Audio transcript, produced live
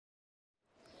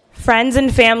Friends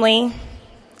and family,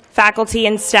 faculty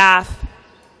and staff,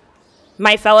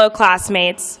 my fellow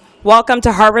classmates, welcome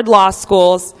to Harvard Law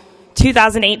School's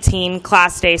 2018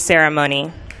 Class Day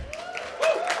ceremony.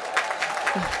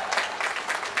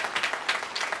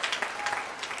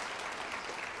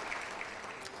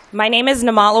 My name is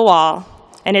Nimat Lawal,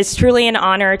 and it's truly an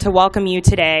honor to welcome you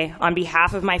today on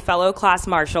behalf of my fellow class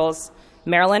marshals,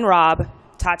 Marilyn, Robb,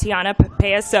 Tetyana,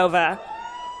 Payosova,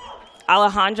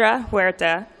 Alejandra,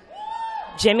 Huerta,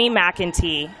 Jimmy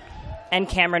McEntee, and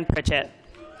Cameron Pritchett.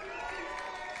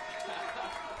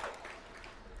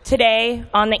 Today,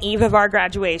 on the eve of our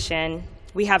graduation,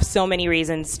 we have so many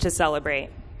reasons to celebrate.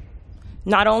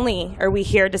 Not only are we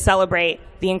here to celebrate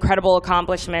the incredible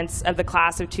accomplishments of the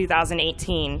class of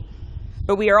 2018,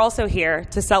 but we are also here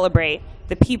to celebrate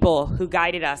the people who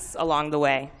guided us along the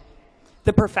way,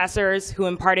 the professors who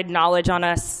imparted knowledge on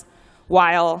us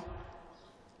while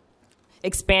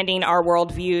expanding our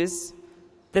worldviews,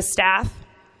 the staff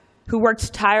who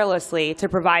worked tirelessly to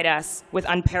provide us with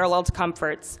unparalleled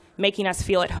comforts, making us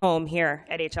feel at home here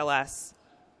at HLS.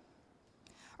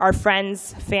 Our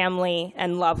friends, family,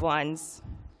 and loved ones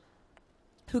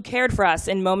who cared for us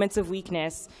in moments of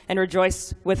weakness and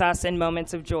rejoiced with us in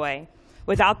moments of joy.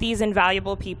 Without these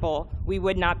invaluable people, we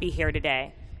would not be here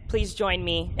today. Please join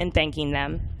me in thanking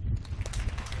them.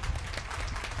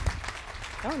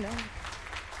 Oh, no.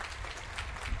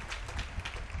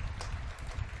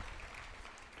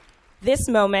 This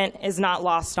moment is not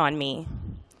lost on me.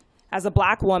 As a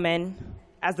Black woman,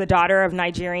 as the daughter of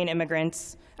Nigerian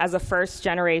immigrants, as a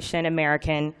first-generation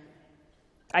American,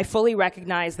 I fully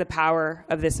recognize the power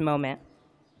of this moment.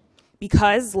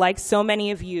 Because, like so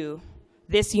many of you,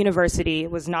 this university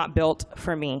was not built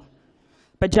for me.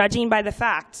 But judging by the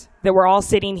fact that we're all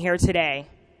sitting here today,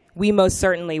 we most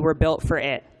certainly were built for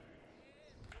it.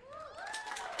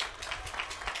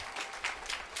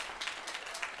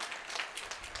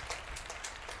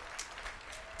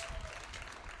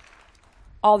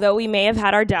 Although we may have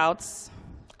had our doubts,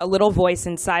 a little voice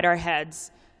inside our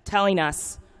heads telling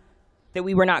us that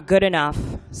we were not good enough,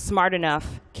 smart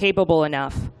enough, capable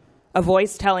enough, a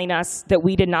voice telling us that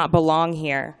we did not belong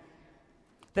here.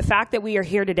 The fact that we are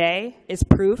here today is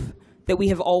proof that we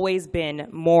have always been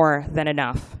more than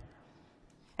enough.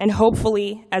 And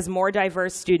hopefully, as more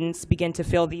diverse students begin to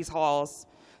fill these halls,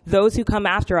 those who come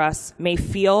after us may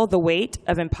feel the weight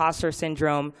of imposter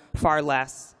syndrome far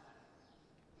less.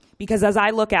 Because as I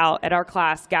look out at our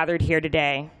class gathered here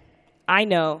today, I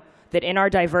know that in our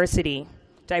diversity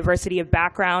of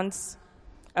backgrounds,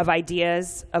 of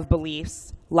ideas, of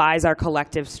beliefs, lies our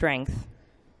collective strength.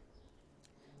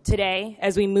 Today,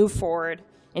 as we move forward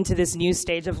into this new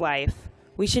stage of life,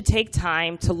 we should take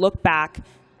time to look back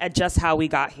at just how we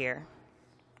got here.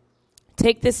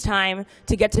 Take this time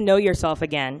to get to know yourself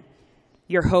again,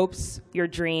 your hopes, your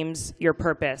dreams, your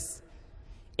purpose.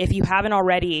 If you haven't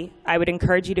already, I would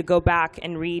encourage you to go back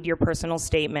and read your personal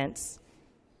statements.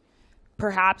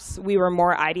 Perhaps we were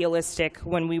more idealistic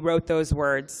when we wrote those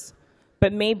words,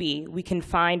 but maybe we can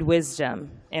find wisdom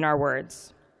in our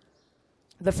words.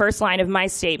 The first line of my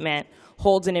statement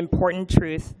holds an important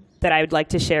truth that I would like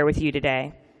to share with you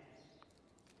today.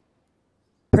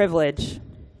 Privilege.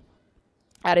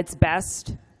 At its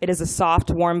best, it is a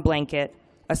soft, warm blanket,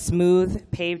 a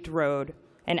smooth, paved road,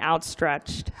 an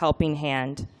outstretched, helping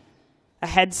hand, a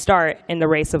head start in the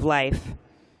race of life.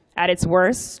 At its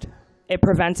worst, it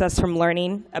prevents us from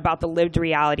learning about the lived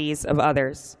realities of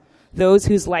others, those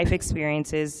whose life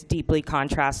experiences deeply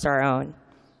contrast our own.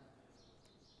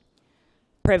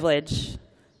 Privilege.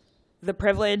 The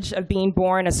privilege of being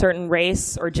born a certain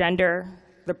race or gender,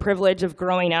 the privilege of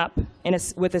growing up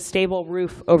with a stable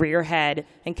roof over your head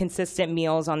and consistent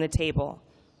meals on the table.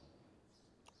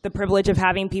 The privilege of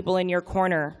having people in your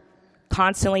corner,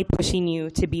 constantly pushing you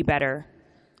to be better.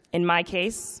 In my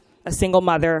case, a single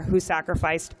mother who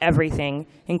sacrificed everything,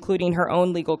 including her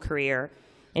own legal career,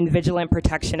 in vigilant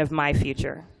protection of my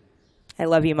future. I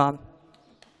love you, Mom.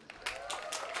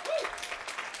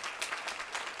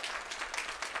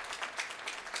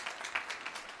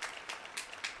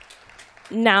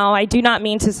 Now, I do not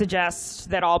mean to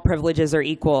suggest that all privileges are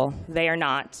equal. They are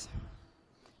not.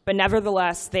 But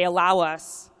nevertheless, they allow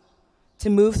us to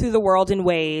move through the world in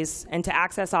ways and to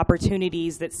access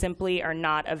opportunities that simply are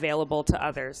not available to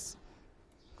others.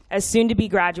 As soon-to-be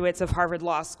graduates of Harvard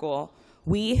Law School,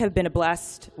 we have been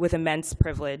blessed with immense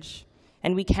privilege,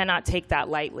 and we cannot take that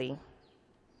lightly.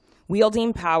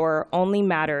 Wielding power only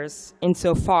matters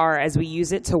insofar as we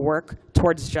use it to work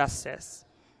towards justice.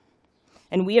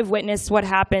 And we have witnessed what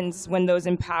happens when those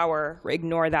in power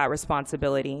ignore that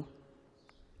responsibility.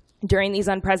 During these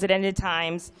unprecedented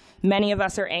times, many of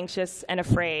us are anxious and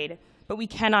afraid, but we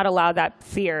cannot allow that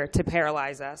fear to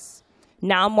paralyze us.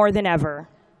 Now more than ever,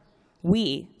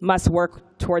 we must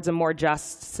work towards a more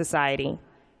just society.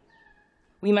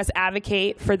 We must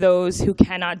advocate for those who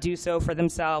cannot do so for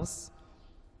themselves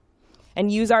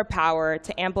and use our power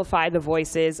to amplify the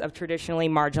voices of traditionally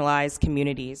marginalized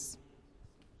communities.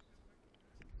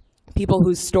 People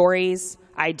whose stories,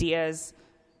 ideas,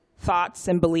 thoughts,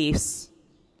 and beliefs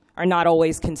are not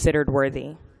always considered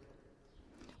worthy.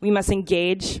 We must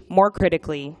engage more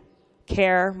critically,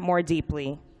 care more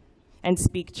deeply, and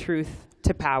speak truth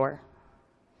to power.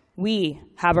 We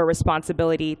have a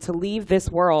responsibility to leave this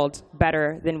world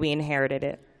better than we inherited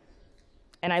it.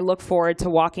 And I look forward to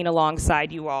walking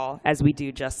alongside you all as we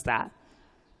do just that.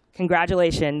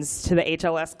 Congratulations to the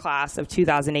HLS class of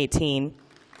 2018.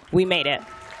 We made it.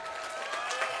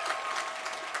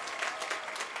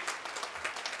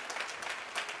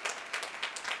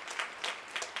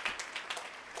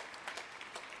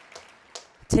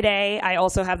 Today, I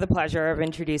also have the pleasure of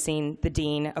introducing the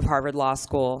Dean of Harvard Law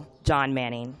School, John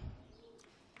Manning.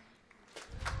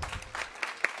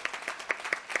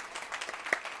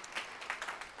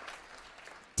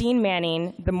 Dean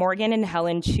Manning, the Morgan and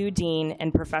Helen Chu Dean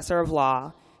and Professor of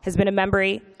Law, has been a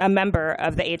member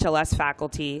of the HLS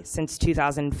faculty since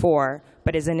 2004,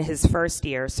 but is in his first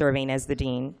year serving as the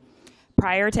Dean.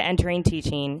 Prior to entering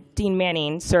teaching, Dean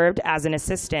Manning served as an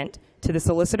assistant to the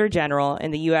Solicitor General in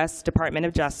the U.S. Department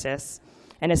of Justice,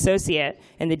 an associate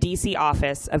in the D.C.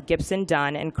 office of Gibson,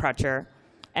 Dunn, and Crutcher,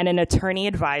 and an attorney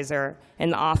advisor in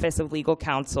the Office of Legal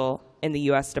Counsel in the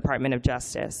U.S. Department of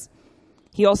Justice.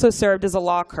 He also served as a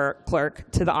law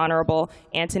clerk to the Honorable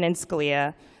Antonin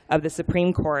Scalia of the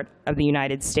Supreme Court of the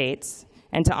United States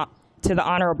and to the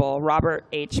Honorable Robert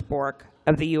H. Bork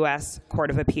of the U.S.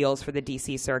 Court of Appeals for the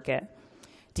D.C. Circuit.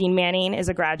 Dean Manning is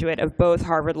a graduate of both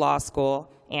Harvard Law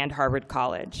School and Harvard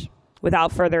College.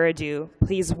 Without further ado,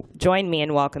 please join me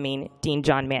in welcoming Dean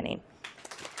John Manning.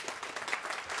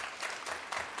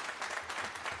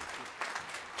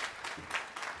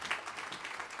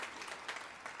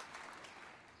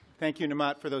 Thank you,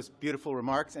 Nimat, for those beautiful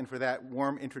remarks and for that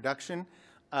warm introduction.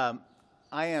 I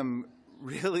am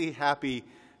really happy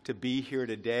to be here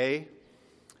today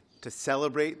to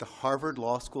celebrate the Harvard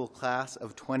Law School class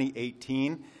of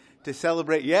 2018. To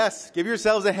celebrate, yes, give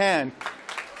yourselves a hand.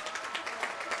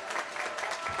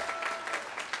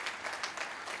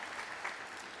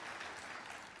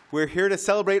 We're here to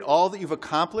celebrate all that you've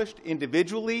accomplished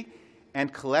individually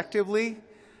and collectively,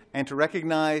 and to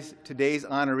recognize today's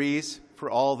honorees for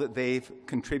all that they've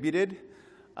contributed.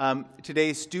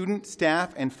 Today's student,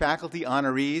 staff, and faculty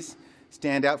honorees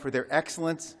stand out for their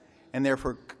excellence and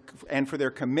for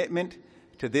their commitment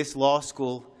to this law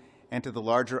school and to the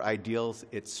larger ideals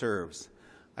it serves.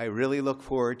 I really look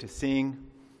forward to seeing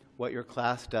what your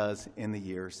class does in the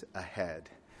years ahead.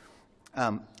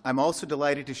 I'm also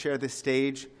delighted to share this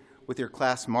stage with your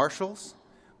class marshals,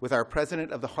 with our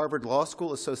president of the Harvard Law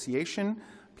School Association,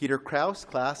 Peter Krause,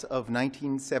 class of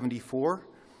 1974,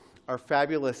 our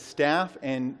fabulous staff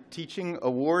and teaching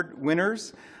award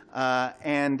winners,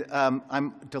 and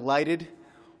I'm delighted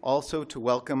also to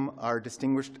welcome our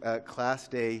distinguished Class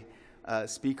Day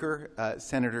speaker,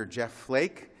 Senator Jeff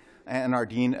Flake, and our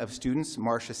Dean of Students,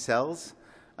 Marcia.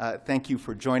 Thank you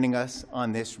for joining us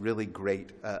on this really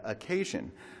great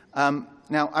occasion.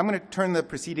 Now, I'm going to turn the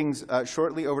proceedings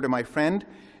shortly over to my friend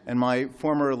and my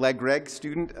former Leg Reg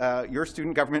student, your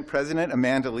student government president,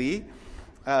 Amanda Lee.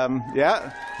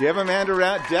 Yeah, do you have Amanda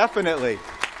around? Definitely.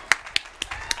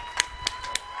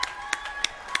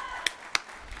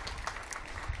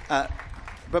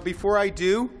 But before I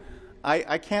do,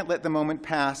 I can't let the moment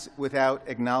pass without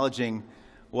acknowledging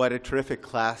what a terrific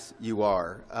class you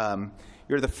are.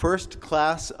 You're the first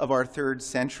class of our third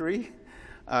century.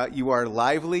 You are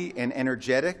lively and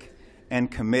energetic and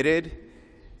committed.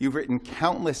 You've written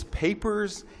countless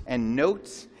papers and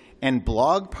notes and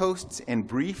blog posts and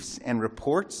briefs and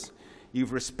reports.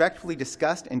 You've respectfully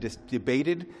discussed and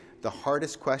debated the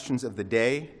hardest questions of the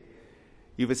day.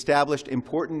 You've established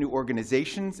important new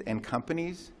organizations and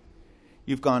companies.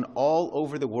 You've gone all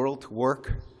over the world to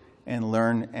work and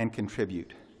learn and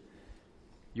contribute.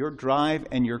 Your drive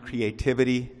and your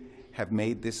creativity have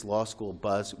made this law school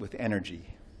buzz with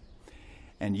energy.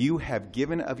 And you have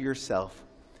given of yourself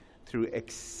through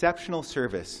exceptional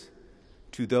service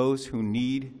to those who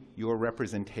need your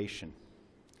representation.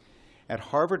 At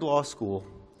Harvard Law School,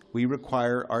 we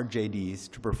require our JDs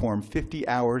to perform 50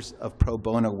 hours of pro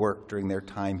bono work during their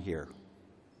time here.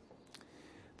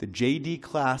 The JD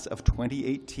class of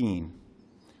 2018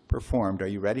 performed, are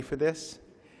you ready for this?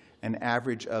 An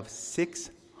average of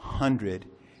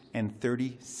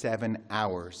 337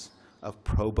 hours of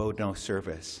pro bono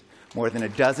service, more than a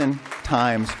dozen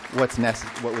times what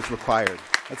was required.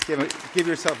 Let's give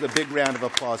yourself a big round of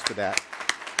applause for that.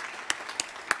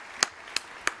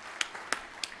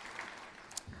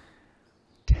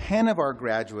 Ten of our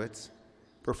graduates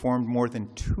performed more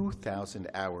than 2,000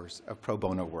 hours of pro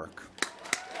bono work.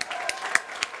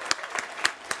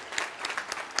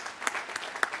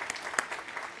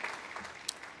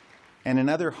 And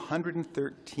another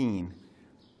 113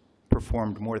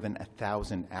 performed more than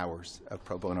 1,000 hours of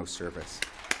pro bono service.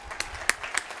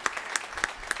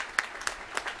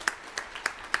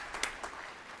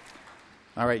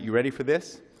 All right, you ready for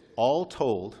this? All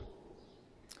told,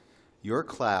 your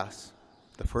class,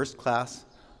 the first class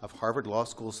of Harvard Law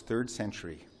School's third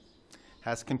century,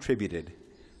 has contributed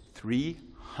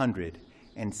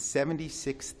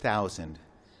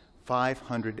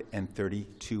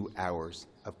 376,532 hours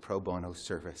of pro bono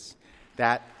service.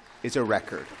 That is a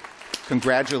record.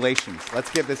 Congratulations. Let's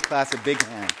give this class a big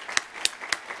hand.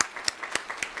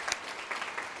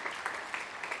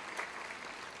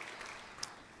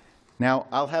 Now,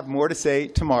 I'll have more to say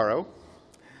tomorrow,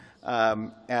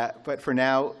 but for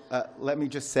now, let me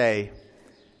just say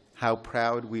how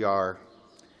proud we are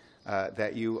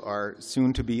that you are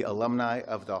soon to be alumni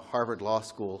of the Harvard Law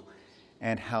School,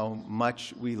 and how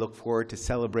much we look forward to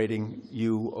celebrating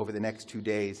you over the next 2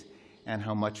 days, and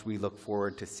how much we look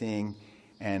forward to seeing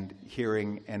and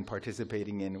hearing and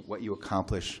participating in what you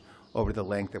accomplish over the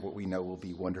length of what we know will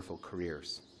be wonderful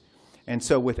careers. And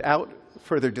so without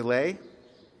further delay,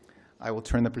 I will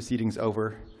turn the proceedings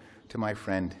over to my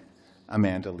friend,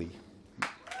 Amanda Lee.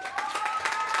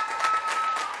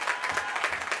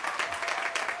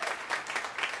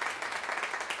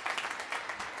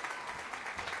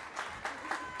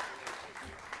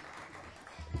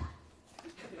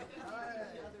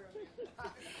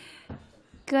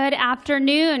 Good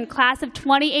afternoon, class of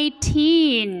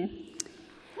 2018.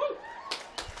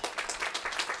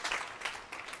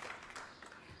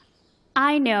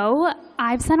 I know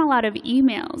I've sent a lot of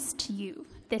emails to you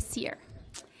this year.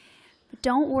 But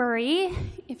don't worry,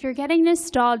 if you're getting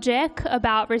nostalgic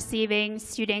about receiving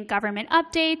student government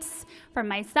updates from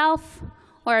myself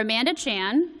or Amanda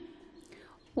Chan,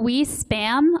 we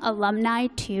spam alumni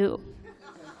too.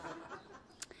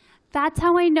 That's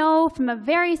how I know from a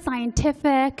very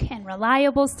scientific and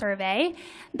reliable survey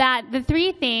that the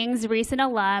 3 things recent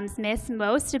alums miss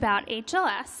most about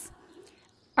HLS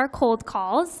are cold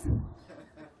calls,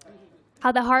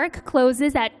 how the HARC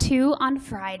closes at 2 on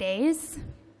Fridays,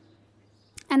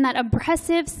 and that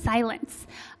oppressive silence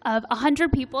of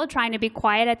 100 people trying to be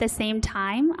quiet at the same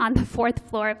time on the 4th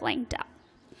floor of Langdale.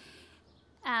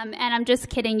 And I'm just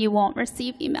kidding, you won't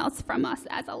receive emails from us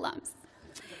as alums.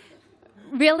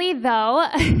 Really, though,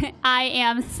 I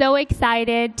am so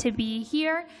excited to be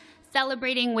here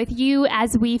celebrating with you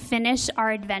as we finish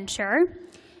our adventure.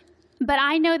 But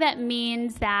I know that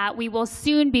means that we will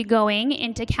soon be going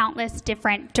into countless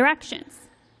different directions.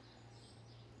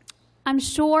 I'm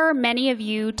sure many of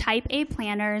you Type A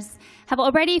planners have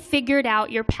already figured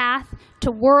out your path to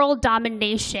world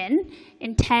domination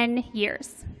in 10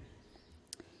 years.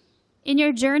 In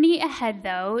your journey ahead,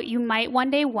 though, you might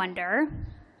one day wonder,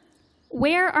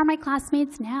 where are my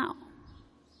classmates now?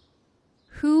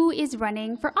 Who is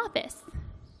running for office?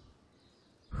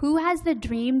 Who has the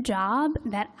dream job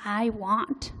that I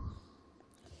want?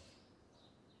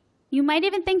 You might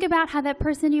even think about how that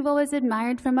person you've always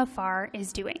admired from afar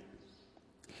is doing.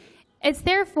 It's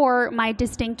therefore my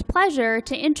distinct pleasure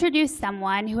to introduce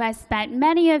someone who has spent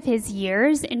many of his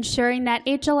years ensuring that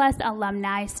HLS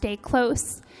alumni stay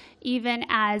close, even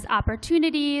as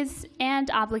opportunities and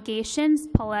obligations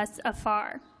pull us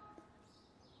afar.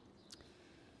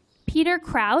 Peter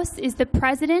Krause is the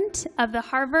president of the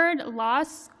Harvard Law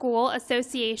School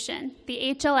Association,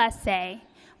 the HLSA,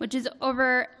 which is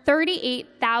over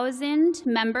 38,000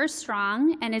 members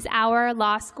strong and is our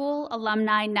law school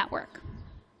alumni network.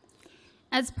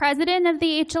 As president of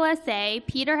the HLSA,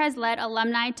 Peter has led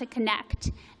alumni to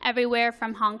connect everywhere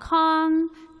from Hong Kong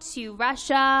to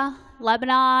Russia,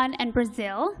 Lebanon, and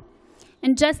Brazil.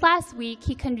 And just last week,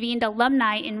 he convened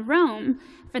alumni in Rome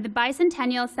for the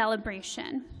bicentennial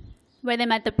celebration, where they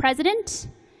met the president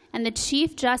and the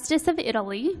Chief Justice of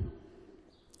Italy,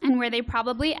 and where they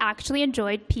probably actually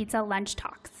enjoyed pizza lunch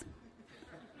talks.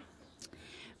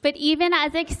 But even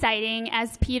as exciting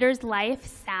as Peter's life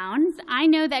sounds, I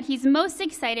know that he's most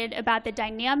excited about the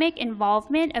dynamic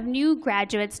involvement of new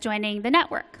graduates joining the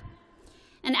network.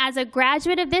 And as a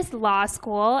graduate of this law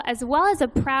school, as well as a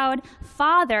proud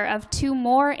father of 2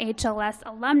 more HLS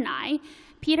alumni,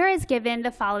 Peter has given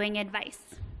the following advice.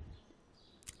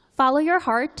 Follow your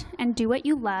heart and do what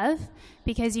you love,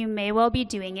 because you may well be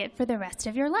doing it for the rest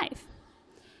of your life.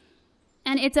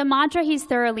 And it's a mantra he's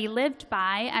thoroughly lived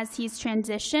by as he's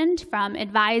transitioned from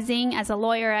advising as a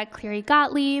lawyer at Cleary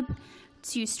Gottlieb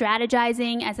to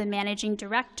strategizing as a managing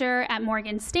director at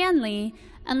Morgan Stanley,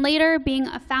 and later being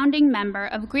a founding member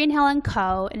of Greenhill &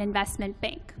 Co., an investment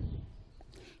bank.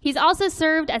 He's also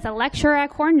served as a lecturer at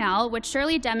Cornell, which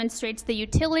surely demonstrates the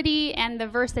utility and the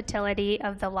versatility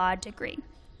of the law degree.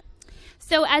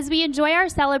 So as we enjoy our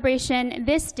celebration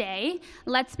this day,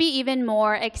 let's be even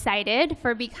more excited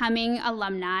for becoming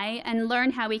alumni and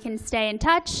learn how we can stay in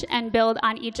touch and build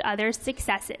on each other's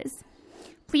successes.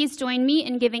 Please join me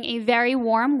in giving a very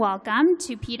warm welcome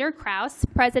to Peter Krause,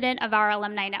 president of our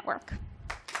alumni network.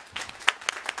 Thank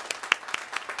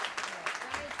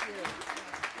you.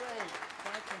 Great.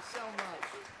 Thank you so much.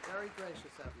 Very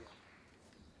gracious of you.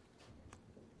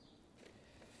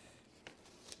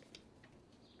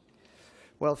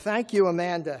 Well, thank you,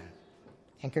 Amanda,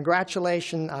 and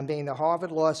congratulations on being the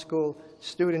Harvard Law School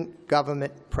Student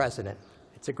Government President.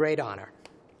 It's a great honor.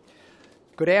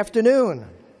 Good afternoon.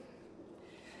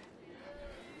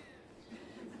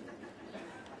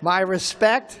 My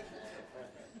respect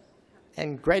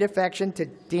and great affection to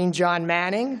Dean John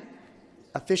Manning,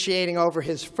 officiating over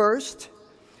his first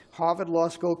Harvard Law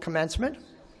School commencement,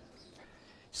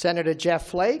 Senator Jeff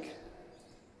Flake,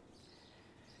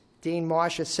 Dean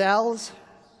Marcia Sells,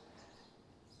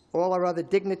 all our other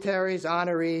dignitaries,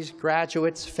 honorees,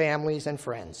 graduates, families, and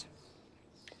friends.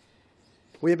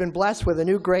 We have been blessed with a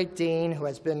new great dean who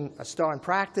has been a star in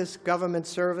practice, government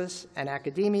service, and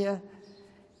academia,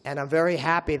 and I'm very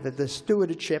happy that the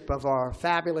stewardship of our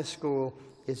fabulous school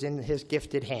is in his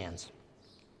gifted hands.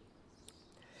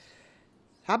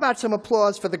 How about some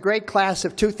applause for the great class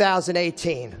of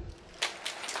 2018?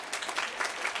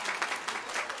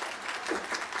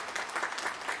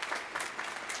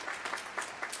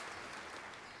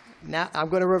 Now, I'm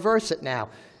going to reverse it now.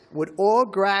 Would all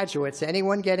graduates,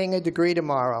 anyone getting a degree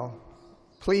tomorrow,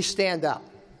 please stand up?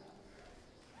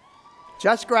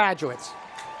 Just graduates.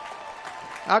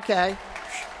 Okay.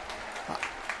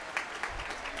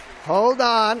 Hold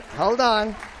on, hold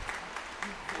on.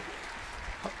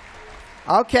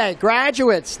 Okay,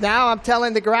 graduates. Now I'm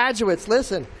telling the graduates,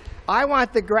 listen, I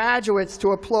want the graduates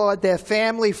to applaud their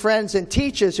family, friends, and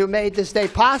teachers who made this day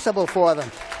possible for them,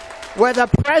 whether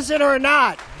present or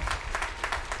not.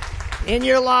 In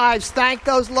your lives, thank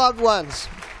those loved ones.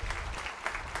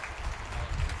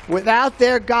 Without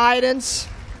their guidance,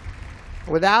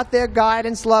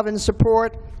 love, and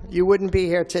support, you wouldn't be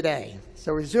here today.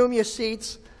 So resume your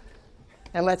seats,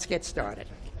 and let's get started.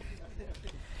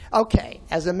 Okay,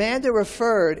 as Amanda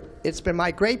referred, it's been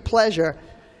my great pleasure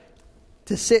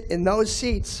to sit in those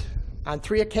seats on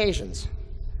 3 occasions.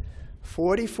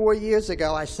 44 years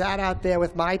ago, I sat out there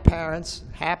with my parents,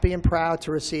 happy and proud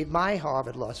to receive my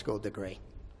Harvard Law School degree.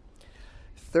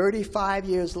 35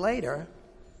 years later,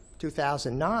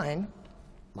 2009,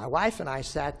 my wife and I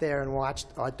sat there and watched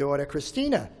our daughter,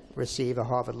 Christina, receive a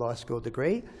Harvard Law School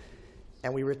degree.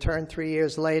 And we returned 3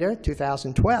 years later,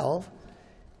 2012,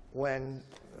 when,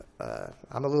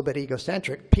 I'm a little bit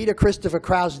egocentric, Peter Christopher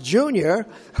Krause, Jr.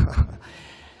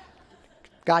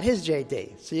 got his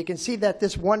JD. So you can see that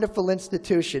this wonderful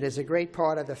institution is a great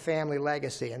part of the family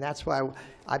legacy, and that's why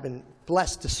I've been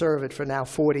blessed to serve it for now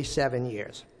 47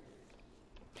 years.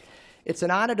 It's an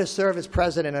honor to serve as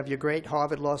president of your great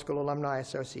Harvard Law School Alumni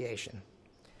Association.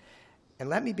 And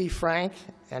let me be frank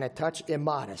and a touch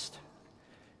immodest.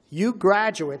 You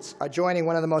graduates are joining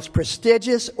one of the most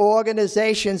prestigious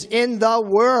organizations in the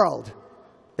world.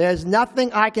 There's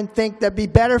nothing I can think that'd be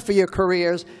better for your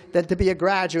careers than to be a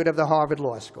graduate of the Harvard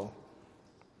Law School.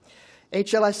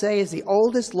 HLSA is the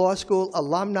oldest law school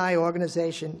alumni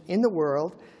organization in the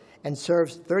world and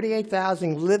serves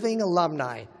 38,000 living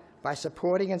alumni by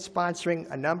supporting and sponsoring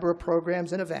a number of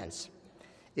programs and events.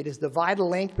 It is the vital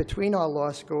link between our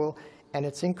law school and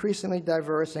its increasingly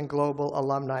diverse and global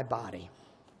alumni body.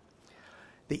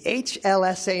 The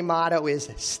HLSA motto is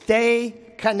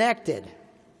 "Stay Connected."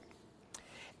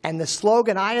 And the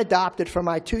slogan I adopted for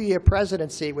my 2-year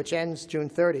presidency, which ends June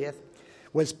 30th,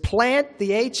 was "Plant the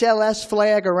HLS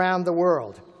flag around the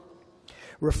world,"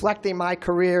 reflecting my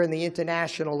career in the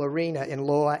international arena in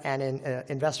law and in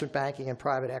investment banking and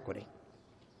private equity.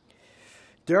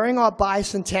 During our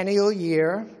bicentennial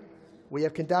year, we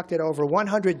have conducted over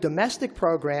 100 domestic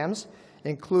programs,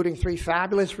 including 3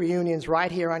 fabulous reunions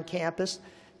right here on campus,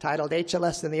 titled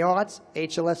HLS in the Arts,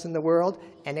 HLS in the World,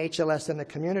 and HLS in the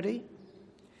Community.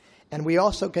 And we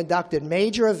also conducted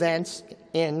major events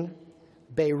in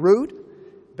Beirut,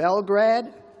 Belgrade,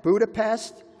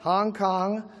 Budapest, Hong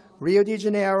Kong, Rio de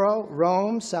Janeiro,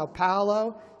 Rome, Sao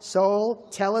Paulo, Seoul,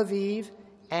 Tel Aviv,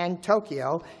 and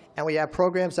Tokyo, and we have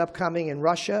programs upcoming in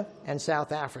Russia and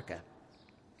South Africa.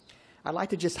 I'd like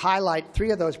to just highlight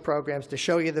 3 of those programs to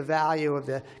show you the value of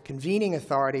the convening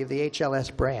authority of the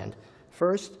HLS brand.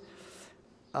 First,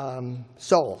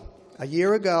 Seoul. A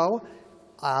year ago,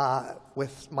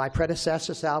 with my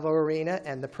predecessor, Salvo Arena,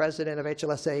 and the president of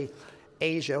HLSA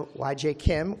Asia, YJ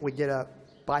Kim, we did a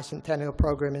bicentennial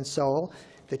program in Seoul.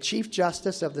 The Chief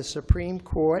Justice of the Supreme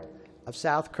Court of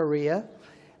South Korea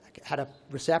had a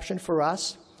reception for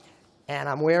us, and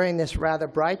I'm wearing this rather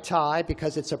bright tie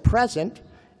because it's a present,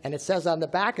 and it says on the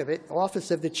back of it,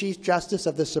 Office of the Chief Justice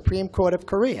of the Supreme Court of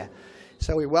Korea.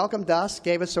 So he welcomed us,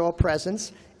 gave us all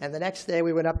presents, and the next day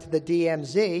we went up to the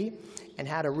DMZ and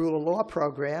had a rule of law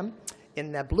program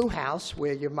in the Blue House,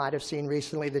 where you might have seen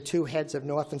recently the 2 heads of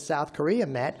North and South Korea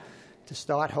met to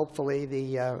start, hopefully,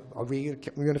 the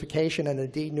reunification and the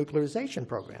denuclearization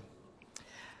program.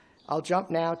 I'll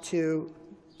jump now to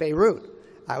Beirut.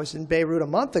 I was in Beirut a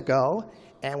month ago,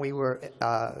 and we were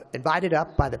invited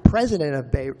up by the president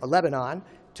of Lebanon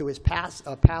to his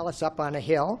palace up on a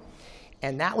hill.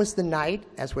 And that was the night,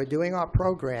 as we're doing our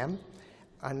program,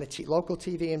 on the local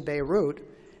TV in Beirut,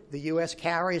 the U.S.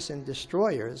 carriers and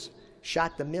destroyers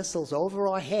shot the missiles over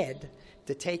our head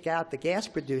to take out the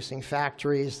gas-producing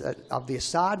factories of the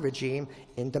Assad regime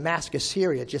in Damascus,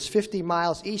 Syria, just 50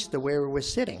 miles east of where we were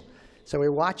sitting. So we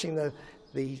were watching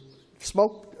the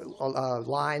smoke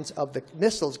lines of the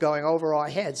missiles going over our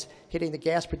heads, hitting the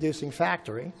gas-producing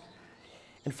factory.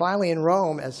 And finally in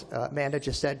Rome, as Amanda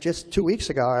just said, just 2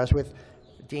 weeks ago, I was with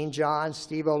Dean John,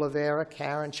 Steve Oliveira,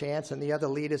 Karen Chance, and the other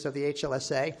leaders of the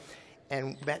HLSA,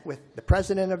 and met with the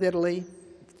President of Italy,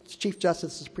 Chief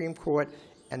Justice of the Supreme Court,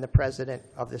 and the President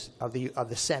of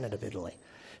the Senate of Italy.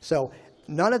 So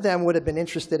none of them would have been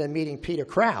interested in meeting Peter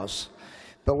Krause,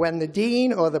 but when the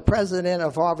Dean or the President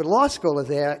of Harvard Law School is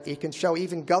there, you can show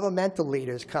even governmental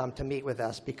leaders come to meet with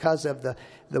us because of the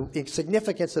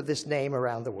significance of this name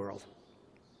around the world.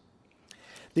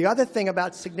 The other thing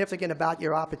significant about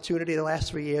your opportunity the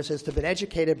last 3 years is to have been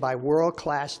educated by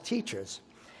world-class teachers.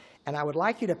 And I would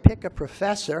like you to pick a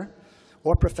professor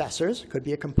or professors, could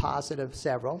be a composite of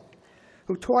several,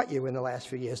 who taught you in the last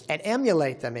few years, and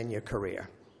emulate them in your career.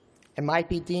 It might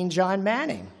be Dean John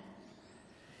Manning.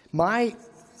 My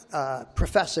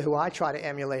professor who I try to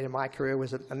emulate in my career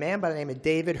was a man by the name of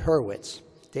David Hurwitz.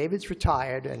 David's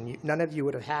retired, and none of you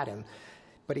would have had him,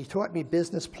 but he taught me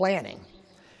business planning.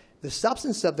 The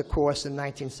substance of the course in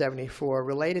 1974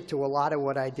 related to a lot of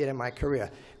what I did in my career: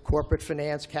 corporate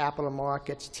finance, capital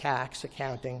markets, tax,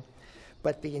 accounting.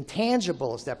 But the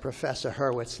intangibles that Professor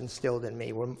Hurwitz instilled in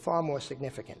me were far more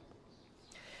significant.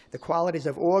 The qualities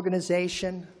of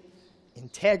organization,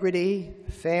 integrity,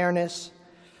 fairness,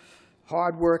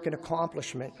 hard work, and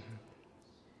accomplishment,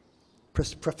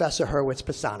 Professor Hurwitz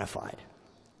personified.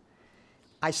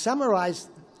 I summarized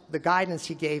the guidance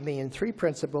he gave me in 3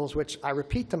 principles, which I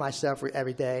repeat to myself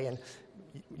every day and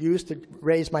use to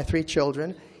raise my 3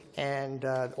 children and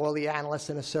all the analysts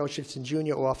and associates and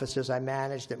junior officers I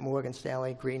managed at Morgan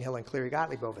Stanley, Greenhill, and Cleary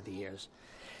Gottlieb over the years.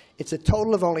 It's a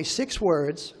total of only 6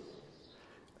 words,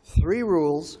 3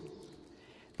 rules,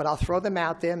 but I'll throw them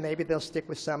out there. Maybe they'll stick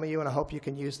with some of you, and I hope you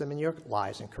can use them in your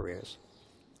lives and careers.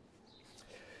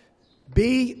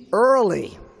 Be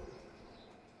early.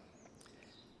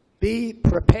 Be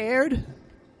prepared.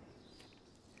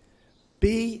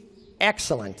 Be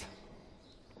excellent.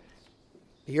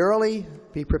 Be early,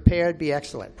 be prepared, be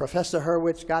excellent. Professor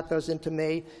Hurwitz got those into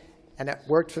me, and it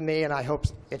worked for me, and I hope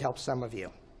it helps some of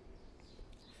you.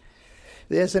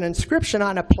 There's an inscription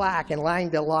on a plaque in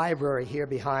Langdale Library here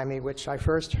behind me, which I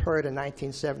first heard in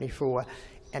 1974,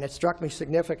 and it struck me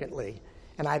significantly.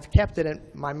 And I've kept it in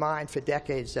my mind for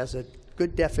decades as a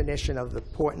good definition of the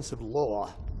importance of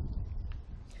law.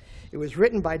 It was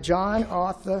written by John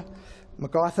Arthur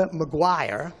MacArthur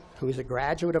McGuire, who is a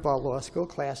graduate of our law school,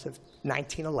 class of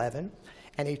 1911,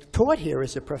 and he taught here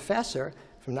as a professor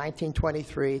from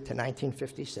 1923 to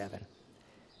 1957.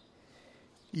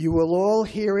 You will all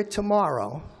hear it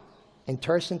tomorrow in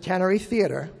Tercentenary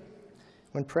Theater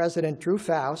when President Drew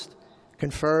Faust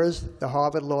confers the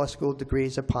Harvard Law School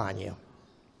degrees upon you.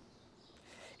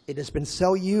 It has been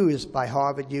so used by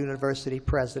Harvard University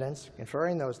presidents,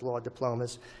 conferring those law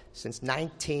diplomas, since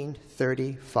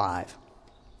 1935.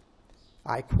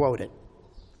 I quote it.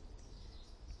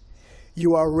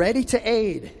 You are ready to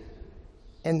aid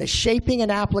in the shaping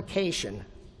and application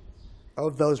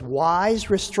of those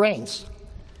wise restraints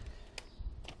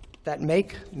that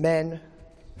make men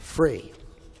free.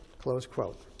 Close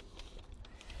quote.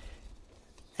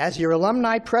 As your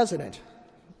alumni president,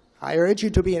 I urge you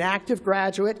to be an active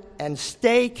graduate and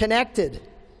stay connected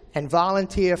and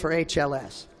volunteer for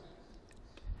HLS.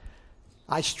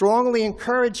 I strongly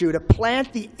encourage you to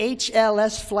plant the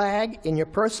HLS flag in your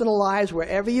personal lives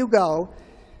wherever you go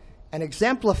and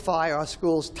exemplify our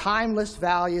school's timeless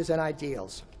values and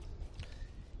ideals.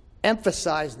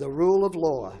 Emphasize the rule of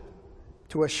law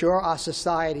to assure our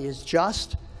society is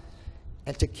just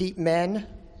and to keep men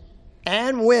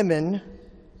and women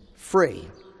free.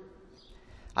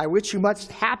 I wish you much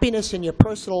happiness in your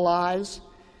personal lives,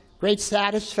 great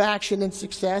satisfaction and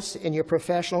success in your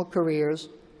professional careers,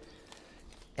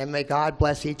 and may God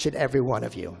bless each and every one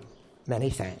of you. Many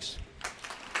thanks.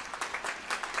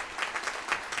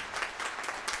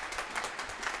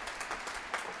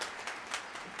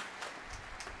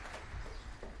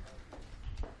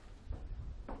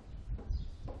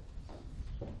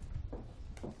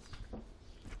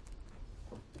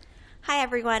 Hi,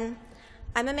 everyone.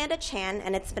 I'm Amanda Chan,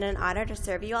 and it's been an honor to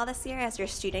serve you all this year as your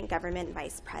Student Government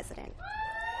Vice President.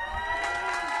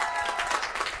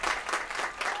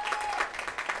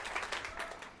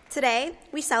 Today,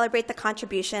 we celebrate the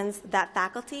contributions that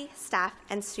faculty, staff,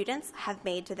 and students have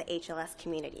made to the HLS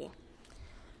community.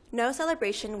 No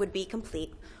celebration would be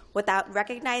complete without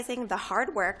recognizing the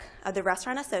hard work of the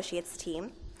Restaurant Associates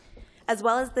team, as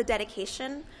well as the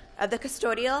dedication of the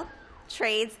custodial,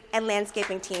 trades, and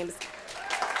landscaping teams.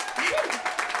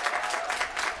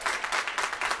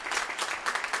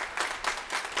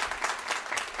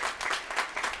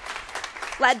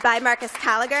 Led by Marcus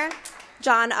Gallagher,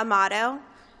 John Amato,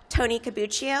 Tony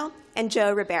Cabuccio, and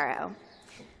Joe Ribeiro.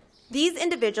 These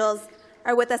individuals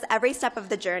are with us every step of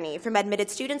the journey, from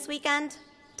Admitted Students Weekend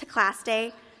to Class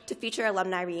Day to future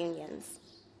alumni reunions.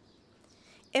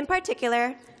 In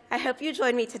particular, I hope you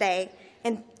join me today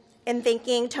in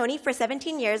thanking Tony for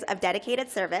 17 years of dedicated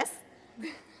service,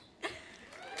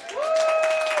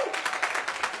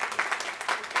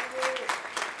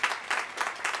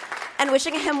 and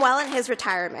wishing him well in his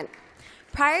retirement.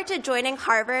 Prior to joining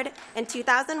Harvard in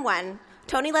 2001,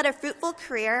 Tony led a fruitful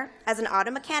career as an auto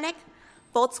mechanic,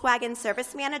 Volkswagen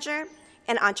service manager,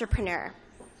 and entrepreneur.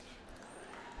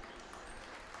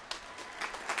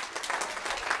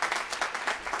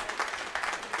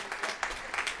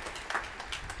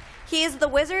 He is the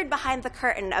wizard behind the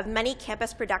curtain of many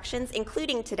campus productions,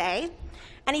 including today,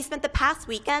 and he spent the past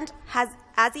weekend,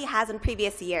 as he has in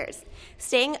previous years,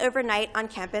 staying overnight on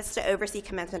campus to oversee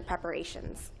commencement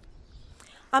preparations.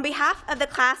 On behalf of the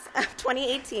class of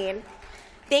 2018,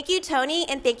 thank you, Tony,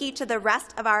 and thank you to the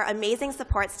rest of our amazing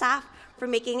support staff for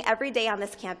making every day on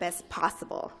this campus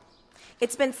possible.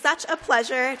 It's been such a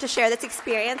pleasure to share this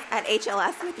experience at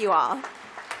HLS with you all.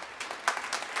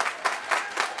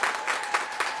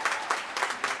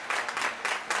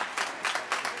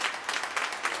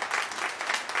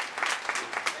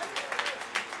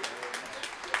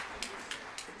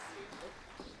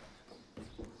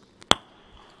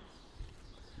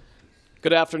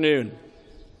 Good afternoon.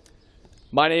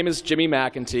 My name is Jimmy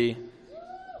McEntee,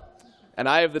 and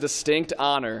I have the distinct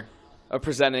honor of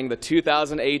presenting the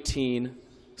 2018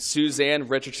 Suzanne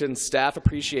Richardson Staff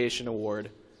Appreciation Award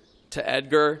to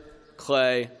Edgar,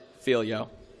 Kley, Filho.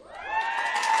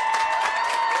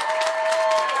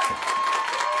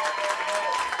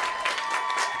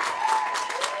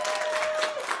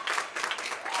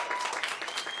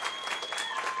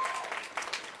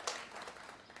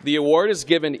 The award is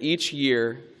given each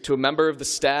year to a member of the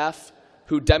staff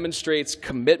who demonstrates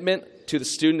commitment to the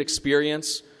student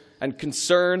experience and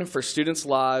concern for students'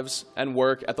 lives and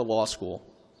work at the law school.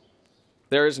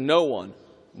 There is no one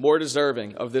more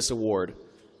deserving of this award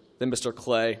than Mr.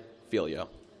 Kley Filho.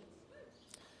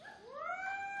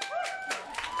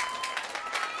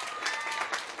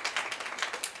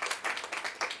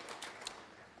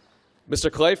 Mr.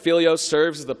 Kley Filho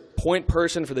serves as the point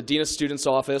person for the Dean of Students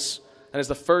Office and is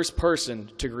the first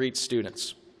person to greet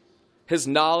students. His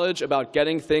knowledge about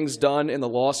getting things done in the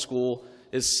law school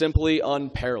is simply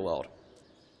unparalleled.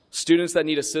 Students that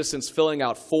need assistance filling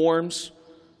out forms,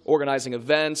 organizing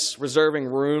events, reserving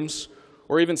rooms,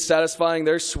 or even satisfying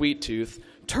their sweet tooth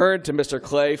turn to Mr.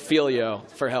 Kley Filho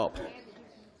for help.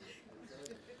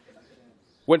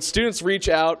 When students reach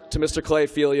out to Mr. Kley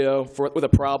Filho with a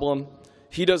problem,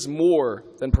 he does more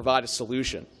than provide a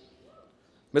solution.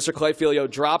 Mr. Kley Filho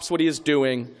drops what he is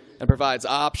doing and provides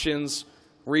options,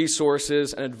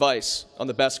 resources, and advice on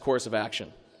the best course of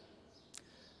action.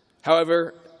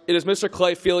 However, it is Mr.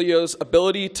 Kley Filho's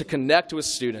ability to connect with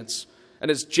students and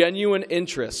his genuine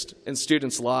interest in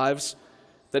students' lives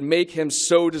that make him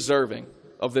so deserving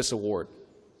of this award.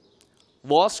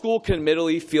 Law school can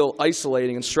admittedly feel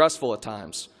isolating and stressful at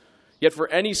times, yet for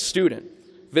any student,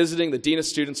 visiting the Dean of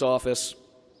Students' office,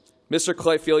 Mr.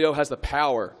 Kley Filho has the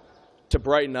power to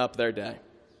brighten up their day.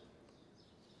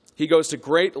 He goes to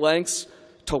great lengths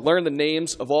to learn the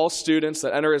names of all students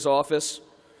that enter his office,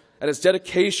 and his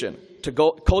dedication to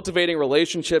cultivating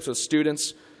relationships with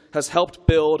students has helped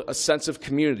build a sense of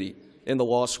community in the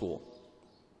law school.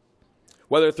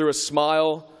 Whether through a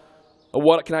smile, a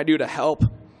what can I do to help,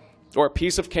 or a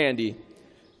piece of candy,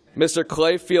 Mr.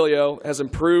 Kley Filho has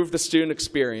improved the student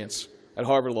experience at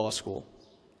Harvard Law School.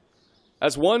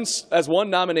 As one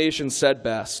nomination said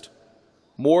best,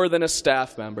 more than a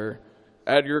staff member,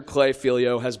 Edgar Kley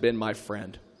Filho has been my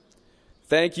friend.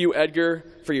 Thank you, Edgar,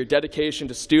 for your dedication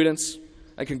to students,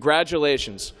 and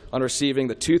congratulations on receiving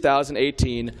the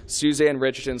 2018 Suzanne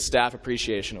Richardson Staff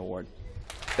Appreciation Award.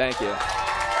 Thank you.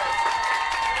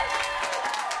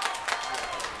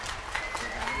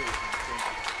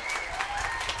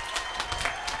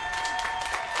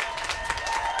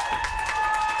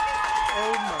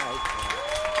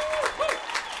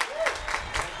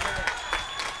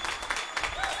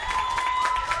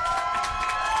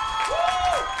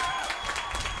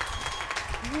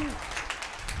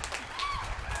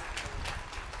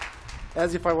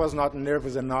 As if I was not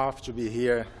nervous enough to be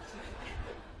here.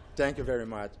 Thank you very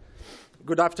much.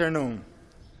 Good afternoon.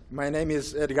 My name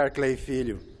is Edgar Kley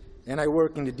Filho, and I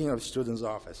work in the Dean of Students'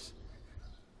 office.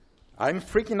 I'm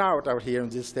freaking out here on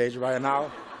this stage right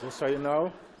now, just so you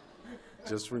know,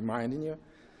 just reminding you.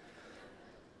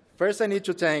 First, I need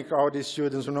to thank all the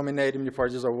students who nominated me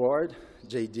for this award,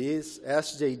 JDs,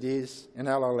 SJDs, and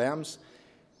LL.Ms.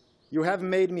 You have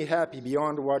made me happy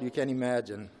beyond what you can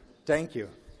imagine. Thank you.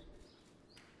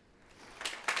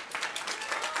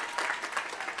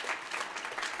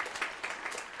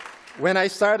 When I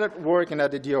started working at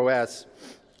the DOS,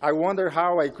 I wondered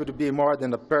how I could be more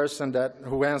than a person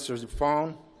who answers the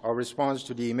phone or responds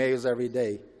to the emails every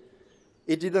day.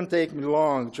 It didn't take me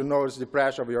long to notice the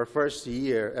pressure of your first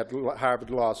year at Harvard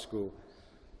Law School.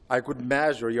 I could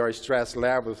measure your stress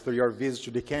level through your visit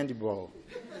to the candy bowl.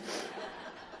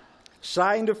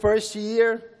 Shy in the first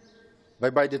year,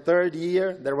 but by the third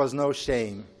year, there was no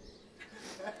shame.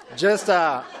 Just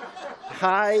a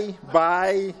hi,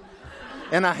 bye,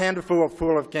 and a handful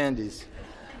full of candies.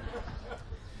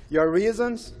 Your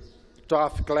reasons: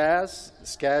 tough class,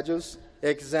 schedules,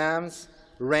 exams,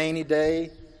 rainy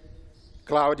day,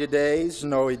 cloudy days,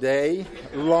 snowy day,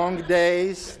 long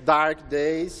days, dark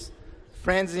days,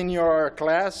 friends in your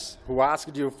class who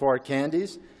asked you for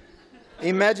candies,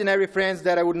 imaginary friends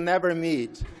that I would never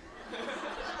meet.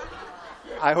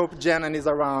 I hope Janan is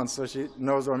around so she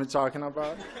knows what I'm talking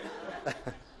about.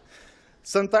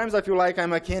 Sometimes I feel like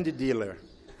I'm a candy dealer.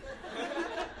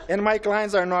 And my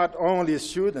clients are not only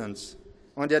students.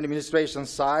 On the administration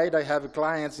side, I have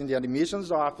clients in the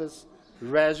admissions office,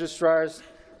 registrars,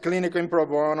 clinical and pro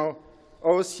bono,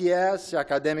 OCS,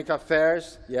 academic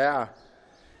affairs, yeah.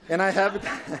 And I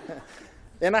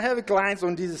have clients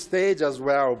on this stage as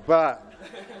well, but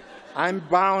I'm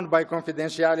bound by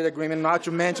confidentiality agreement not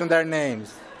to mention their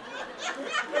names.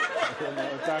 You know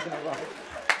what I'm talking about.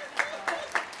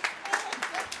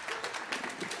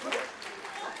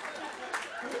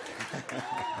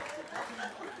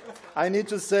 I need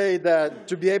to say that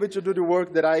to be able to do the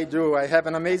work that I do, I have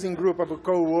an amazing group of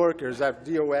co-workers at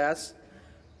DOS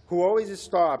who always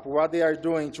stop what they are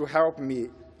doing to help me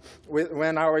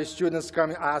when our students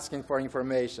come asking for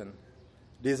information.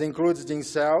 This includes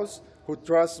themselves, who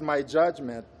trust my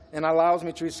judgment and allows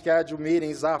me to schedule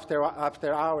meetings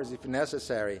after hours if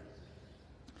necessary.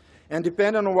 And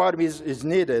depending on what is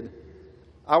needed,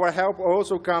 our help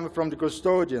also comes from the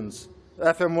custodians,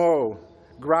 FMO,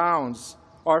 grounds,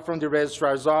 or from the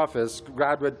registrar's office,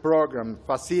 graduate program,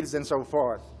 facilities, and so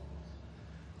forth.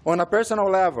 On a personal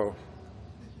level,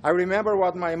 I remember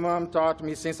what my mom taught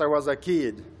me since I was a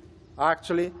kid.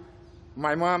 Actually,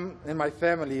 my mom and my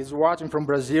family is watching from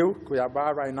Brazil,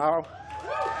 Cuiabá, right now.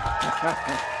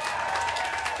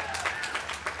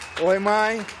 Oi,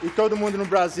 mãe, e todo mundo no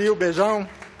Brasil, beijão.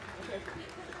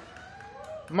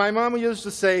 My mom used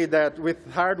to say that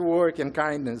with hard work and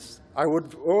kindness, I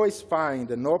would always find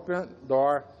an open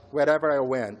door wherever I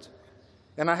went.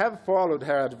 And I have followed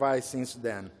her advice since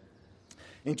then.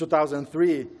 In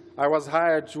 2003, I was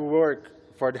hired to work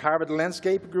for the Harvard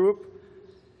Landscape Group,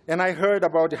 and I heard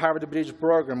about the Harvard Bridge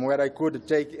program where I could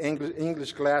take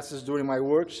English classes during my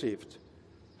work shift.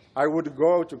 I would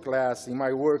go to class in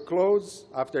my work clothes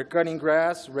after cutting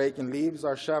grass, raking leaves,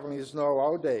 or shoveling snow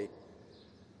all day.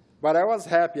 But I was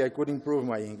happy I could improve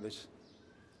my English.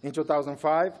 In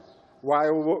 2005,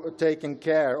 while taking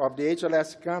care of the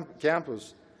HLS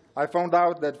campus, I found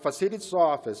out that facilities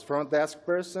office front desk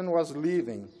person was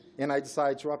leaving, and I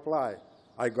decided to apply.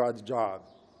 I got the job.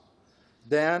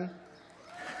 Then,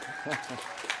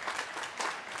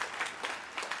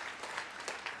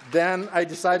 then I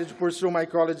decided to pursue my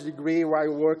college degree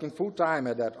while working full-time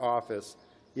at that office.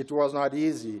 It was not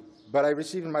easy, but I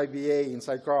received my BA in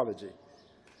psychology.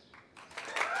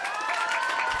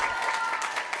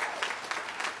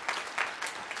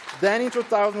 Then in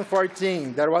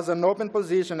 2014, there was an open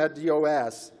position at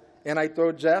DOS, and I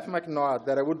told Jeff McEntee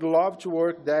that I would love to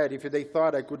work there if they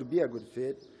thought I could be a good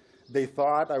fit. They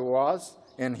thought I was,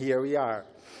 and here we are.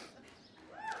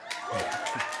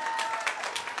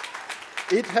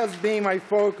 It has been my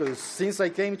focus since I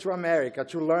came to America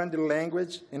to learn the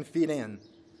language and fit in.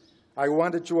 I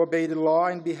wanted to obey the law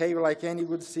and behave like any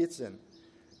good citizen.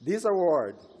 This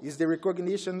award is the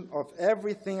recognition of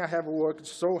everything I have worked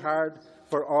so hard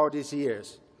for all these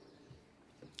years.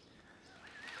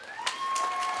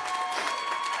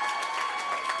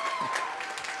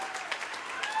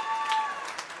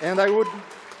 And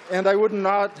I would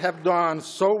not have done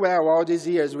so well all these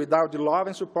years without the love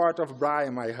and support of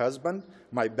Brian, my husband,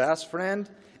 my best friend,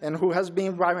 and who has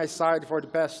been by my side for the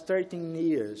past 13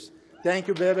 years. Thank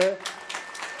you, baby.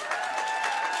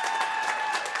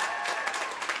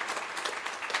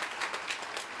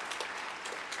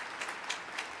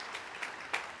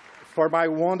 For my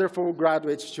wonderful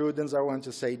graduate students, I want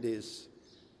to say this.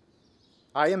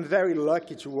 I am very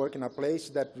lucky to work in a place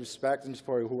that respects me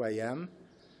for who I am.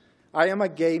 I am a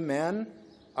gay man,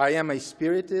 I am a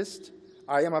spiritist,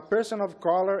 I am a person of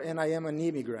color, and I am an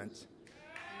immigrant.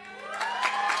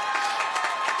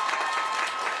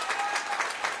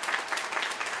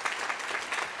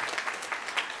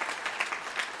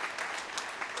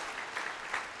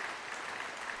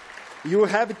 You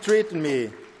have treated me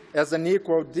as an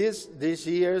equal these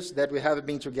years that we have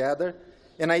been together,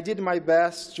 and I did my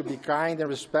best to be kind and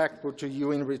respectful to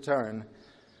you in return.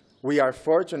 We are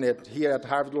fortunate here at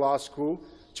Harvard Law School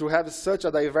to have such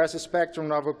a diverse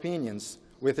spectrum of opinions,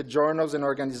 with journals and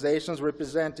organizations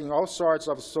representing all sorts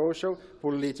of social,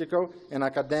 political, and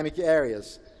academic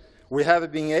areas. We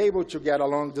have been able to get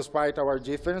along despite our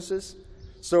differences,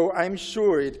 so I'm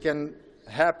sure it can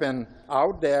happen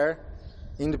out there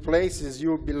in the places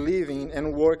you'll be living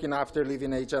and working after leaving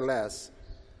HLS.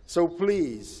 So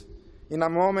please, in a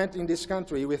moment in this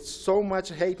country with so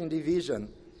much hate and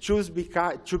division, choose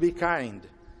to be kind.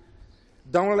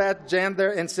 Don't let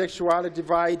gender and sexuality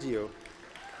divide you.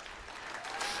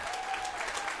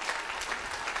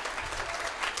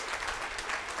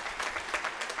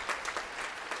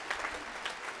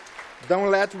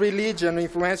 Don't let religion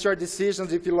influence your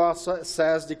decisions if law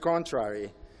says the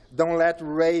contrary. Don't let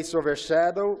race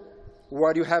overshadow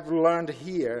what you have learned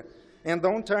here. And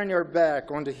don't turn your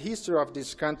back on the history of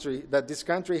this country, that this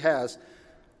country has,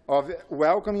 of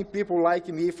welcoming people like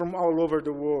me from all over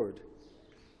the world.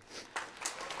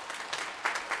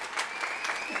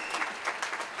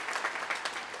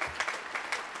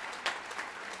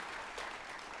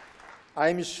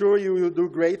 I'm sure you will do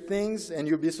great things and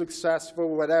you'll be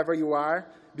successful whatever you are,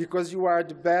 because you are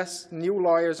the best new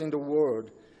lawyers in the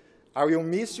world. I will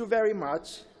miss you very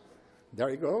much. There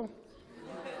you go.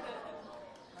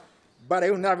 But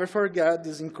I will never forget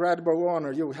this incredible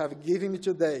honor you have given me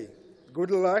today.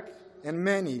 Good luck and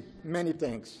many, many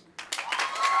thanks.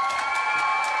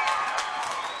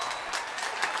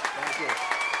 Thank you.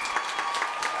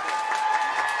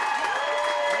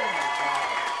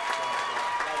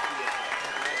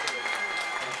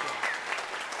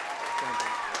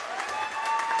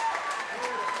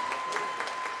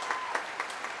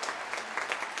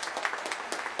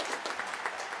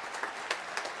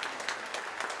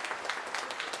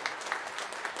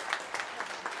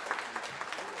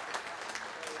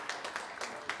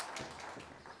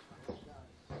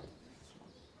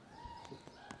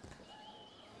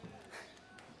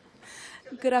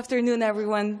 Good afternoon,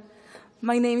 everyone.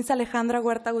 My name is Alejandra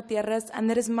Gutierrez,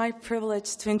 and it is my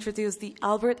privilege to introduce the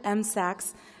Albert M.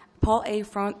 Sachs Paul A.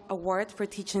 Freund Award for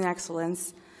Teaching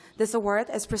Excellence. This award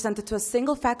is presented to a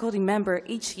single faculty member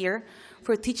each year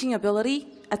for teaching ability,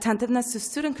 attentiveness to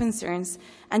student concerns,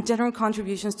 and general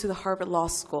contributions to the Harvard Law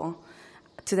School.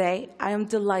 Today, I am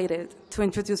delighted to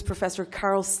introduce Professor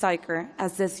Carl Steiker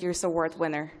as this year's award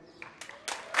winner.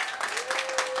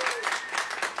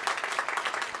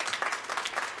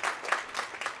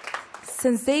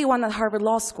 Since day one at Harvard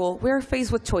Law School, we are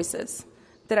faced with choices.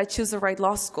 Did I choose the right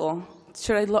law school?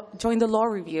 Should I join the law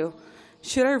review?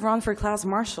 Should I run for class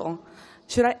marshal?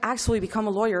 Should I actually become a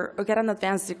lawyer or get an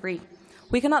advanced degree?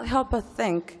 We cannot help but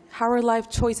think how our life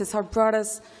choices have brought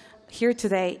us here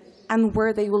today and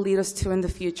where they will lead us to in the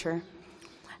future.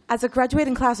 As a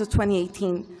graduating class of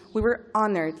 2018, we were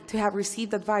honored to have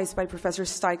received advice by Professor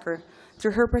Steiker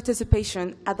through her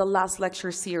participation at the last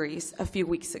lecture series a few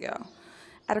weeks ago.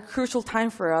 At a crucial time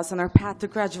for us on our path to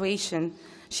graduation,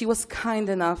 she was kind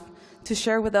enough to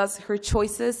share with us her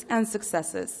choices and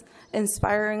successes,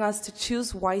 inspiring us to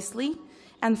choose wisely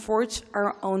and forge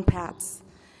our own paths.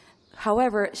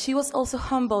 However, she was also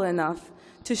humble enough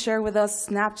to share with us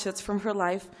snapshots from her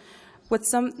life with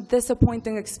some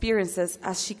disappointing experiences,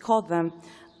 as she called them,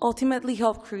 ultimately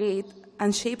helped create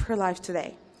and shape her life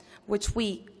today, which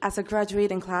we, as a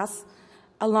graduating class,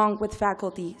 along with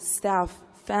faculty, staff,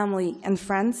 family, and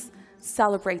friends,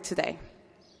 celebrate today.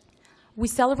 We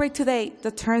celebrate today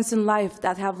the turns in life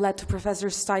that have led to Professor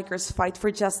Steiker's fight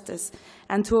for justice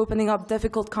and to opening up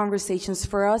difficult conversations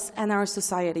for us and our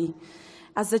society.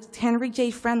 As the Henry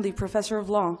J. Friendly Professor of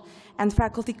Law and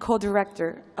Faculty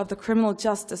Co-Director of the Criminal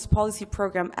Justice Policy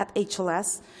Program at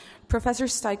HLS, Professor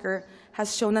Steiker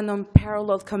has shown an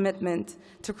unparalleled commitment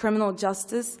to criminal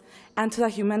justice and to the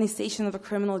humanization of the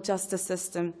criminal justice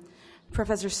system.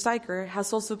 Professor Steiker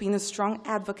has also been a strong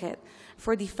advocate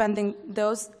for defending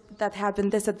those that have been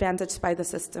disadvantaged by the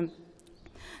system.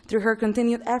 Through her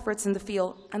continued efforts in the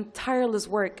field and tireless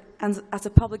work as a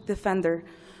public defender,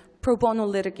 pro bono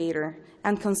litigator,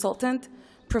 and consultant,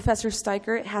 Professor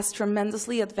Steiker has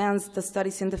tremendously advanced the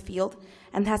studies in the field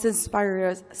and has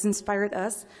inspired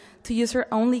us to use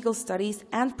her own legal studies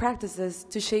and practices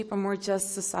to shape a more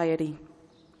just society.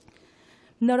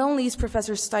 Not only is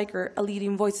Professor Steiker a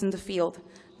leading voice in the field,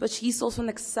 but she's also an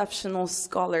exceptional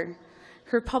scholar.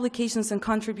 Her publications and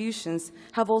contributions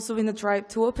have also been a drive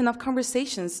to open up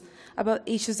conversations about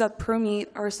issues that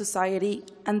permeate our society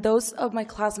and those of my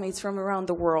classmates from around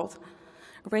the world,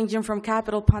 ranging from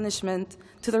capital punishment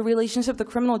to the relationship of the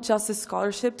criminal justice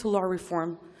scholarship to law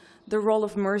reform, the role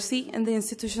of mercy in the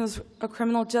institutions of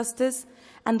criminal justice,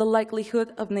 and the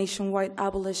likelihood of nationwide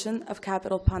abolition of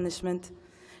capital punishment.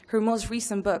 Her most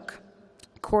recent book,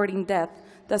 Courting Death,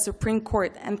 the Supreme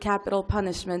Court and Capital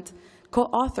Punishment,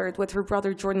 co-authored with her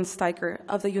brother Jordan Steiker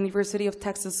of the University of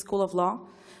Texas School of Law,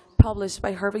 published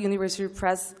by Harvard University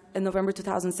Press in November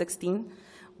 2016,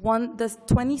 won the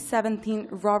 2017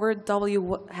 Robert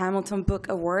W. Hamilton Book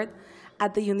Award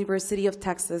at the University of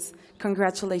Texas.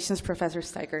 Congratulations, Professor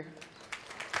Steiker.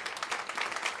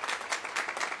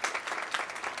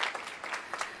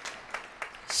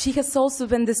 She has also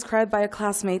been described by a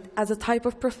classmate as a type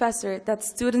of professor that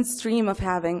students dream of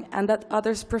having and that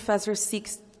other professors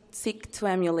seek to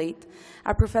emulate.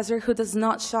 A professor who does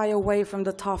not shy away from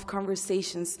the tough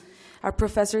conversations. A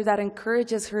professor that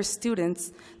encourages her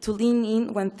students to lean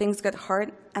in when things get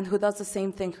hard and who does the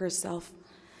same thing herself.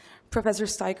 Professor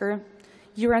Steiker,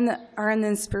 you are an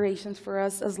inspiration for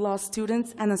us as law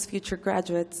students and as future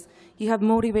graduates. You have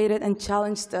motivated and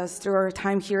challenged us through our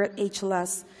time here at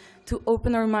HLS to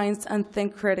open our minds and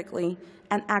think critically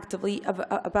and actively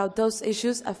about those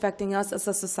issues affecting us as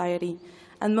a society,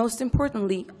 and most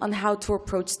importantly, on how to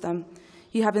approach them.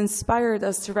 You have inspired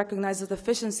us to recognize the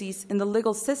deficiencies in the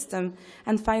legal system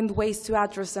and find ways to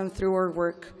address them through our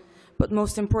work. But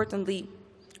most importantly,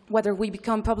 whether we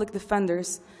become public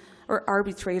defenders or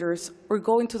arbitrators or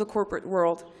go into the corporate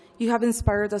world, you have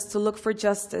inspired us to look for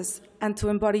justice and to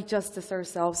embody justice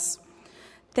ourselves.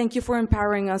 Thank you for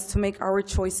empowering us to make our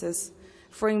choices,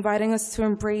 for inviting us to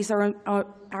embrace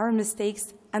our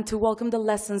mistakes and to welcome the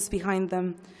lessons behind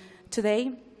them.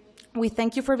 Today, we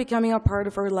thank you for becoming a part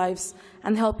of our lives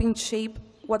and helping shape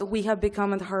what we have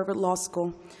become at Harvard Law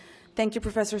School. Thank you,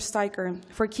 Professor Steiker,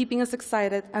 for keeping us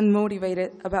excited and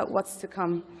motivated about what's to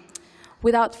come.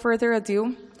 Without further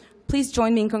ado, please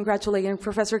join me in congratulating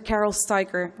Professor Carol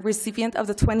Steiker, recipient of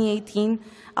the 2018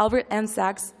 R-M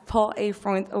Sachs Paul A.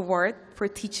 Freund Award for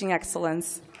Teaching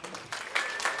Excellence.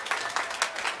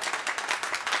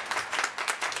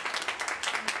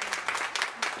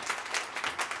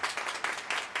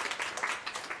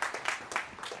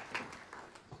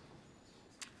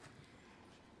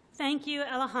 Thank you,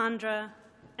 Alejandra,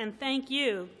 and thank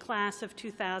you, class of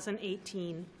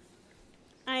 2018.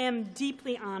 I am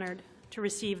deeply honored to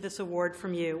receive this award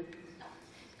from you.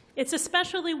 It's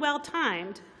especially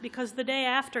well-timed because the day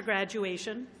after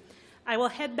graduation, I will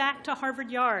head back to Harvard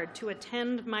Yard to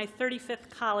attend my 35th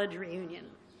college reunion.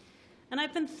 And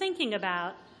I've been thinking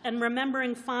about and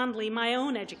remembering fondly my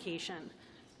own education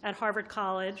at Harvard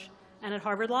College and at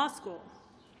Harvard Law School.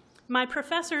 My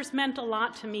professors meant a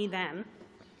lot to me then,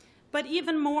 but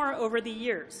even more over the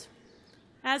years.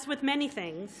 As with many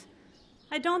things,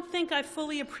 I don't think I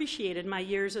fully appreciated my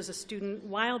years as a student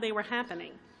while they were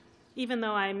happening, even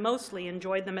though I mostly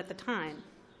enjoyed them at the time.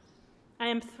 I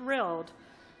am thrilled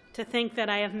to think that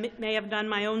I may have done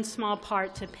my own small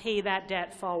part to pay that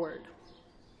debt forward.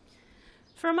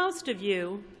 For most of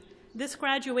you, this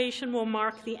graduation will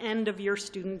mark the end of your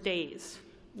student days.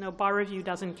 No, bar review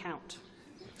doesn't count.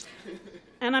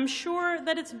 And I'm sure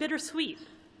that it's bittersweet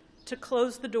to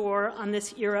close the door on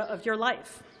this era of your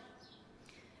life.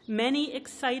 Many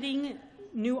exciting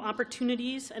new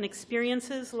opportunities and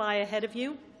experiences lie ahead of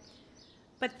you,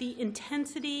 but the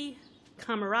intensity,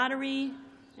 camaraderie,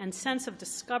 and sense of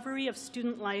discovery of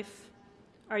student life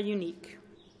are unique.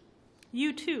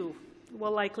 You too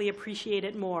will likely appreciate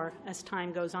it more as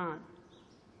time goes on.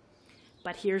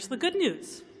 But here's the good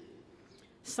news.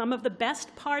 Some of the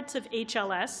best parts of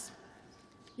HLS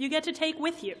you get to take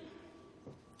with you.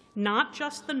 Not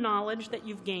just the knowledge that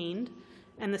you've gained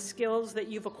and the skills that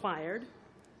you've acquired,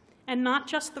 and not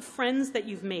just the friends that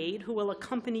you've made who will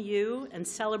accompany you and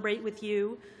celebrate with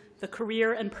you the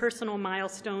career and personal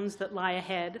milestones that lie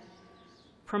ahead,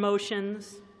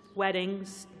 promotions,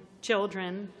 weddings,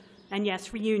 children, and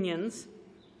yes, reunions.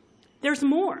 There's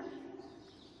more.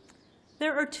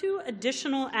 There are two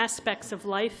additional aspects of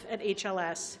life at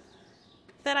HLS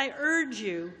that I urge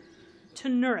you to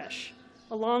nourish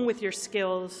along with your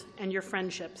skills and your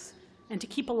friendships, and to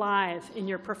keep alive in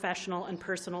your professional and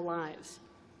personal lives.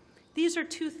 These are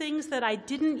two things that I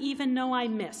didn't even know I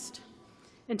missed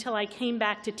until I came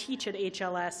back to teach at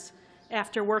HLS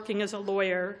after working as a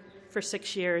lawyer for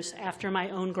 6 years after my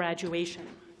own graduation.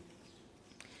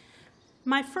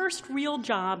 My first real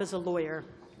job as a lawyer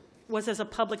was as a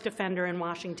public defender in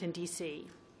Washington, D.C.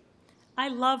 I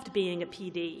loved being a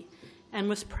PD and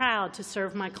was proud to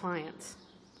serve my clients.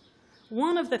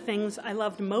 One of the things I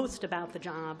loved most about the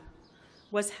job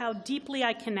was how deeply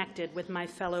I connected with my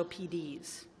fellow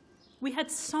PDs. We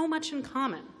had so much in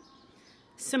common,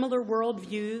 similar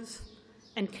worldviews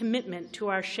and commitment to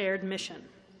our shared mission.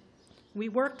 We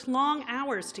worked long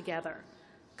hours together,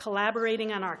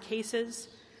 collaborating on our cases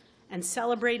and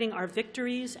celebrating our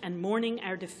victories and mourning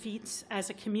our defeats as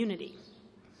a community.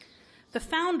 The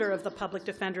founder of the Public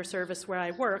Defender Service where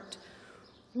I worked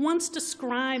once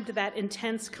described that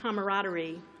intense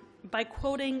camaraderie by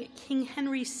quoting King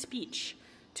Henry's speech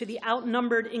to the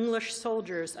outnumbered English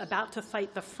soldiers about to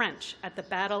fight the French at the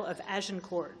Battle of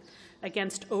Agincourt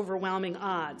against overwhelming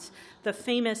odds, the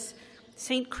famous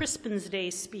St. Crispin's Day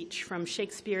speech from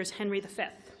Shakespeare's Henry V.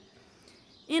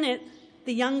 In it,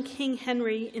 the young King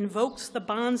Henry invokes the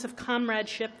bonds of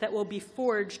comradeship that will be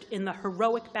forged in the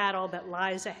heroic battle that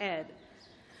lies ahead.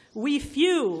 We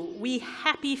few, we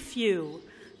happy few,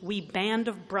 we band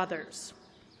of brothers.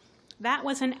 That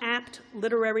was an apt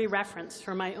literary reference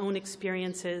for my own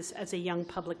experiences as a young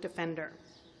public defender.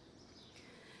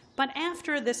 But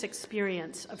after this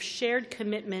experience of shared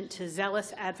commitment to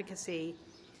zealous advocacy,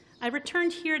 I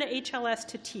returned here to HLS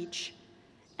to teach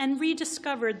and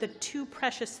rediscovered the two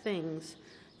precious things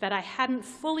that I hadn't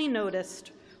fully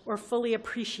noticed or fully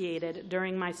appreciated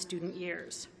during my student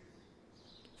years.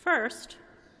 First,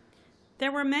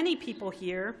 there were many people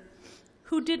here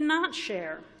who did not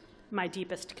share my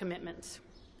deepest commitments.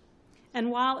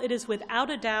 And while it is without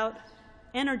a doubt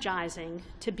energizing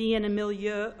to be in a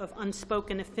milieu of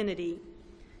unspoken affinity,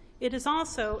 it is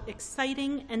also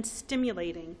exciting and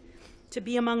stimulating to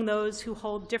be among those who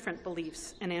hold different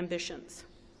beliefs and ambitions.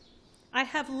 I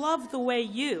have loved the way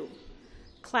you,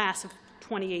 class of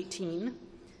 2018,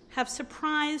 have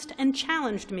surprised and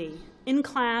challenged me in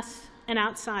class and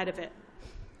outside of it.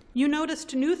 You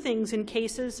noticed new things in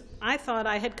cases I thought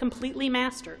I had completely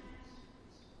mastered.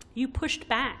 You pushed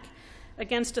back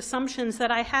against assumptions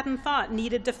that I hadn't thought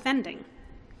needed defending.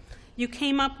 You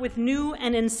came up with new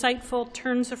and insightful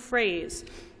turns of phrase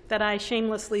that I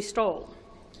shamelessly stole.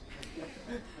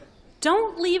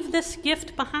 Don't leave this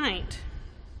gift behind.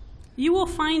 You will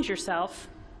find yourself,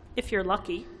 if you're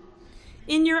lucky,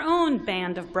 in your own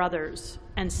band of brothers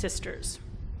and sisters.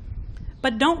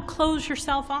 But don't close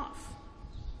yourself off.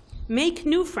 Make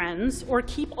new friends or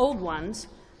keep old ones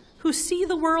who see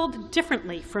the world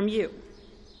differently from you.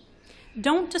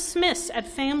 Don't dismiss at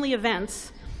family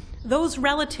events those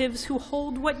relatives who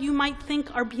hold what you might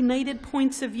think are benighted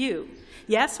points of view.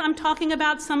 Yes, I'm talking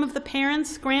about some of the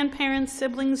parents, grandparents,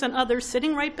 siblings, and others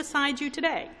sitting right beside you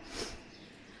today.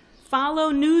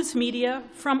 Follow news media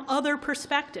from other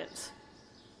perspectives.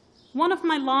 One of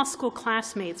my law school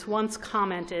classmates once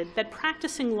commented that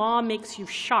practicing law makes you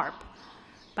sharp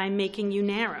by making you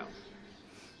narrow.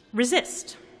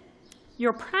 Resist.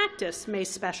 Your practice may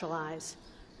specialize,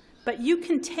 but you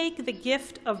can take the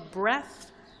gift of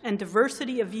breadth and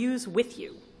diversity of views with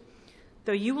you,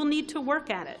 though you will need to work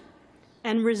at it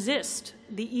and resist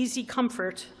the easy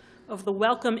comfort of the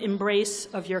welcome embrace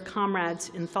of your comrades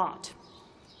in thought.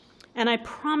 And I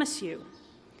promise you,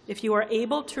 if you are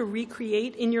able to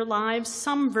recreate in your lives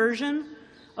some version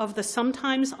of the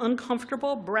sometimes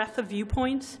uncomfortable breadth of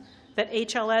viewpoints that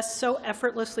HLS so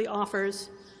effortlessly offers,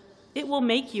 it will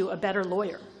make you a better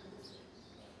lawyer.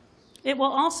 It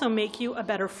will also make you a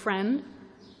better friend,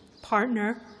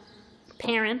 partner,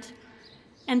 parent,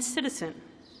 and citizen,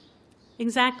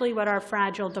 exactly what our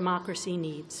fragile democracy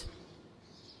needs.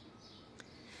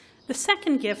 The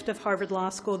second gift of Harvard Law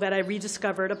School that I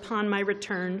rediscovered upon my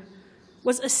return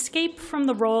was escape from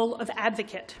the role of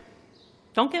advocate.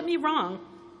 Don't get me wrong,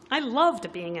 I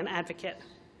loved being an advocate,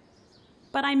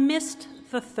 but I missed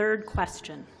the third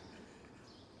question.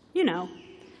 You know,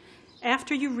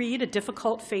 after you read a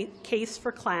difficult case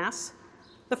for class,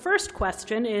 the first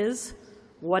question is,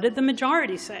 what did the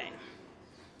majority say?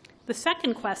 The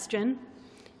second question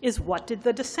is, what did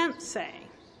the dissent say?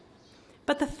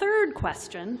 But the third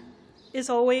question is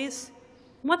always,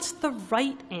 what's the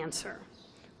right answer?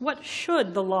 What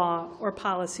should the law or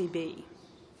policy be?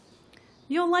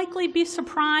 You'll likely be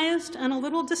surprised and a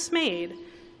little dismayed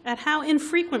at how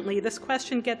infrequently this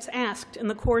question gets asked in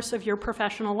the course of your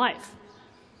professional life.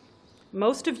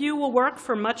 Most of you will work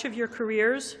for much of your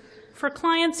careers for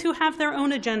clients who have their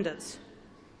own agendas.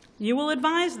 You will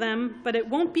advise them, but it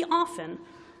won't be often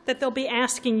that they'll be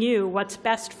asking you what's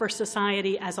best for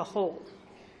society as a whole.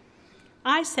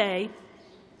 I say,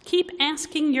 keep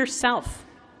asking yourself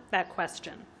that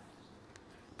question.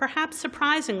 Perhaps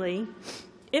surprisingly,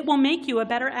 it will make you a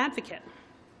better advocate,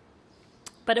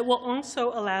 but it will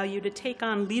also allow you to take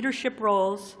on leadership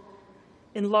roles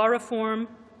in law reform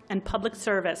and public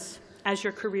service as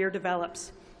your career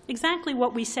develops. Exactly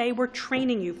what we say we're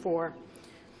training you for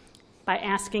by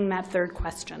asking that third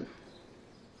question.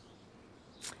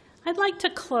 I'd like to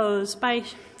close by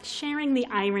sharing the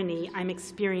irony I'm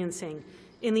experiencing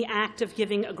in the act of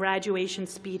giving a graduation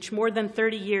speech more than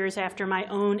 30 years after my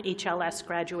own HLS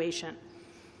graduation.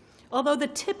 Although the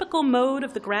typical mode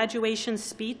of the graduation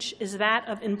speech is that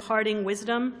of imparting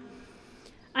wisdom,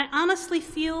 I honestly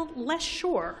feel less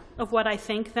sure of what I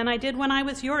think than I did when I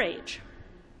was your age.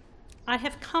 I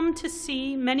have come to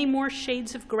see many more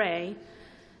shades of gray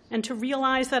and to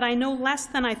realize that I know less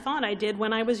than I thought I did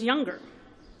when I was younger.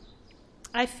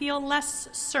 I feel less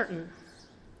certain,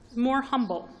 more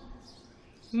humble,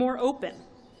 more open,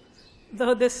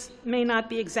 though this may not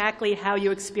be exactly how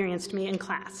you experienced me in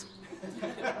class.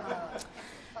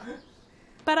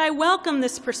 But I welcome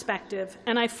this perspective,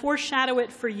 and I foreshadow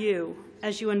it for you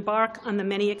as you embark on the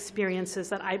many experiences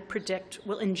that I predict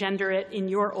will engender it in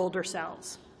your older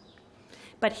selves.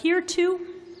 But here, too,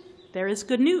 there is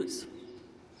good news.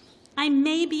 I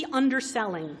may be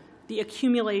underselling the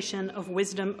accumulation of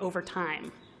wisdom over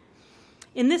time.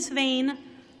 In this vein,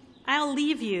 I'll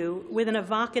leave you with an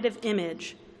evocative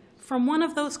image from one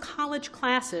of those college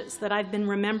classes that I've been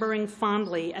remembering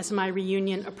fondly as my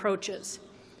reunion approaches,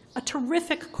 a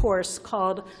terrific course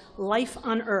called Life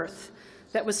on Earth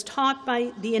that was taught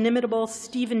by the inimitable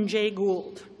Stephen Jay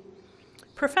Gould.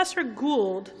 Professor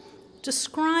Gould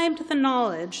described the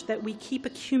knowledge that we keep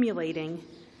accumulating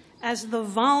as the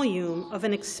volume of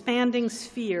an expanding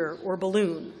sphere or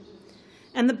balloon,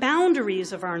 and the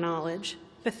boundaries of our knowledge,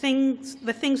 the things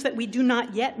that we do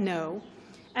not yet know,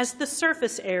 as the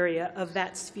surface area of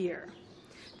that sphere.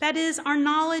 That is, our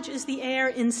knowledge is the air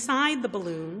inside the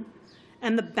balloon,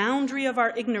 and the boundary of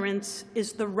our ignorance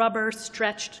is the rubber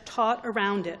stretched taut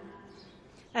around it.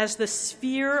 As the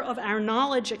sphere of our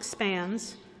knowledge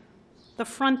expands, the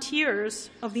frontiers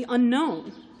of the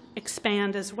unknown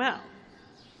expand as well.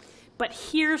 But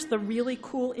here's the really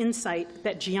cool insight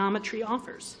that geometry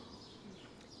offers.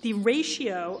 The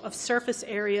ratio of surface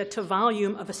area to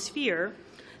volume of a sphere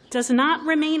does not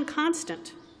remain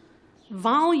constant.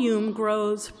 Volume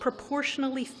grows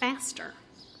proportionally faster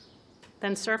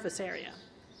than surface area,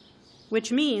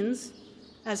 which means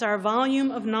as our volume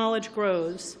of knowledge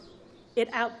grows,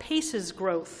 it outpaces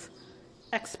growth,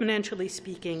 exponentially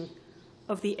speaking,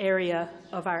 of the area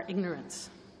of our ignorance.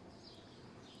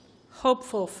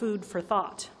 Hopeful food for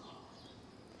thought.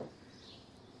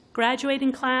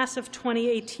 Graduating class of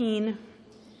 2018,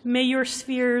 may your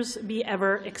spheres be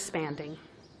ever expanding.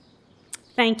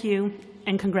 Thank you,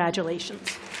 and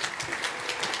congratulations.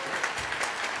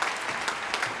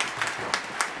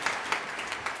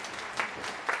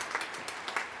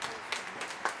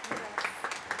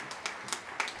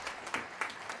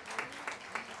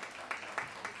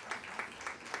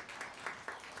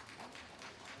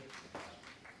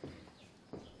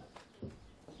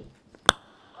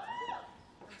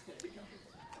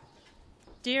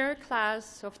 Dear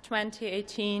class of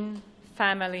 2018,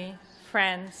 family,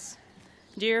 friends,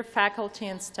 dear faculty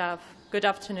and staff, good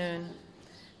afternoon.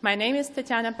 My name is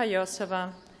Tetyana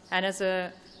Payosova, and as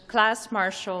a class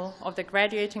marshal of the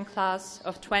graduating class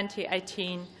of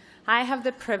 2018, I have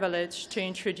the privilege to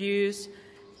introduce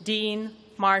Dean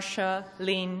Marcia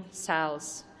Lynn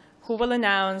Salz, who will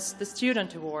announce the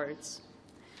student awards.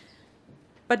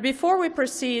 But before we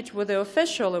proceed with the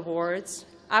official awards,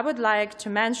 I would like to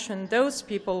mention those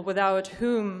people without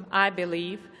whom I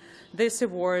believe these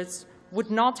awards would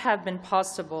not have been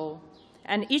possible,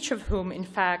 and each of whom, in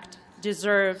fact,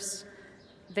 deserves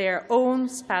their own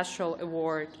special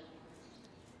award.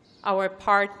 Our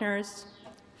partners,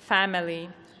 family,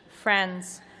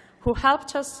 friends, who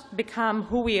helped us become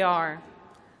who we are,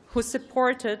 who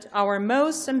supported our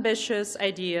most ambitious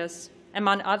ideas,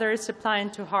 among others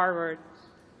applying to Harvard,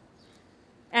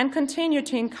 and continue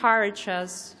to encourage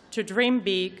us to dream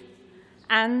big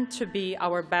and to be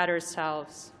our better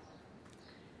selves.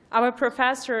 Our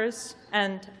professors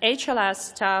and HLS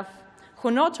staff, who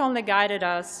not only guided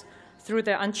us through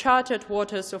the uncharted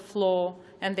waters of law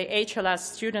and the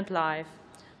HLS student life,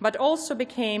 but also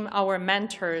became our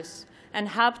mentors and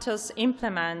helped us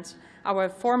implement our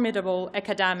formidable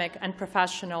academic and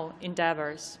professional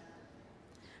endeavors.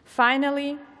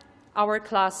 Finally, our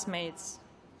classmates,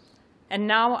 and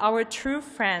now our true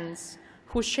friends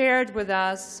who shared with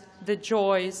us the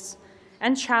joys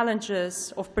and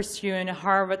challenges of pursuing a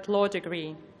Harvard law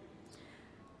degree.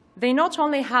 They not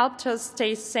only helped us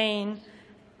stay sane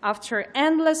after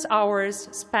endless hours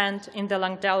spent in the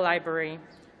Langdell Library,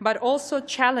 but also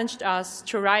challenged us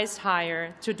to rise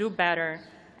higher, to do better,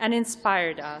 and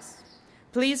inspired us.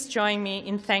 Please join me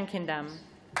in thanking them.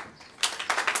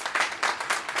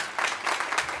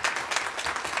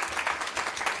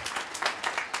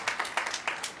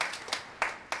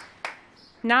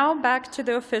 Now back to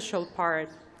the official part.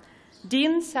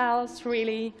 Dean Salz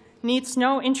really needs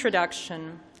no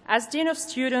introduction. As Dean of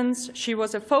Students, she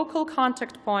was a focal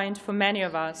contact point for many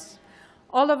of us.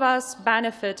 All of us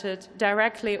benefited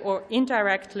directly or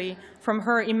indirectly from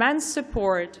her immense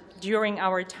support during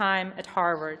our time at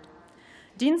Harvard.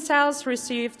 Dean Salz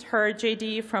received her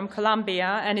JD from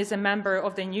Columbia and is a member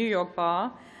of the New York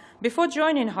Bar. Before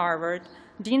joining Harvard,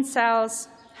 Dean Salz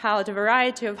held a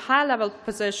variety of high-level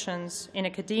positions in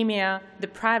academia, the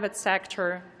private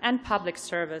sector, and public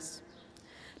service.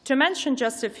 To mention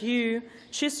just a few,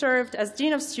 she served as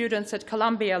Dean of Students at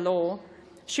Columbia Law.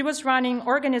 She was running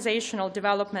organizational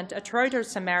development at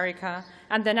Reuters America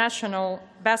and the National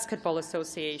Basketball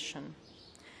Association.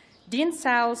 Dean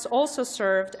Salz also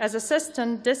served as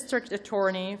Assistant District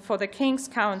Attorney for the Kings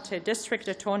County District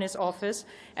Attorney's Office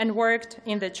and worked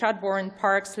in the Chadbourne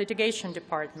Parks Litigation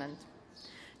Department.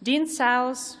 Dean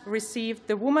Salz received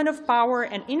the Woman of Power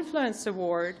and Influence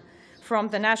Award from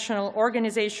the National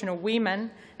Organization of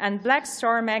Women, and Black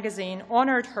Star magazine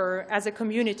honored her as a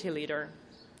community leader.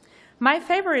 My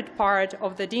favorite part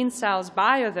of the Dean Salz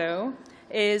bio, though,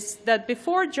 is that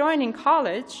before joining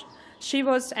college, she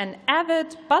was an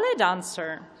avid ballet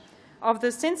dancer of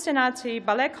the Cincinnati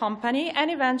Ballet Company and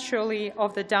eventually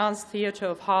of the Dance Theater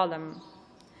of Harlem.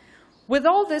 With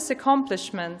all these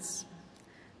accomplishments,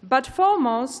 but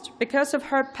foremost because of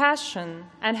her passion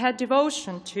and her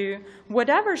devotion to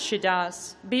whatever she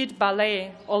does, be it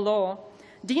ballet or law,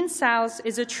 Dean Salz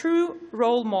is a true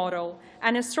role model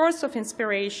and a source of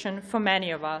inspiration for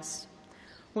many of us.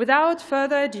 Without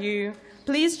further ado,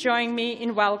 please join me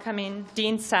in welcoming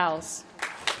Dean Salz.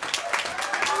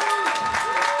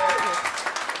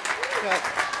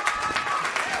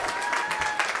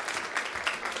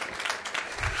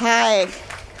 Hi.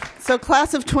 So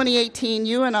class of 2018,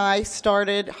 you and I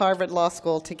started Harvard Law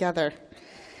School together.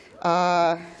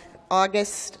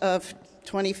 August of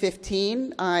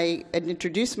 2015, I had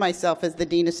introduced myself as the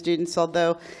Dean of Students,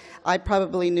 although I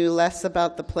probably knew less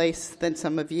about the place than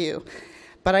some of you.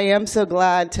 But I am so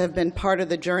glad to have been part of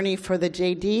the journey for the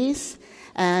JDs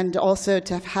and also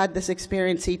to have had this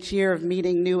experience each year of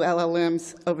meeting new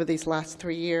LL.Ms over these last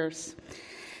 3 years.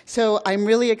 So I'm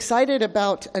really excited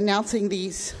about announcing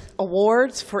these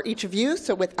awards for each of you.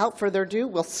 So without further ado,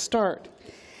 we'll start.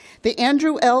 The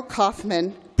Andrew L.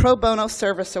 Kaufman Pro Bono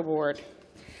Service Award.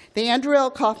 The Andrew L.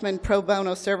 Kaufman Pro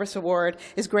Bono Service Award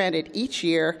is granted each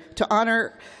year to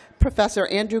honor Professor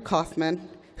Andrew Kaufman,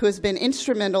 who has been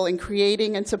instrumental in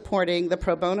creating and supporting the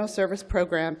pro bono service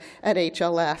program at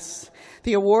HLS.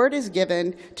 The award is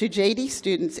given to JD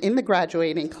students in the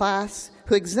graduating class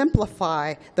who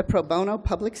exemplify the pro bono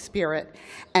public spirit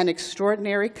and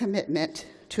extraordinary commitment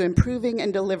to improving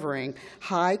and delivering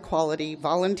high-quality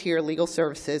volunteer legal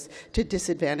services to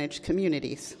disadvantaged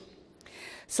communities.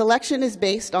 Selection is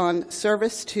based on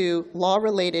service to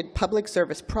law-related public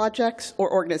service projects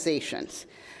or organizations.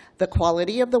 the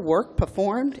quality of the work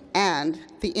performed, and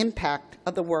the impact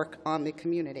of the work on the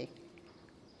community.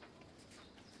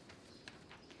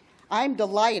 I'm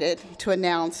delighted to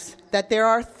announce that there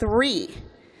are 3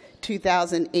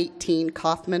 2018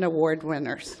 Kaufman Award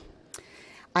winners.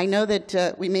 I know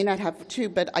that we may not have 2,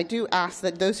 but I do ask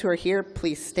that those who are here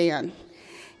please stand.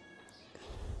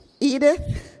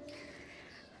 Edith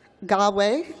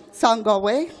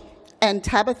Sangaway and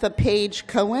Tabitha Page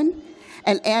Cohen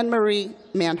and Anne-Marie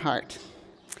Manhart.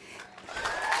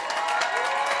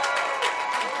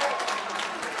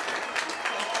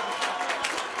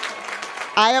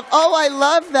 I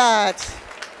love that.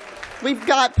 We've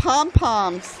got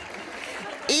pom-poms.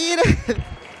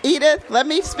 Edith, let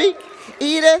me speak.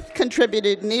 Edith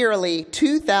contributed nearly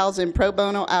 2,000 pro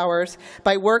bono hours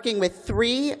by working with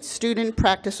 3 student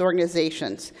practice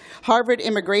organizations: Harvard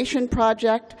Immigration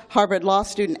Project, Harvard Law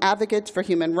Student Advocates for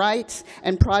Human Rights,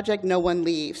 and Project No One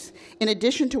Leaves. In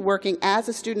addition to working as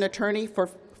a student attorney for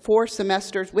 4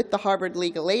 semesters with the Harvard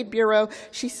Legal Aid Bureau,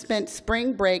 she spent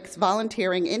spring breaks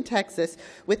volunteering in Texas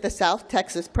with the South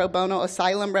Texas Pro Bono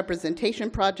Asylum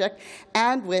Representation Project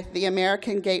and with the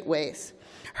American Gateways.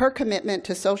 Her commitment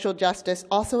to social justice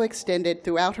also extended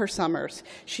throughout her summers.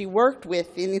 She worked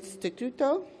with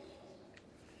Instituto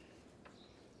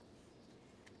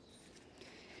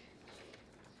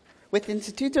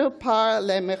para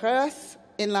la Migración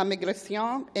in la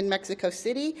Migración in Mexico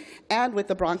City and with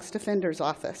the Bronx Defender's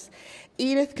Office.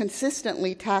 Edith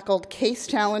consistently tackled case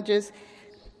challenges.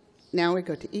 Now we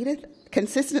go to Edith.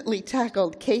 Consistently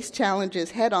tackled case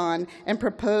challenges head-on and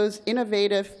proposed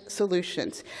innovative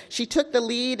solutions. She took the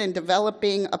lead in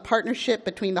developing a partnership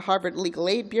between the Harvard Legal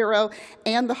Aid Bureau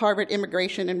and the Harvard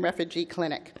Immigration and Refugee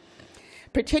Clinic,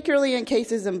 particularly in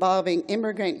cases involving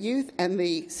immigrant youth and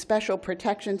the special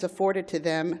protections afforded to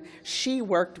them. She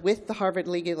worked with the Harvard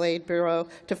Legal Aid Bureau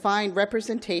to find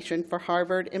representation for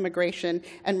Harvard Immigration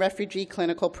and Refugee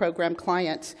Clinical Program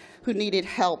clients who needed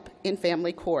help in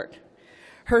family court.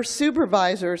 Her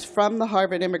supervisors from the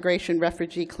Harvard Immigration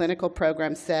Refugee Clinical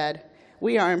Program said,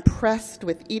 "We are impressed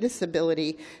with Edith's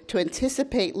ability to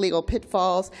anticipate legal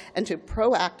pitfalls and to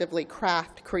proactively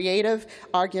craft creative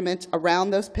arguments around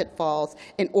those pitfalls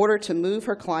in order to move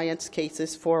her clients'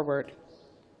 cases forward."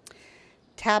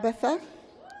 Tabitha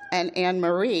and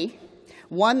Anne-Marie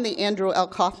won the Andrew L.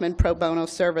 Kaufman Pro Bono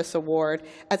Service Award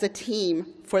as a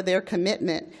team for their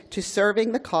commitment to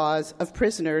serving the cause of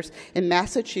prisoners in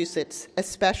Massachusetts,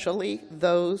 especially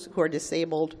those who are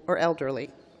disabled or elderly.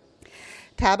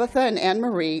 Tabitha and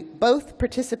Anne-Marie both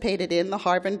participated in the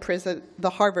Harvard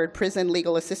Prison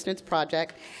Legal Assistance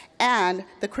Project and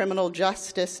the Criminal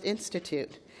Justice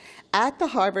Institute. At the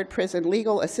Harvard Prison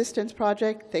Legal Assistance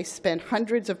Project, they spent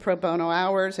hundreds of pro bono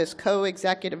hours as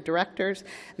co-executive directors,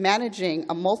 managing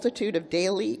a multitude of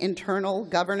daily internal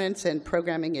governance and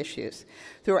programming issues.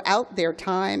 Throughout their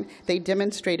time, they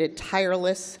demonstrated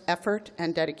tireless effort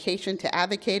and dedication to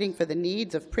advocating for the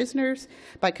needs of prisoners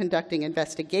by conducting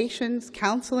investigations,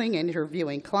 counseling, and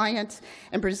interviewing clients,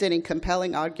 and presenting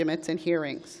compelling arguments in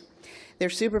hearings. Their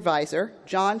supervisor,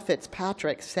 John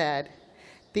Fitzpatrick, said,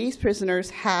 "These prisoners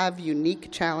have unique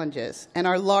challenges and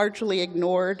are largely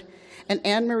ignored, and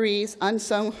Anne-Marie's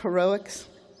unsung heroics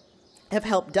have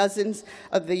helped dozens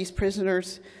of these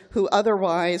prisoners who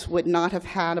otherwise would not have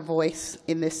had a voice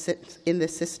in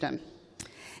this system."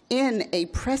 In a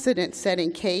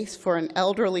precedent-setting case for an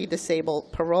elderly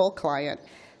disabled parole client,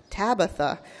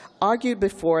 Tabitha argued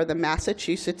before the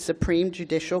Massachusetts Supreme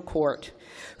Judicial Court,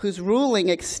 whose ruling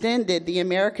extended the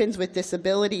Americans with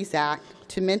Disabilities Act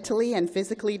to mentally and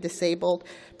physically disabled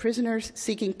prisoners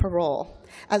seeking parole.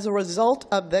 As a result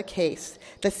of the case,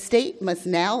 the state must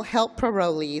now help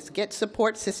parolees get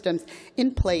support systems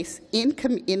in place in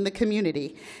the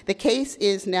community. The case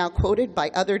is now quoted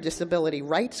by other disability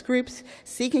rights groups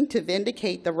seeking to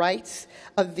vindicate the rights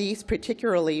of these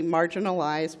particularly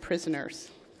marginalized prisoners.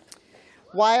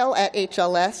 While at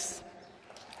HLS,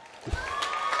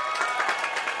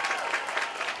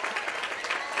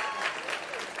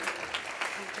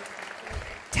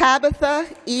 Tabitha,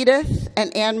 Edith,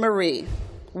 and Anne-Marie,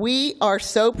 we are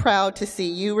so proud to see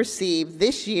you receive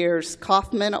this year's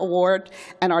Kaufman Award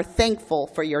and are thankful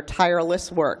for your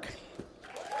tireless work.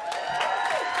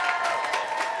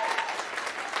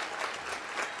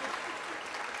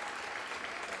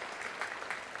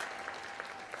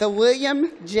 The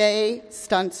William J.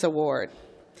 Stuntz Award.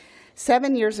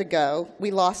 7 years ago, we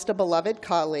lost a beloved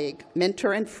colleague,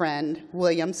 mentor, and friend,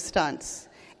 William Stuntz,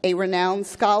 a renowned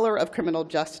scholar of criminal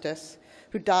justice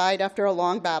who died after a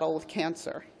long battle with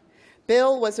cancer.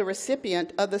 Bill was a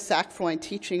recipient of the Freund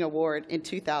Teaching Award in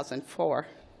 2004.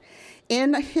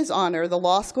 In his honor, the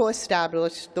law school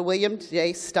established the William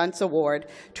J. Stuntz Award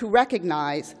to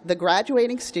recognize the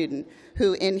graduating student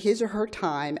who, in his or her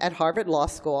time at Harvard Law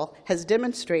School, has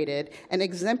demonstrated an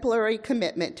exemplary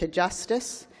commitment to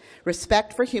justice,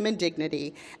 respect for human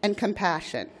dignity, and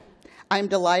compassion. I'm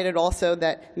delighted also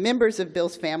that members of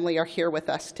Bill's family are here with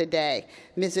us today.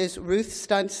 Mrs. Ruth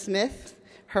Stuntz Smith,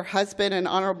 her husband and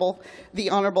the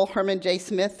Honorable Herman J.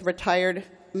 Smith, retired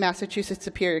Massachusetts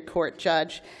Superior Court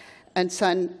judge, and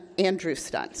son Andrew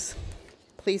Stuntz.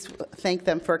 Please thank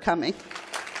them for coming.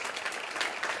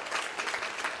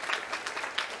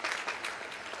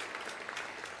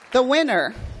 The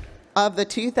winner of the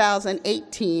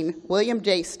 2018 William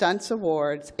J. Stuntz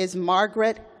Awards is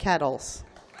Margaret Kettles.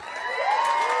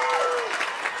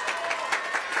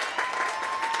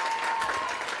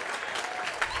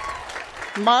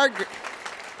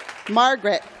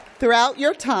 Margaret, throughout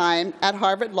your time at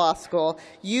Harvard Law School,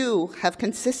 you have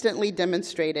consistently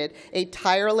demonstrated a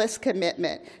tireless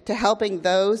commitment to helping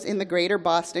those in the greater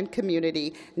Boston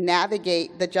community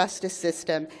navigate the justice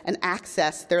system and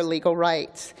access their legal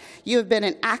rights. You have been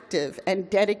an active and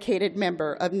dedicated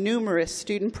member of numerous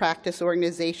student practice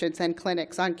organizations and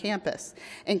clinics on campus,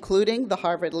 including the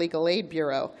Harvard Legal Aid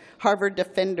Bureau, Harvard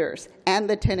Defenders, and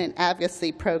the Tenant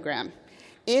Advocacy Program.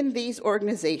 In these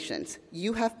organizations,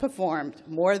 you have performed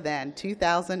more than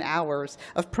 2,000 hours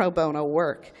of pro bono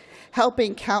work,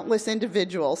 helping countless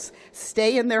individuals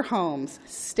stay in their homes,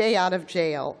 stay out of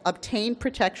jail, obtain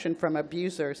protection from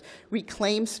abusers,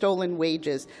 reclaim stolen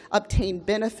wages, obtain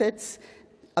benefits,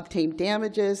 obtain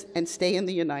damages, and stay in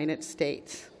the United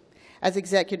States. As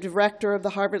executive director of the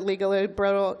Harvard Legal Aid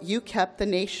Bureau, you kept the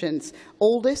nation's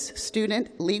oldest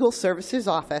student legal services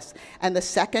office and the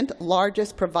second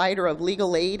largest provider of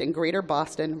legal aid in Greater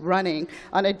Boston running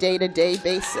on a day-to-day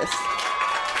basis.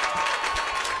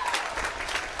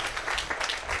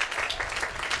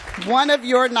 One of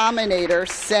your nominators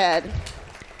said,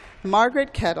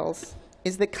 Margaret Kettles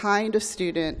is the kind of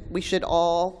student we should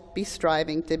all be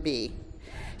striving to be.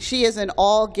 She is an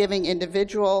all-giving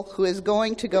individual who is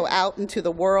going to go out into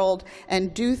the world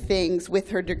and do things with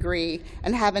her degree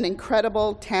and have an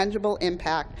incredible, tangible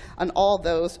impact on all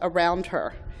those around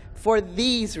her. For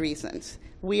these reasons,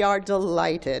 we are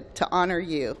delighted to honor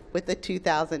you with the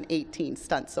 2018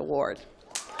 Stuntz Award.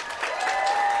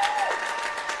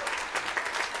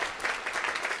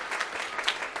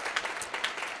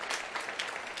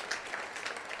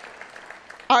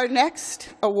 Our next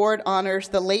award honors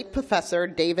the late Professor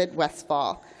David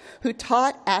Westfall, who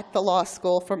taught at the law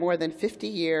school for more than 50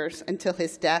 years until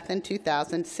his death in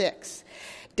 2006.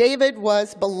 David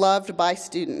was beloved by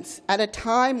students. At a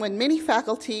time when many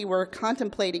faculty were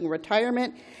contemplating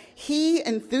retirement, he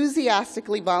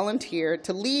enthusiastically volunteered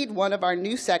to lead one of our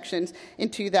new sections in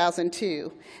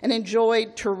 2002 and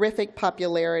enjoyed terrific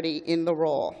popularity in the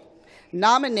role.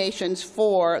 Nominations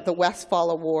for the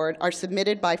Westfall Award are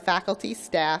submitted by faculty,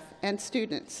 staff, and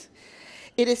students.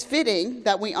 It is fitting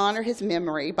that we honor his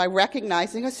memory by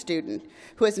recognizing a student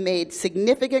who has made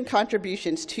significant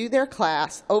contributions to their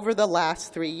class over the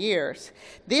last 3 years.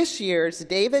 This year's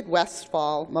David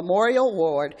Westfall Memorial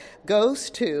Award goes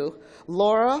to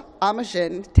Laura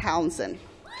Imogen Townsend.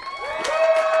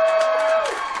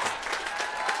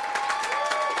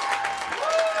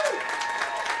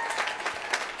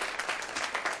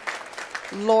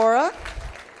 Laura,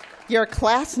 your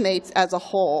classmates as a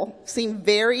whole seem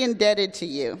very indebted to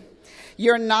you.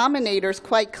 Your nominators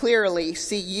quite clearly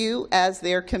see you as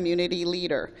their community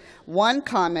leader. One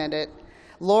commented,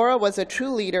 Laura was a true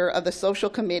leader of the social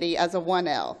committee as a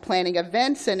 1L, planning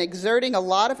events and exerting a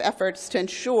lot of efforts to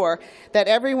ensure that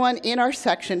everyone in our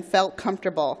section felt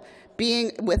comfortable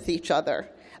being with each other.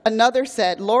 Another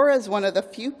said, Laura is one of the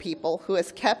few people who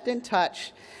has kept in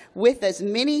touch with as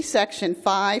many Section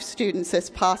 5 students as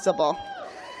possible.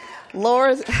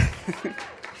 Laura's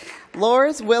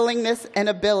willingness and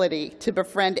ability to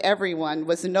befriend everyone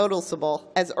was noticeable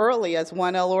as early as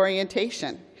 1L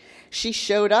orientation. She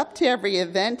showed up to every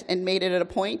event and made it a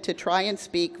point to try and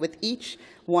speak with each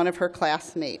one of her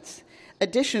classmates.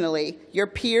 Additionally, your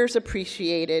peers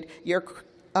appreciated your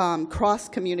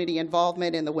cross-community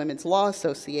involvement in the Women's Law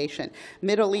Association,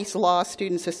 Middle East Law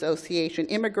Students Association,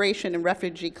 Immigration and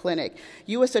Refugee Clinic,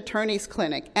 U.S. Attorney's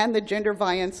Clinic, and the Gender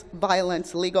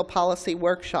Violence Legal Policy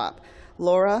Workshop.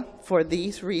 Laura, for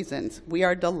these reasons, we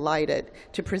are delighted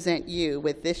to present you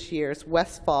with this year's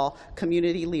Westfall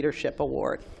Community Leadership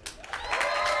Award.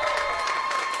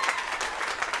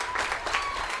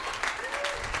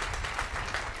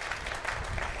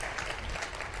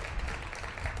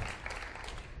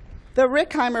 The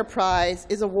Rickheimer Prize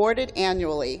is awarded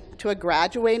annually to a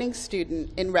graduating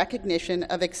student in recognition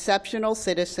of exceptional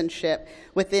citizenship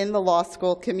within the law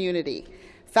school community.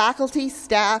 Faculty,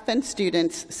 staff, and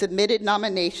students submitted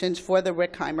nominations for the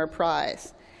Rickheimer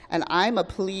Prize, and I'm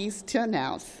pleased to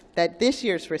announce that this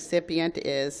year's recipient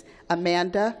is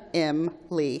Amanda M.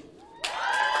 Lee.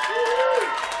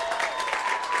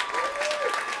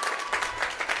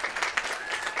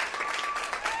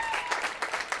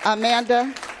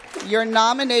 Amanda, your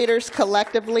nominators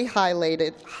collectively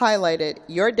highlighted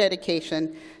your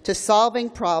dedication to solving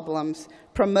problems,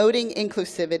 promoting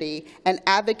inclusivity, and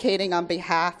advocating on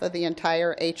behalf of the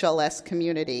entire HLS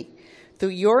community. Through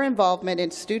your involvement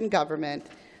in student government,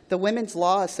 the Women's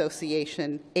Law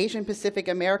Association, Asian Pacific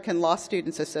American Law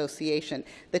Students Association,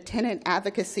 the Tenant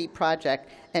Advocacy Project,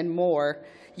 and more,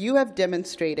 you have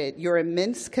demonstrated your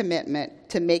immense commitment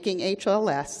to making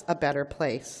HLS a better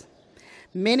place.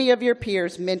 Many of your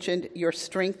peers mentioned your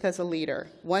strength as a leader.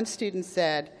 One student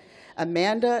said,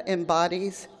 Amanda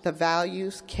embodies the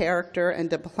values, character, and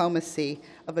diplomacy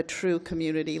of a true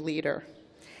community leader.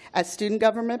 As student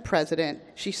government president,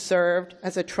 she served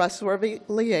as a trustworthy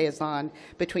liaison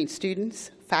between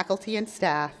students, faculty, and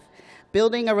staff,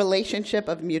 building a relationship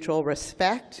of mutual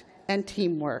respect and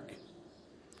teamwork.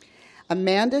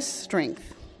 Amanda's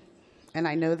strength, and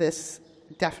I know this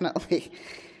definitely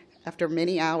after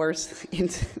many hours in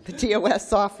the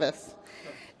DOS office,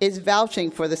 is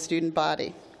vouching for the student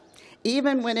body.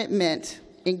 Even when it meant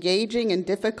engaging in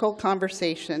difficult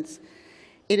conversations,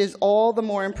 it is all the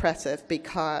more impressive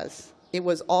because it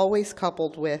was always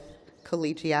coupled with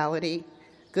collegiality,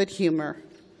 good humor,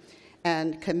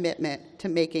 and commitment to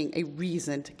making a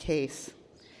reasoned case.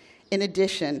 In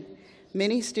addition,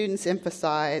 many students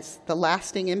emphasize the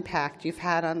lasting impact you've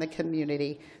had on the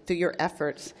community through your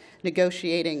efforts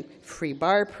negotiating free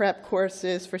bar prep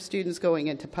courses for students going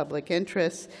into public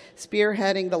interest,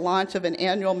 spearheading the launch of an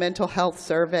annual mental health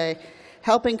survey,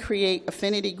 helping create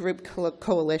affinity group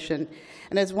coalition.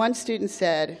 And as one student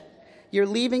said, you're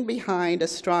leaving behind a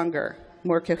stronger,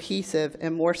 more cohesive,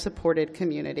 and more supported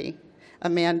community.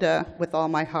 Amanda, with all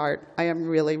my heart, I am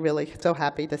really, really so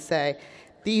happy to say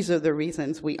these are the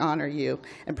reasons we honor you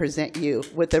and present you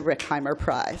with the Rickheimer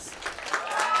Prize.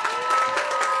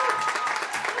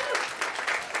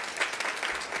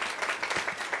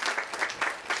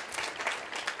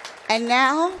 And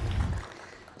now,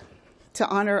 to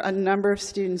honor a number of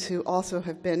students who also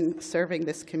have been serving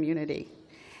this community.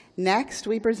 Next,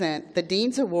 we present the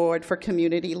Dean's Award for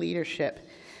Community Leadership.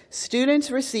 Students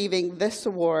receiving this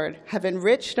award have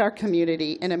enriched our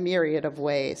community in a myriad of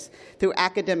ways through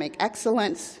academic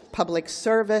excellence, public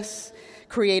service,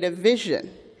 creative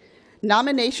vision.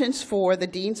 Nominations for the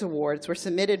Dean's Awards were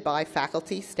submitted by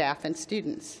faculty, staff, and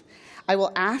students. I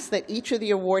will ask that each of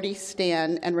the awardees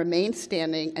stand and remain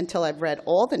standing until I've read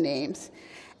all the names.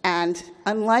 And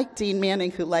unlike Dean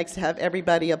Manning, who likes to have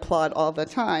everybody applaud all the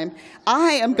time,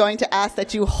 I am going to ask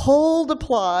that you hold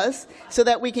applause so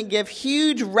that we can give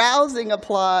huge, rousing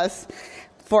applause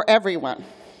for everyone.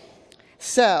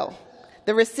 So,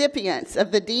 the recipients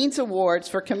of the Dean's Awards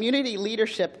for Community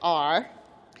Leadership are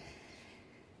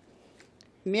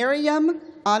Miriam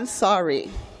Ansari,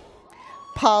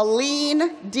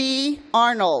 Pauline D.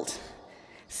 Arnold,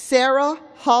 Sarah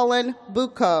Holland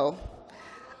Bucco,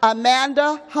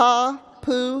 Amanda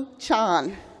Hai-Pui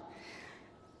Chan,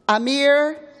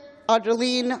 Amir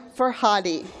Adeline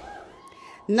Farhadi,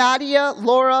 Nadia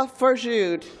Laura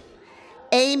Ferjud,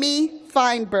 Amy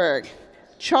Feinberg,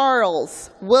 Charles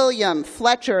William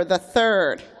Fletcher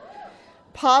III,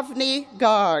 Pavni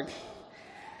Garg,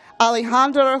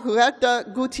 Alejandra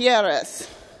Huerta Gutierrez,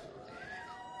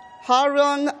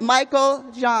 Harung Michael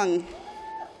Zhang,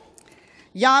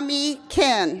 Yami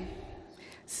Ken,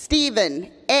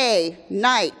 Stephen A.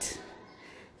 Knight,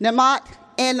 Nimat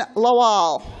N.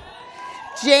 Lawal,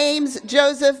 James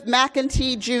Joseph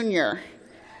McEntee Jr.,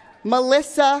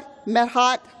 Melissa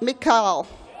Merhat Mikal,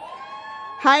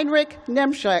 Heinrich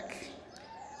Nemschek,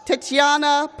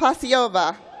 Tetyana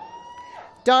Payosova,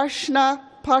 Darshna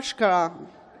Pashkara,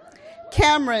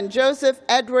 Cameron Joseph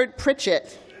Edward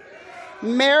Pritchett,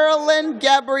 Marilyn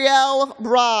Gabrielle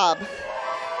Robb,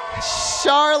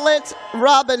 Charlotte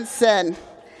Robinson,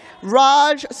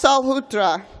 Raj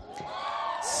Salhutra,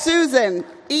 Susan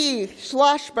E.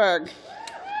 Schlossberg,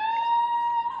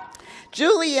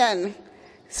 Julian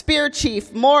Spear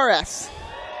Chief Morris,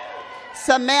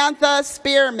 Samantha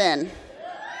Spearman,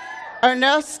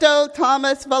 Ernesto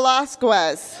Thomas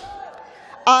Velasquez,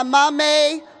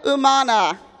 Amame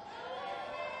Umana,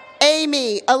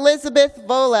 Amy Elizabeth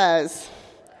Voles,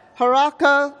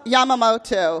 Harako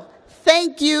Yamamoto.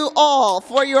 Thank you. thank you all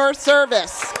for your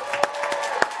service.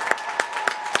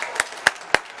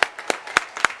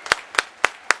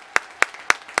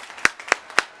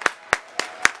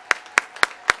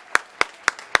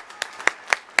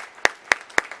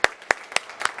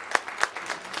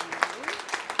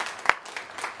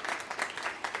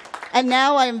 And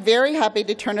now I am very happy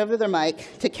to turn over the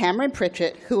mic to Cameron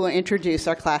Pritchett, who will introduce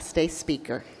our Class Day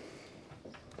speaker.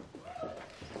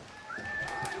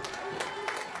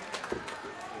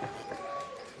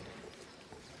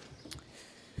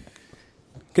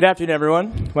 Good afternoon,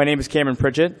 everyone. My name is Cameron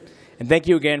Pritchett, and thank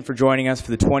you again for joining us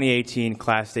for the 2018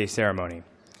 Class Day ceremony.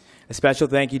 A special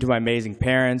thank you to my amazing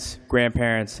parents,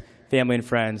 grandparents, family, and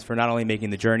friends for not only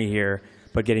making the journey here,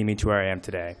 but getting me to where I am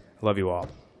today. I love you all.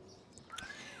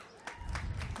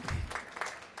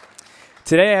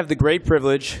 Today, I have the great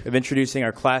privilege of introducing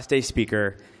our Class Day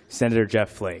speaker, Senator Jeff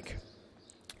Flake.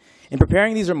 In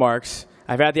preparing these remarks,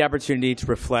 I've had the opportunity to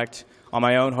reflect on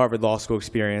my own Harvard Law School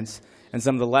experience and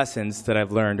some of the lessons that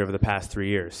I've learned over the past 3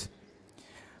 years.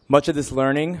 Much of this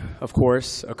learning, of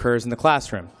course, occurs in the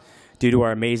classroom due to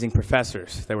our amazing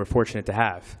professors that we're fortunate to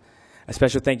have. A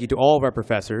special thank you to all of our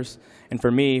professors, and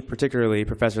for me, particularly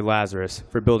Professor Lazarus,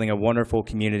 for building a wonderful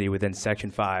community within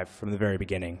Section 5 from the very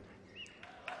beginning.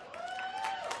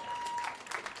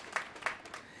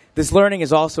 This learning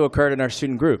has also occurred in our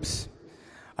student groups.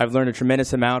 I've learned a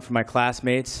tremendous amount from my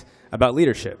classmates about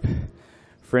leadership.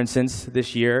 For instance,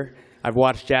 this year, I've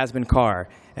watched Jasmine Carr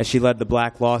as she led the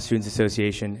Black Law Students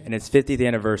Association in its 50th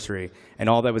anniversary and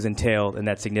all that was entailed in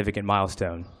that significant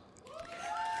milestone.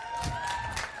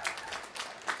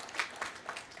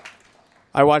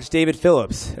 I watched David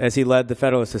Phillips as he led the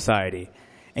Federalist Society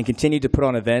and continued to put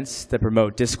on events that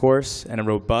promote discourse and a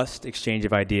robust exchange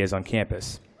of ideas on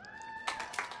campus.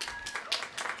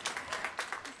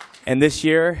 And this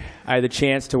year, I had the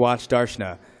chance to watch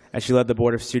Darshana as she led the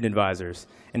Board of Student Advisors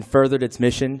and furthered its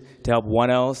mission to help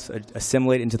 1Ls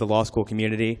assimilate into the law school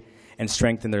community and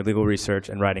strengthen their legal research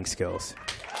and writing skills.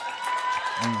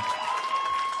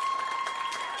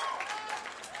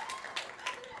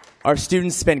 Our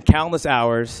students spend countless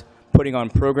hours putting on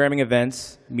programming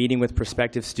events, meeting with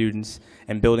prospective students,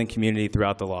 and building community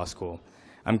throughout the law school.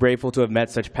 I'm grateful to have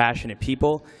met such passionate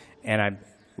people, and I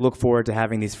look forward to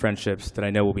having these friendships that I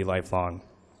know will be lifelong.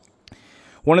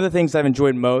 One of the things I've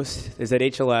enjoyed most is that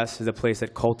HLS is a place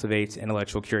that cultivates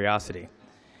intellectual curiosity.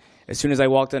 As soon as I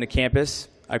walked onto campus,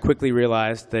 I quickly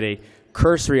realized that a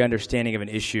cursory understanding of an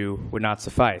issue would not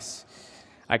suffice.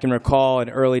 I can recall an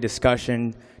early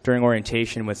discussion during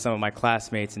orientation with some of my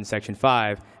classmates in Section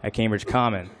 5 at Cambridge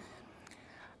Common.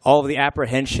 All of the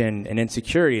apprehension and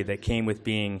insecurity that came with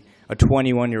being a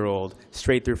 21-year-old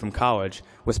straight through from college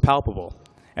was palpable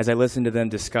as I listened to them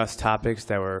discuss topics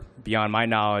that were beyond my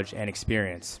knowledge and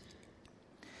experience.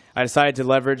 I decided to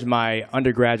leverage my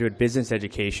undergraduate business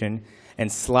education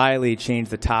and slyly change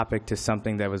the topic to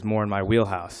something that was more in my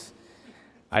wheelhouse.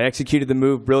 I executed the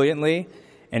move brilliantly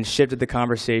and shifted the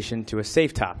conversation to a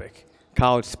safe topic,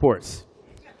 college sports,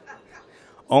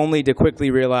 only to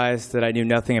quickly realize that I knew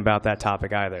nothing about that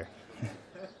topic either.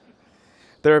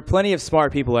 There are plenty of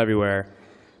smart people everywhere,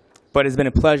 but it's been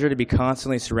a pleasure to be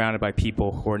constantly surrounded by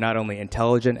people who are not only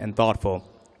intelligent and thoughtful,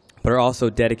 but are also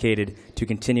dedicated to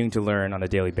continuing to learn on a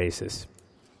daily basis.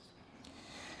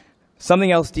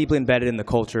 Something else deeply embedded in the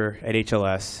culture at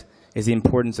HLS is the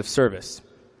importance of service.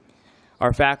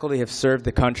 Our faculty have served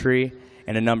the country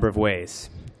in a number of ways.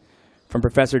 From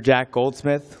Professor Jack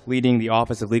Goldsmith, leading the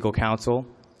Office of Legal Counsel,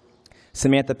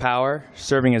 Samantha Power,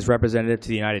 serving as representative to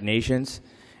the United Nations,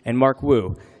 and Mark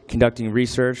Wu, conducting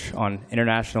research on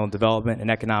international development and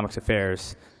economics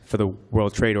affairs for the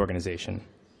World Trade Organization.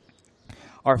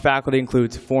 Our faculty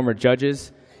includes former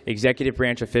judges, executive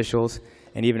branch officials,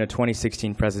 and even a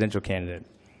 2016 presidential candidate.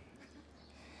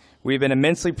 We've been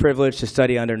immensely privileged to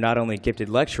study under not only gifted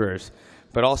lecturers,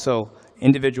 but also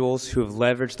individuals who have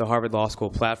leveraged the Harvard Law School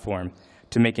platform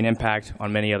to make an impact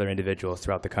on many other individuals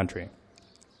throughout the country.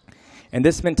 And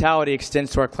this mentality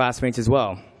extends to our classmates as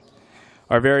well.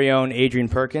 Our very own Adrian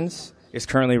Perkins is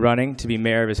currently running to be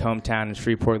mayor of his hometown in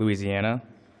Shreveport, Louisiana.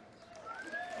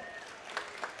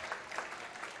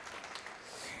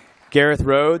 Gareth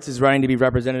Rhodes is running to be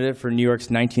representative for New York's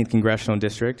 19th Congressional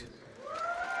District.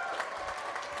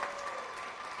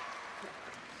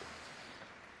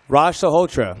 Raj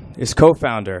Salhotra is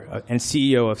co-founder and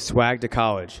CEO of Swag to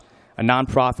College, a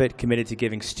nonprofit committed to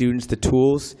giving students the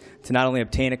tools to not only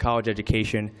obtain a college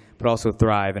education, but also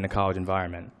thrive in a college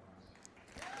environment.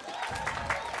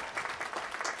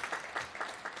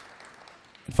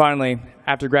 And finally,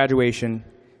 after graduation,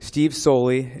 Steve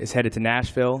Soley is headed to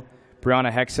Nashville,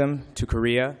 Brianna Hexam to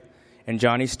Korea, and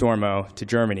Johnny Stormo to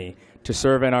Germany to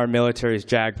serve in our military's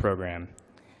JAG program.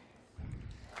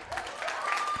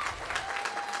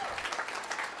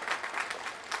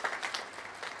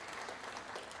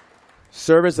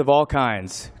 Service of all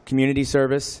kinds, community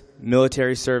service,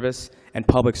 military service, and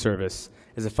public service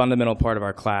is a fundamental part of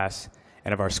our class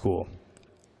and of our school.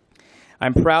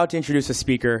 I'm proud to introduce a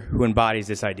speaker who embodies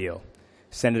this ideal,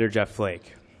 Senator Jeff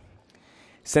Flake.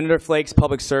 Senator Flake's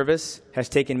public service has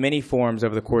taken many forms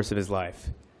over the course of his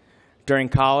life. During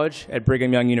college at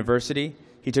Brigham Young University,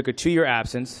 he took a 2-year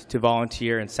absence to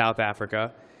volunteer in South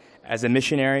Africa as a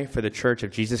missionary for the Church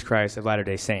of Jesus Christ of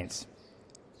Latter-day Saints.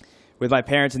 With my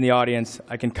parents in the audience,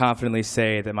 I can confidently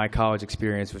say that my college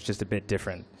experience was just a bit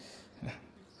different.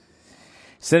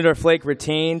 Senator Flake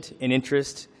retained an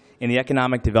interest in the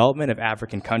economic development of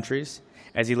African countries,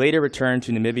 as he later returned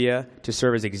to Namibia to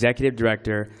serve as executive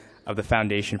director of the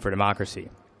Foundation for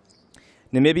Democracy.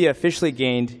 Namibia officially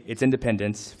gained its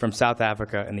independence from South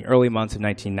Africa in the early months of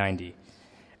 1990.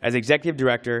 As executive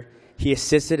director, he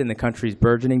assisted in the country's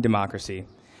burgeoning democracy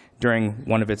during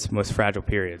one of its most fragile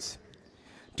periods.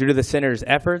 Due to the senator's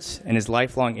efforts and his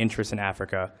lifelong interest in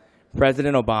Africa,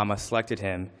 President Obama selected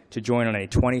him to join on a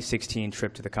 2016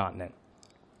 trip to the continent.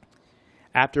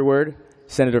 Afterward,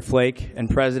 Senator Flake and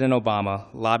President Obama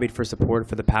lobbied for support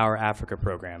for the Power Africa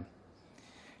program.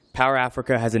 Power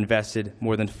Africa has invested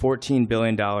more than $14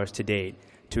 billion to date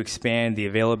to expand the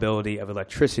availability of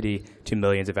electricity to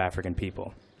millions of African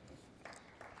people.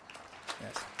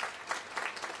 Yes.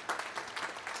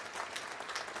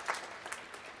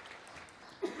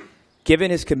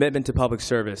 Given his commitment to public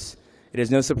service, it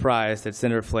is no surprise that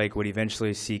Senator Flake would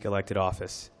eventually seek elected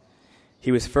office.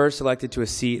 He was first elected to a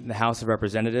seat in the House of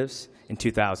Representatives in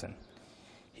 2000.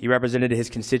 He represented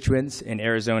his constituents in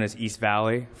Arizona's East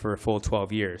Valley for a full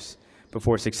 12 years,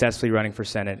 before successfully running for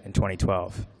Senate in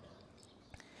 2012.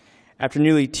 After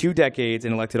nearly 2 decades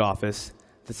in elected office,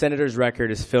 the senator's record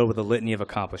is filled with a litany of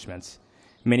accomplishments,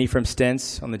 many from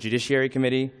stints on the Judiciary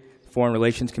Committee, Foreign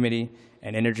Relations Committee,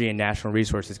 and Energy and National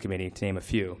Resources Committee, to name a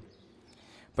few.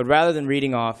 But rather than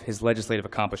reading off his legislative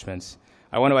accomplishments,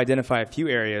 I want to identify a few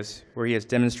areas where he has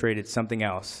demonstrated something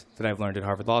else that I've learned at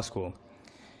Harvard Law School: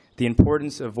 the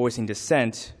importance of voicing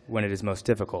dissent when it is most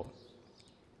difficult.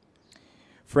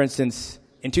 For instance,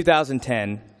 in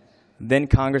 2010, then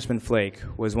Congressman Flake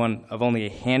was one of only a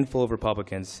handful of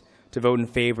Republicans to vote in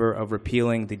favor of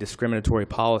repealing the discriminatory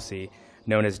policy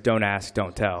known as Don't Ask,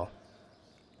 Don't Tell.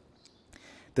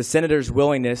 The senator's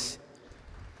willingness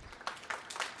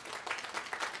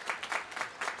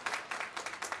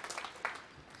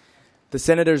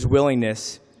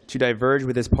to diverge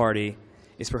with his party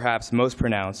is perhaps most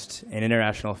pronounced in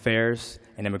international affairs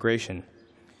and immigration.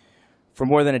 For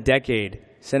more than a decade,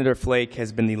 Senator Flake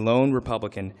has been the lone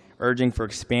Republican urging for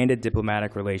expanded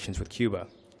diplomatic relations with Cuba.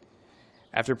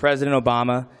 After President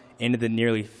Obama ended the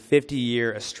nearly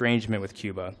 50-year estrangement with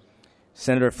Cuba,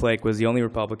 Senator Flake was the only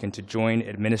Republican to join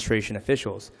administration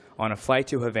officials on a flight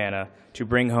to Havana to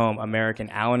bring home American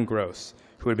Alan Gross,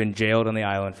 who had been jailed on the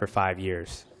island for 5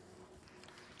 years.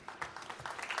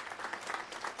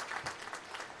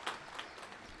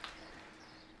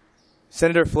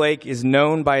 Senator Flake is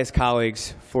known by his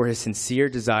colleagues for his sincere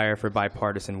desire for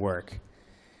bipartisan work.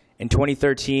 In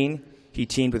 2013, he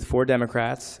teamed with 4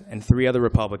 Democrats and 3 other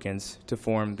Republicans to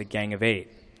form the Gang of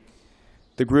 8.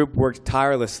 The group worked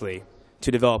tirelessly to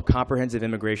develop comprehensive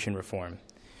immigration reform,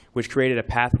 which created a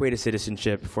pathway to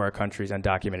citizenship for our country's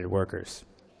undocumented workers.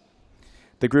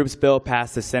 The group's bill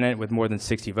passed the Senate with more than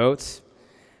 60 votes.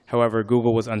 However,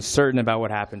 Google was uncertain about what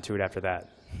happened to it after that.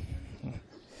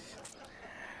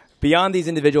 Beyond these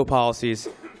individual policies,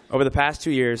 over the past 2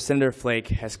 years, Senator Flake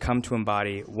has come to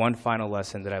embody one final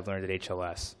lesson that I've learned at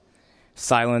HLS.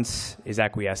 Silence is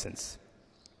acquiescence.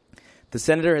 The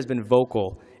senator has been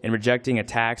vocal in rejecting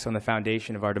attacks on the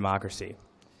foundation of our democracy.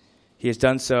 He has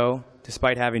done so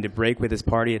despite having to break with his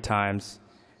party at times,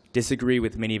 disagree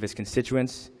with many of his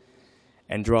constituents,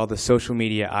 and draw the social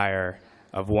media ire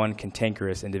of one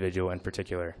cantankerous individual in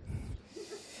particular.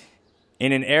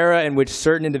 In an era in which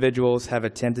certain individuals have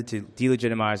attempted to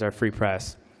delegitimize our free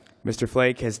press, Mr.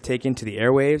 Flake has taken to the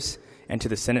airwaves and to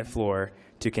the Senate floor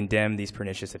to condemn these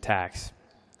pernicious attacks.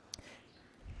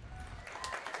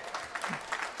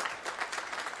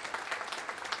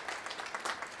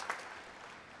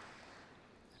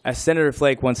 As Senator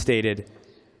Flake once stated,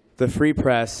 "The free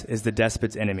press is the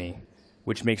despot's enemy,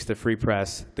 which makes the free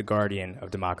press the guardian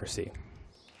of democracy."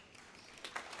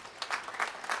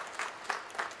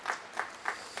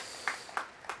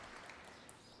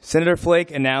 Senator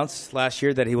Flake announced last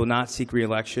year that he will not seek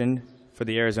re-election for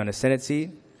the Arizona Senate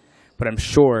seat, but I'm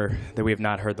sure that we have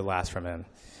not heard the last from him.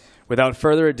 Without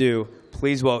further ado,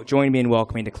 please join me in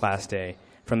welcoming to Class Day,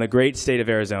 from the great state of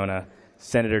Arizona,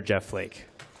 Senator Jeff Flake.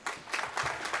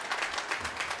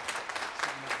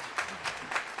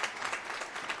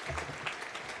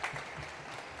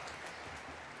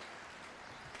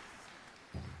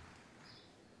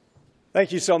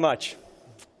 Thank you so much.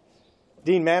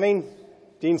 Dean Manning,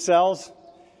 Dean Sells,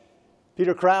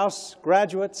 Peter Krause,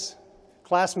 graduates,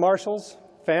 class marshals,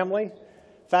 family,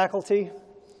 faculty,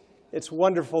 it's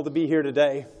wonderful to be here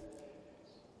today.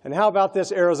 And how about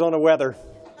this Arizona weather?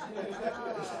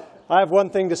 I have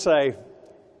one thing to say.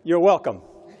 You're welcome.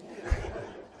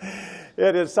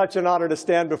 It is such an honor to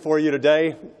stand before you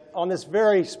today on this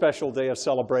very special day of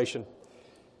celebration.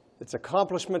 It's an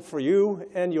accomplishment for you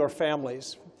and your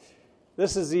families.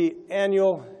 This is the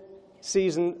annual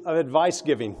season of advice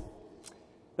giving.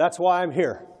 That's why I'm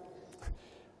here.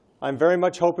 I'm very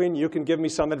much hoping you can give me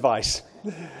some advice.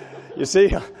 You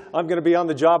see, I'm going to be on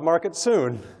the job market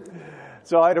soon,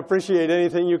 so I'd appreciate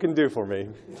anything you can do for me.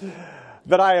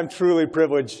 But I am truly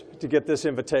privileged to get this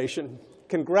invitation.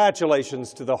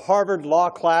 Congratulations to the Harvard Law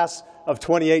Class of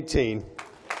 2018.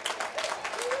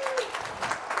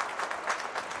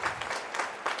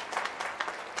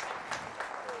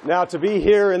 Now, to be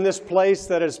here in this place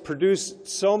that has produced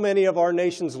so many of our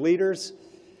nation's leaders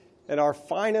and our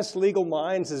finest legal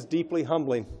minds is deeply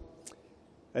humbling.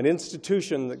 An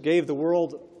institution that gave the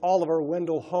world Oliver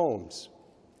Wendell Holmes,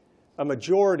 a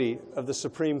majority of the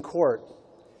Supreme Court,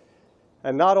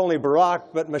 and not only Barack,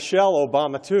 but Michelle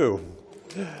Obama, too.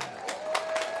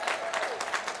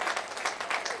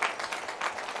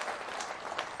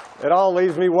 It all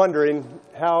leaves me wondering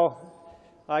how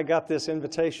I got this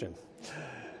invitation.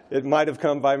 It might have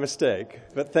come by mistake,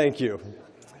 but thank you.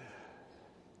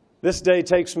 This day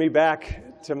takes me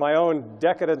back to my own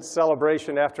decadent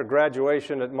celebration after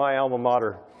graduation at my alma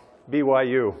mater,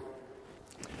 BYU.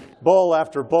 Bowl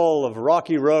after bowl of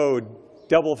Rocky Road,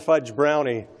 double fudge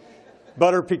brownie,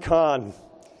 butter pecan.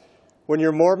 When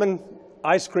you're Mormon,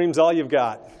 ice cream's all you've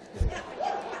got.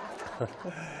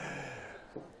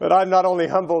 But I'm not only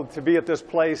humbled to be at this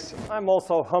place, I'm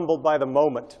also humbled by the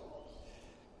moment.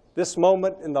 This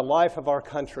moment in the life of our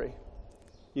country.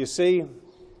 You see,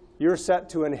 you're set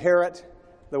to inherit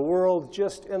the world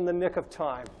just in the nick of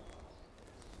time.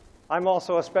 I'm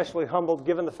also especially humbled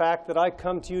given the fact that I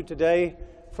come to you today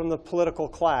from the political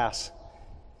class.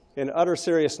 In utter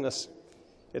seriousness,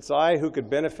 it's I who could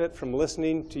benefit from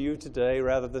listening to you today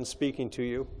rather than speaking to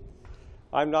you.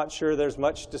 I'm not sure there's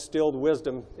much distilled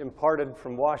wisdom imparted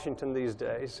from Washington these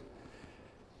days,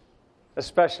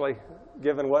 especially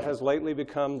given what has lately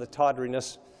become the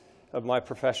tawdriness of my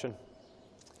profession.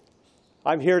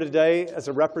 I'm here today as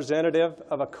a representative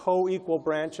of a co-equal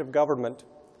branch of government,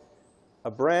 a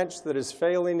branch that is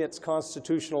failing its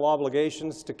constitutional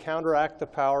obligations to counteract the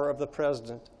power of the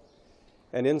president,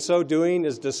 and in so doing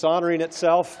is dishonoring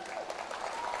itself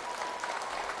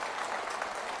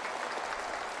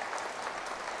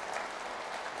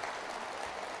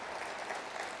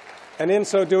at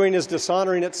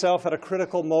a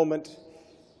critical moment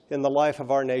in the life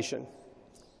of our nation.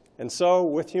 And so,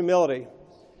 with humility,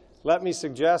 let me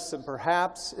suggest that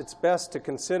perhaps it's best to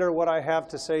consider what I have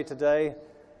to say today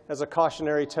as a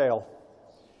cautionary tale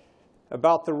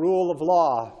about the rule of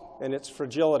law and its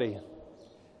fragility,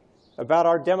 about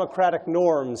our democratic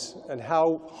norms and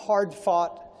how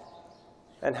hard-fought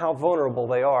and how vulnerable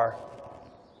they are,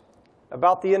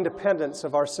 about the independence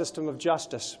of our system of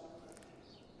justice,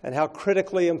 and how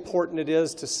critically important it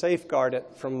is to safeguard it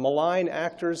from malign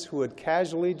actors who would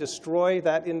casually destroy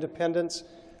that independence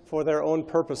for their own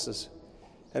purposes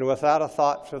and without a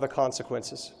thought for the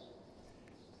consequences.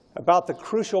 About the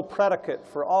crucial predicate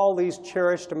for all these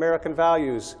cherished American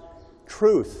values,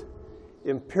 truth,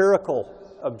 empirical,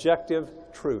 objective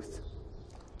truth.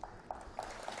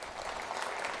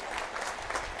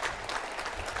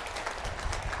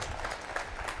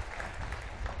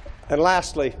 And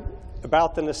lastly,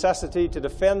 about the necessity to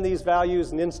defend these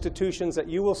values and institutions that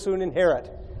you will soon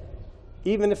inherit,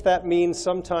 even if that means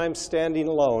sometimes standing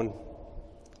alone,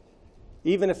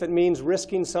 even if it means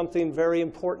risking something very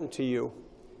important to you,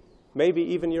 maybe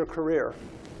even your career,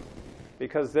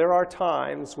 because there are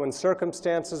times when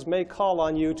circumstances may call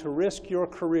on you to risk your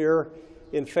career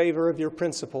in favor of your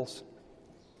principles.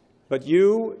 But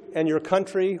you and your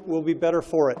country will be better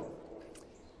for it.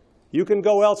 You can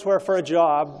go elsewhere for a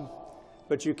job,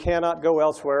 but you cannot go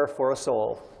elsewhere for a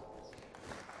soul.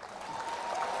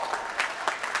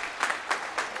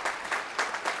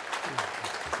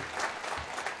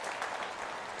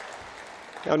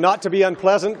 Now, not to be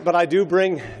unpleasant, but I do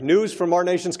bring news from our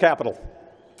nation's capital.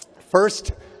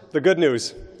 First, the good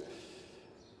news.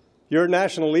 Your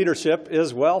national leadership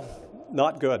is, well,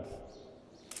 not good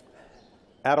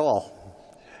at all.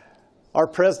 Our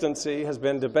presidency has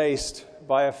been debased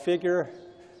by a figure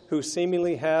who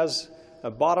seemingly has a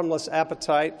bottomless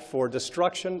appetite for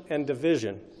destruction and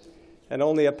division, and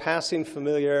only a passing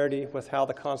familiarity with how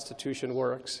the Constitution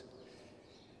works.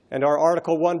 And our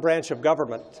Article I branch of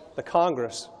government, the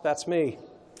Congress, that's me,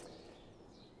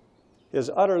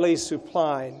 is utterly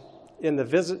supine in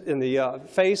the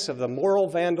face of the moral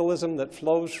vandalism that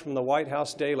flows from the White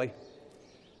House daily.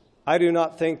 I do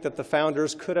not think that the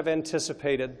founders could have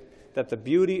anticipated that the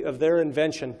beauty of their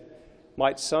invention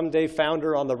might someday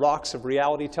founder on the rocks of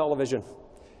reality television,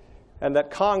 and that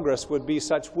Congress would be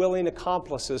such willing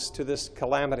accomplices to this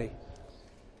calamity.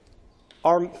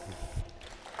 Our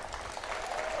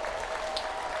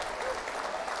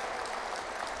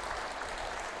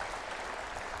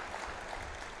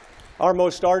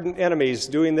most ardent enemies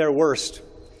doing their worst,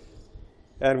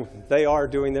 and they are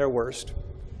doing their worst,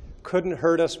 couldn't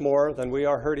hurt us more than we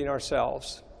are hurting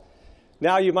ourselves.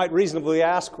 Now you might reasonably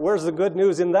ask, where's the good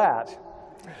news in that?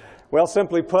 Well,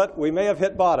 simply put, we may have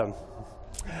hit bottom.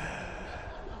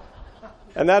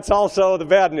 And that's also the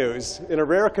bad news. In a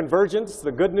rare convergence,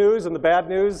 the good news and the bad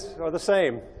news are the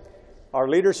same. Our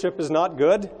leadership is not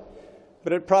good,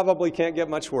 but it probably can't get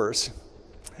much worse.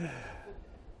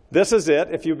 This is it,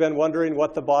 if you've been wondering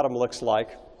what the bottom looks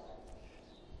like.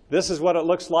 This is what it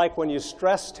looks like when you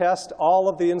stress test all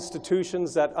of the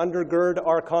institutions that undergird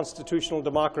our constitutional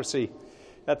democracy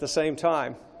at the same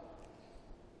time.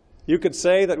 You could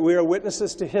say that we are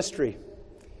witnesses to history,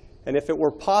 and if it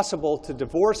were possible to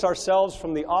divorce ourselves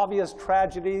from the obvious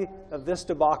tragedy of this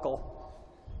debacle,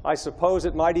 I suppose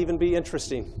it might even be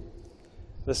interesting.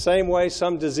 The same way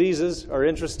some diseases are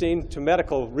interesting to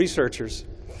medical researchers.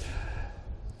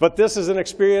 But this is an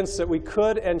experience that we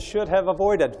could and should have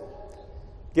avoided.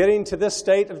 Getting to this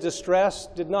state of distress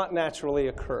did not naturally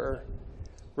occur.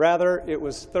 Rather, it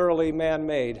was thoroughly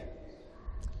man-made.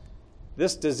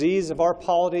 This disease of our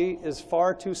polity is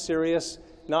far too serious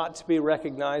not to be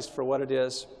recognized for what it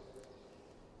is.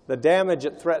 The damage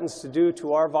it threatens to do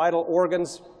to our vital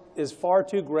organs is far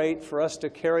too great for us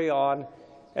to carry on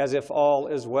as if all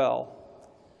is well.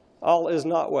 All is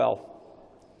not well.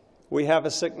 We have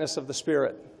a sickness of the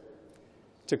spirit.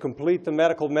 To complete the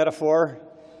medical metaphor,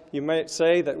 you might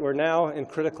say that we're now in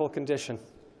critical condition.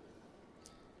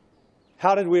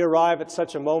 How did we arrive at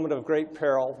such a moment of great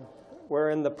peril,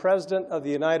 wherein the President of the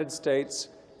United States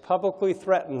publicly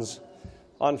threatens,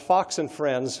 on Fox and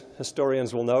Friends,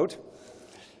 historians will note,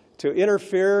 to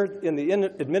interfere in the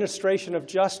administration of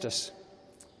justice,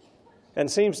 and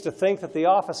seems to think that the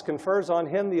office confers on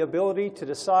him the ability to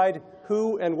decide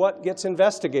who and what gets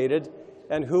investigated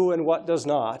and who and what does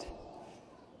not?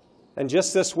 And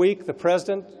just this week, the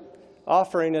President,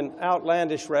 offering an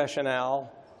outlandish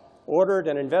rationale, ordered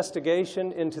an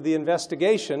investigation into the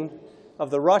investigation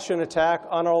of the Russian attack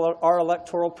on our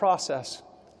electoral process.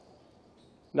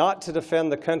 Not to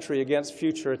defend the country against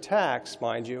future attacks,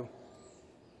 mind you,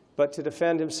 but to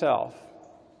defend himself.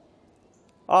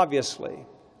 Obviously,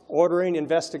 ordering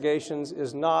investigations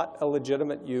is not a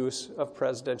legitimate use of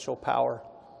presidential power.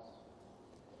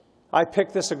 I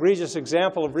pick this egregious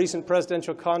example of recent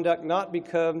presidential conduct not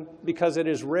because it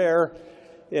is rare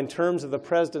in terms of the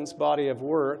president's body of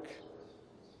work,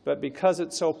 but because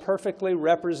it so perfectly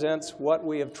represents what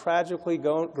we have tragically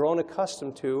grown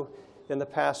accustomed to in the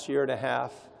past year and a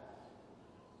half.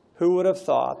 Who would have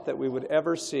thought that we would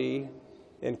ever see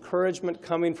encouragement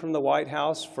coming from the White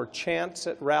House for chants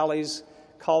at rallies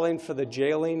calling for the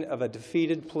jailing of a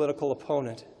defeated political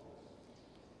opponent?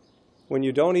 When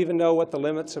you don't even know what the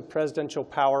limits of presidential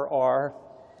power are,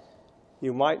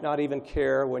 you might not even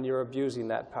care when you're abusing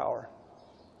that power.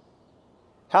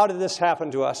 How did this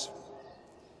happen to us?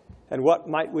 And what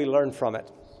might we learn from it?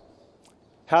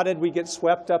 How did we get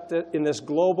swept up in this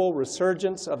global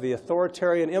resurgence of the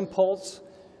authoritarian impulse,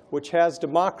 which has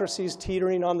democracies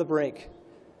teetering on the brink,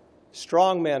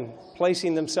 strongmen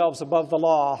placing themselves above the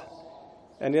law,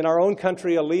 and in our own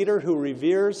country, a leader who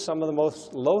reveres some of the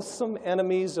most loathsome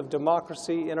enemies of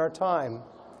democracy in our time?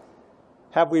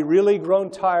 Have we really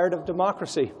grown tired of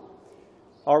democracy?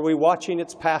 Are we watching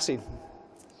its passing?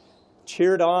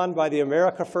 Cheered on by the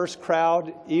America First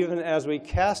crowd, even as we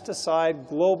cast aside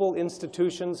global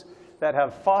institutions that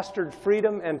have fostered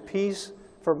freedom and peace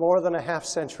for more than a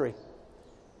half-century.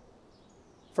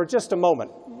 For just a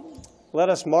moment, let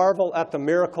us marvel at the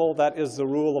miracle that is the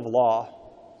rule of law.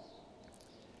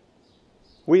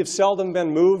 We have seldom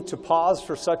been moved to pause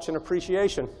for such an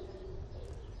appreciation,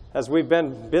 as we've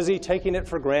been busy taking it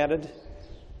for granted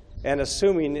and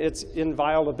assuming its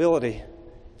inviolability,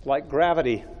 like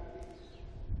gravity.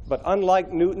 But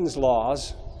unlike Newton's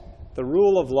laws, the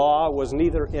rule of law was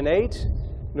neither innate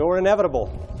nor inevitable.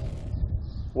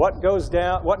 What goes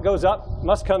up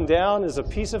must come down is a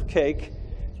piece of cake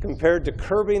compared to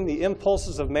curbing the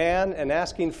impulses of man and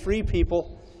asking free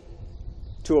people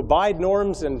to abide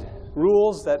norms and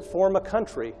rules that form a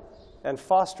country and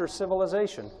foster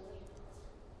civilization.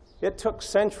 It took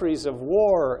centuries of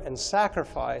war and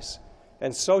sacrifice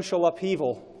and social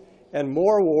upheaval and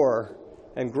more war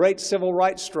and great civil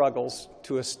rights struggles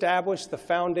to establish the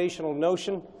foundational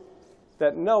notion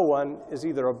that no one is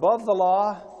either above the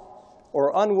law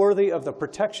or unworthy of the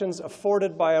protections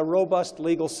afforded by a robust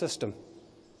legal system.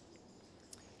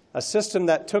 A system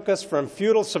that took us from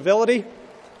feudal civility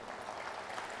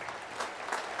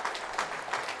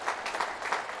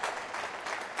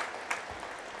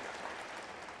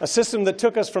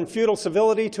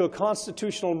to a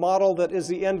constitutional model that is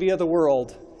the envy of the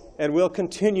world and will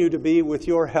continue to be with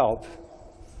your help.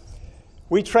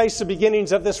 We trace the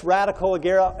beginnings of this radical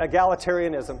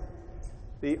egalitarianism,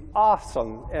 the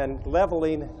awesome and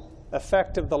leveling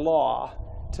effect of the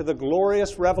law, to the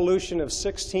glorious revolution of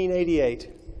 1688,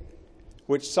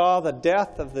 which saw the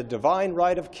death of the divine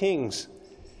right of kings,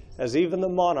 as even the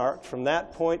monarch from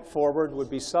that point forward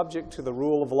would be subject to the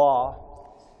rule of law.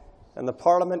 And the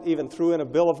Parliament even threw in a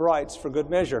Bill of Rights for good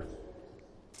measure.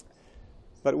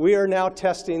 But we are now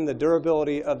testing the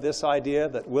durability of this idea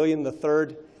that William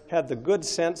III had the good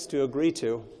sense to agree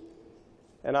to,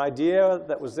 an idea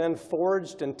that was then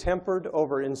forged and tempered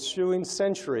over ensuing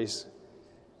centuries,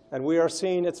 and we are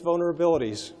seeing its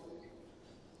vulnerabilities.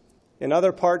 In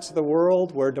other parts of the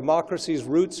world where democracy's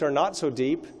roots are not so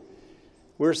deep,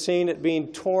 we're seeing it being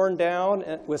torn down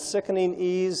with sickening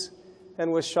ease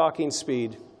and with shocking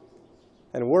speed.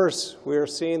 And worse, we are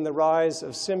seeing the rise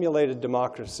of simulated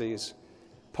democracies,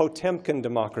 Potemkin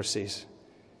democracies,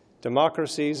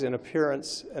 democracies in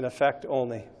appearance and effect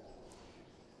only.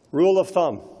 Rule of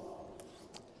thumb: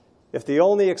 if the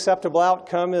only acceptable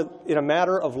outcome in a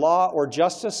matter of law or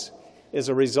justice is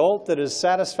a result that is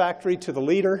satisfactory to the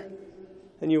leader,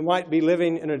 then you might be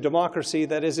living in a democracy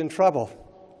that is in trouble.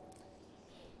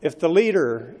 If the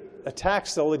leader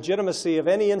attacks the legitimacy of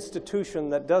any institution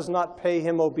that does not pay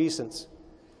him obeisance,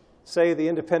 say the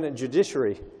independent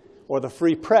judiciary or the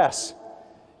free press,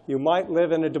 you might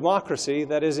live in a democracy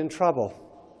that is in trouble.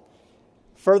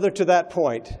 Further to that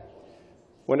point,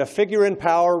 when a figure in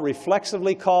power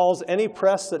reflexively calls any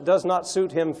press that does not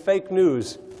suit him fake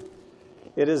news,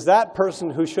 it is that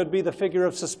person who should be the figure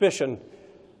of suspicion,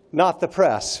 not the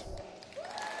press.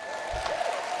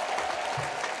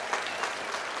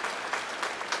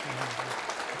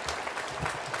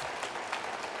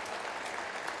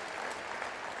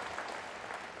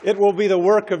 It will be the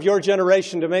work of your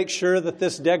generation to make sure that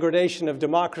this degradation of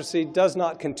democracy does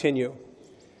not continue,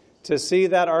 to see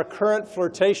that our current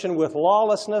flirtation with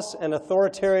lawlessness and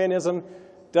authoritarianism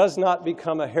does not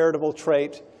become a heritable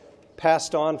trait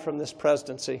passed on from this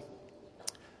presidency.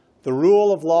 The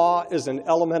rule of law is an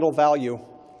elemental value,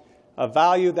 a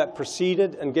value that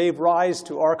preceded and gave rise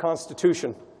to our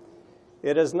Constitution.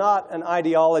 It is not an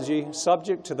ideology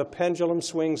subject to the pendulum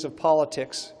swings of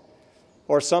politics,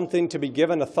 or something to be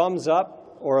given a thumbs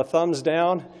up or a thumbs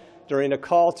down during a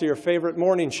call to your favorite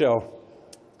morning show.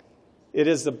 It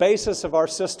is the basis of our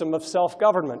system of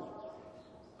self-government.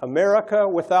 America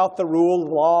without the rule of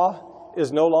law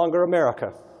is no longer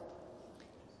America.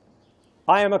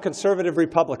 I am a conservative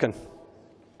Republican,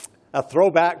 a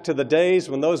throwback to the days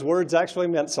when those words actually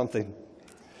meant something,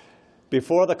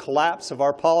 before the collapse of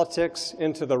our politics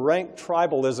into the rank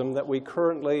tribalism that we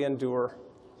currently endure.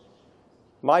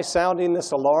 My sounding this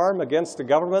alarm against a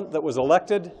government that was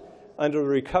elected under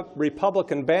a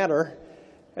Republican banner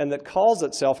and that calls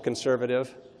itself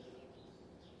conservative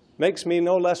makes me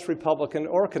no less Republican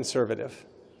or conservative.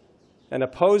 And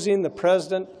opposing the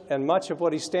president and much of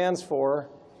what he stands for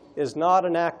is not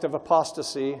an act of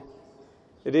apostasy.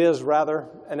 It is, rather,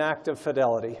 an act of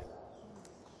fidelity.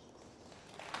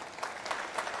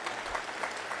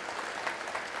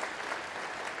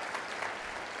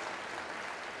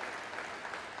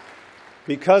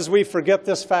 Because we forget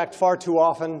this fact far too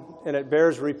often, and it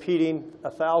bears repeating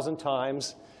 1,000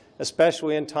 times,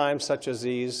 especially in times such as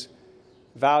these,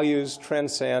 values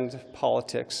transcend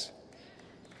politics.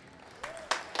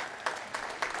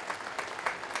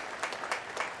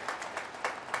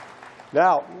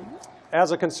 Now,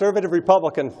 as a conservative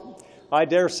Republican, I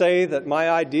dare say that my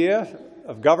idea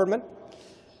of government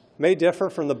may differ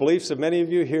from the beliefs of many of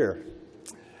you here.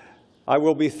 I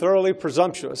will be thoroughly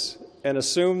presumptuous and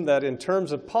assume that in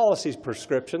terms of policy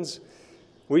prescriptions,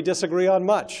 we disagree on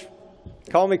much.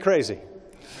 Call me crazy.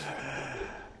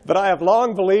 But I have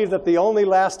long believed that the only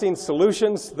lasting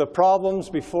solutions to the problems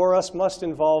before us must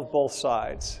involve both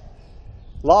sides.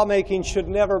 Lawmaking should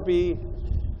never be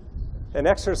an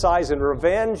exercise in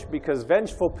revenge because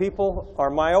vengeful people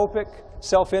are myopic,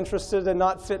 self-interested, and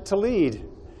not fit to lead.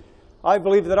 I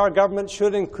believe that our government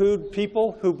should include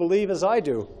people who believe as I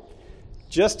do,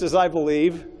 just as I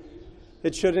believe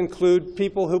it should include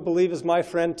people who believe as my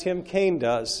friend Tim Kaine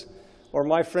does, or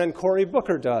my friend Cory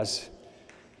Booker does.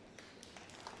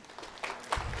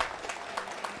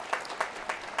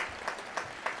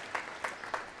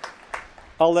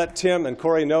 I'll let Tim and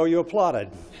Cory know you applauded.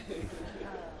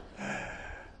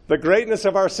 The greatness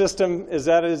of our system is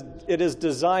that it is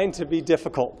designed to be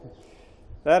difficult.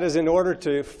 That is in order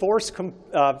to force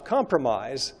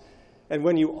compromise. And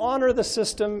when you honor the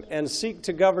system and seek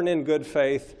to govern in good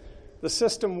faith, the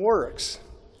system works.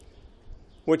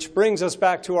 Which brings us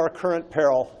back to our current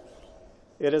peril.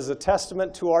 It is a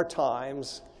testament to our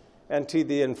times and to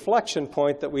the inflection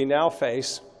point that we now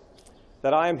face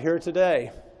that I am here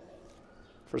today.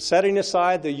 For setting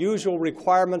aside the usual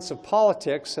requirements of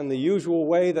politics and the usual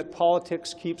way that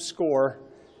politics keeps score,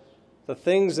 the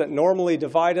things that normally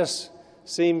divide us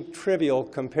seem trivial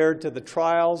compared to the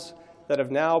trials that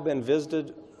have now been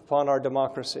visited upon our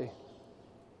democracy.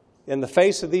 In the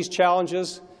face of these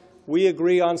challenges, we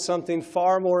agree on something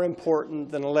far more important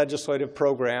than a legislative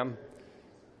program,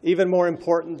 even more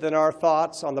important than our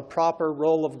thoughts on the proper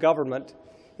role of government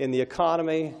in the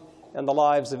economy and the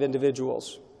lives of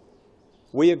individuals.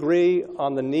 We agree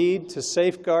on the need to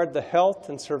safeguard the health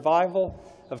and survival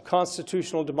of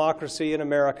constitutional democracy in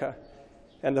America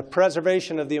and the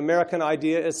preservation of the American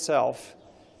idea itself,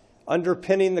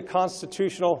 underpinning the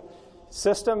constitutional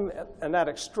system and that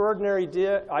extraordinary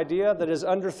idea that is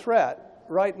under threat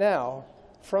right now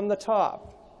from the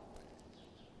top.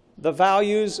 The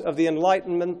values of the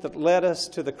Enlightenment that led us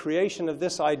to the creation of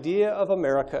this idea of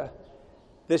America,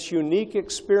 this unique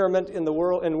experiment in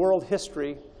world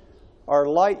history, are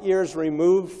light years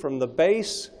removed from the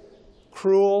base,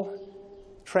 cruel,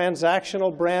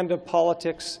 transactional brand of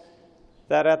politics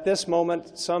that at this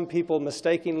moment some people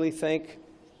mistakenly think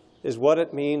is what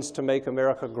it means to make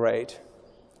America great.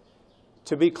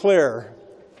 To be clear,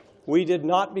 we did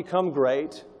not become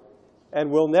great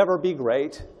and will never be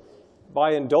great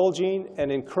by indulging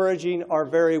and encouraging our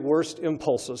very worst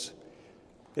impulses.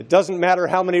 It doesn't matter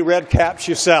how many red caps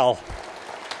you sell.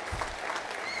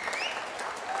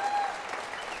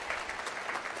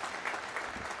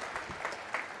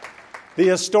 The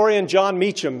historian John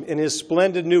Meacham, in his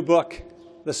splendid new book,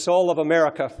 The Soul of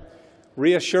America,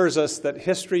 reassures us that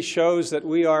history shows that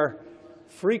we are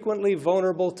frequently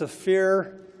vulnerable to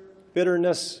fear,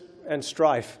 bitterness, and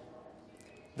strife.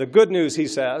 The good news, he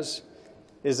says,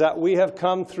 is that we have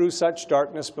come through such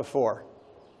darkness before.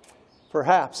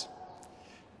 Perhaps,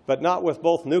 but not with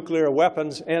both nuclear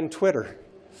weapons and Twitter.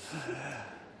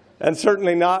 And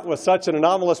certainly not with such an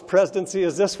anomalous presidency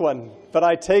as this one. But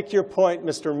I take your point,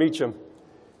 Mr. Meacham,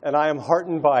 and I am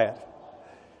heartened by it.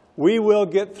 We will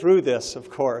get through this, of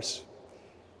course.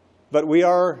 But we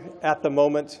are, at the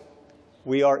moment,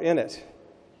 we are in it.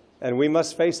 And we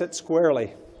must face it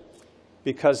squarely,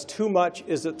 because too much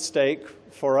is at stake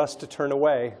for us to turn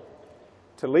away,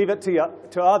 to leave it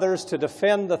to others to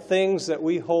defend the things that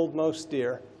we hold most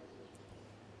dear.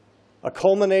 A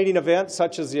culminating event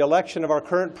such as the election of our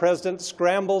current president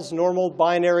scrambles normal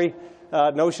binary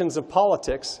notions of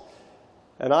politics,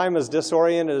 and I'm as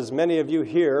disoriented as many of you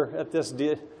here at this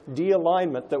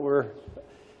de-alignment that we're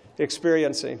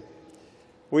experiencing.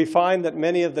 We find that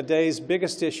many of the day's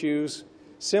biggest issues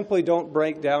simply don't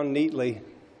break down neatly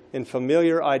in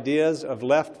familiar ideas of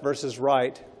left versus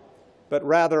right, but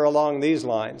rather along these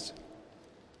lines.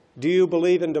 Do you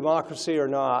believe in democracy or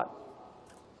not?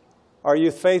 Are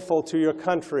you faithful to your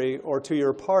country or to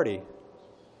your party?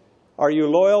 Are you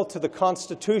loyal to the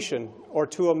Constitution or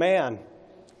to a man?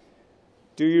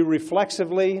 Do you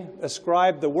reflexively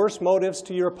ascribe the worst motives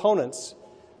to your opponents,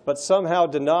 but somehow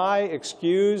deny,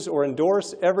 excuse, or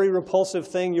endorse every repulsive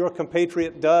thing your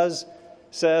compatriot does,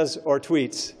 says, or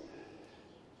tweets?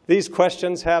 These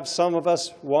questions have some of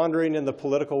us wandering in the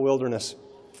political wilderness.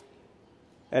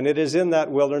 And it is in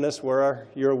that wilderness where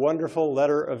your wonderful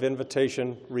letter of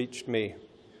invitation reached me.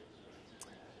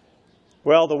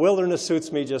 Well, the wilderness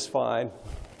suits me just fine.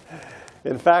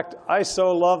 In fact, I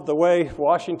so love the way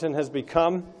Washington has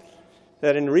become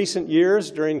that in recent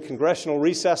years, during congressional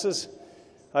recesses,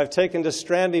 I've taken to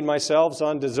stranding myself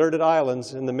on deserted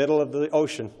islands in the middle of the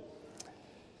ocean,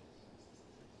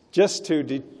 just to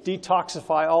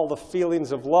detoxify all the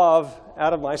feelings of love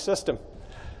out of my system.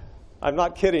 I'm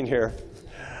not kidding here.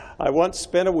 I once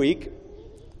spent a week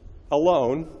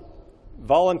alone,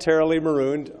 voluntarily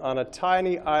marooned on a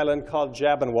tiny island called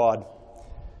Jabonwad,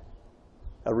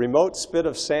 a remote spit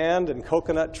of sand and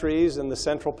coconut trees in the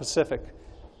Central Pacific,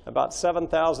 about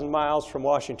 7,000 miles from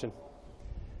Washington.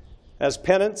 As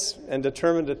penance and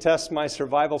determined to test my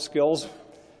survival skills,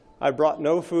 I brought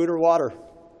no food or water.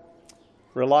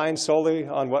 relying solely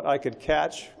on what I could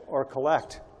catch or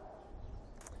collect.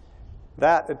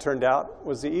 That, it turned out,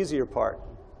 was the easier part.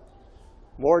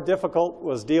 More difficult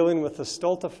was dealing with the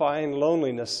stultifying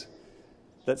loneliness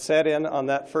that set in on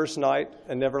that first night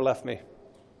and never left me.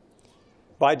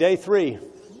 By day 3,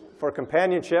 for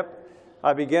companionship,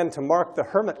 I began to mark the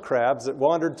hermit crabs that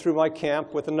wandered through my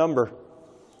camp with a number,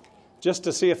 just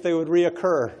to see if they would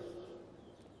reoccur.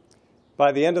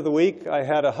 By the end of the week, I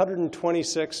had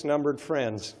 126 numbered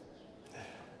friends.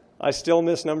 I still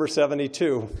miss number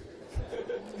 72.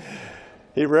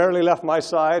 He rarely left my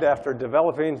side after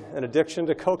developing an addiction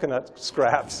to coconut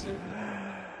scraps.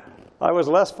 I was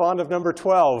less fond of number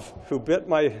 12, who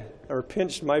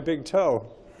pinched my big toe.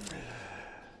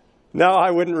 Now,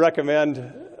 I wouldn't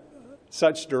recommend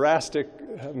such drastic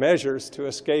measures to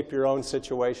escape your own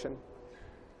situation.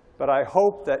 But I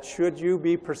hope that should you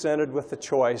be presented with the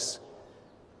choice,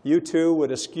 you too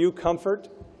would eschew comfort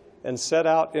and set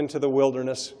out into the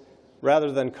wilderness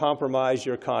rather than compromise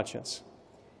your conscience.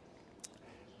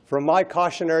 From my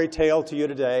cautionary tale to you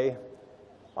today,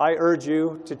 I urge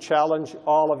you to challenge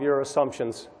all of your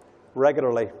assumptions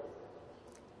regularly.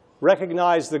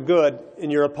 Recognize the good in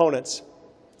your opponents.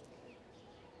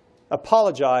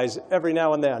 Apologize every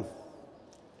now and then.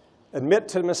 Admit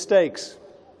to mistakes.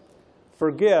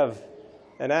 Forgive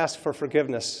and ask for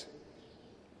forgiveness.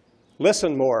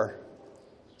 Listen more.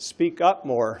 Speak up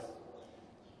more.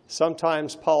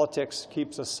 Sometimes politics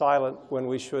keeps us silent when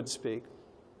we should speak.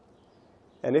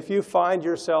 And if you find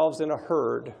yourselves in a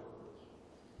herd,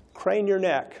 crane your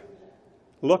neck.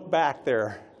 Look back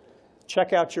there.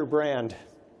 Check out your brand.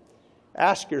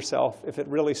 Ask yourself if it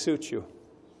really suits you.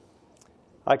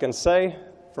 I can say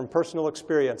from personal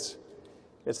experience,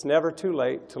 it's never too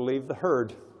late to leave the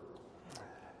herd.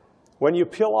 When you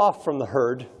peel off from the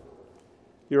herd,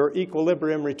 your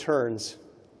equilibrium returns.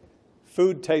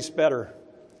 Food tastes better.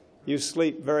 You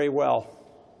sleep very well.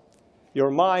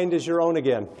 Your mind is your own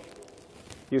again.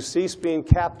 You cease being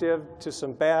captive to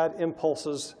some bad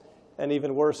impulses and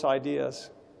even worse ideas.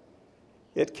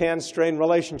 It can strain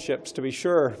relationships, to be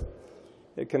sure.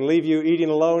 It can leave you eating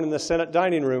alone in the Senate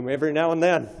dining room every now and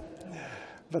then.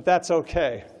 But that's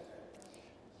okay.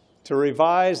 To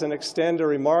revise and extend a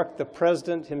remark the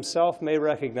President himself may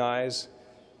recognize,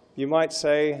 you might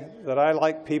say that I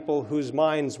like people whose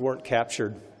minds weren't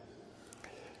captured.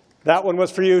 That one was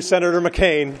for you, Senator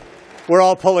McCain. We're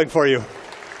all pulling for you.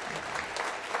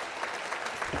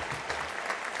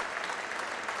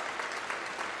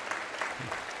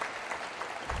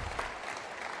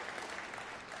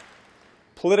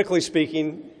 Politically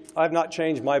speaking, I've not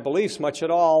changed my beliefs much at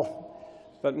all,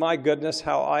 but my goodness,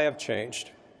 how I have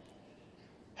changed.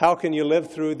 How can you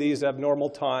live through these abnormal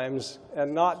times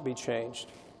and not be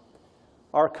changed?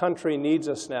 Our country needs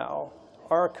us now.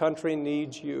 Our country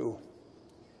needs you.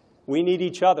 We need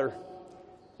each other,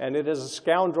 and it is a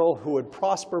scoundrel who would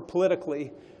prosper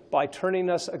politically by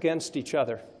turning us against each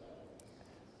other.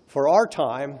 For our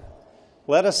time,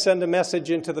 let us send a message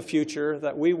into the future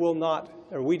that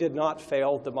we did not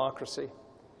fail democracy,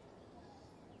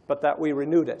 but that we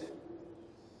renewed it.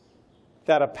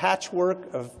 That a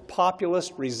patchwork of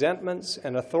populist resentments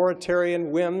and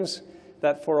authoritarian whims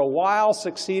that for a while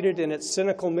succeeded in its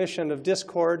cynical mission of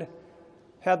discord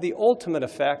had the ultimate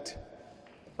effect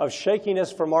of shaking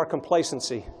us from our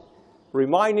complacency,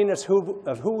 reminding us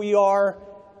of who we are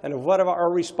and of what our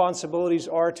responsibilities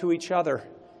are to each other,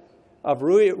 of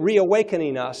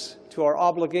reawakening us to our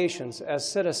obligations as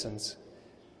citizens.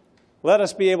 Let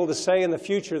us be able to say in the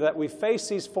future that we face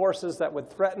these forces that would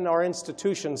threaten our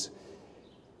institutions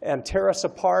and tear us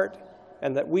apart,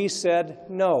 and that we said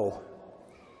no.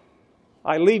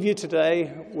 I leave you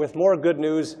today with more good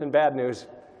news and bad news.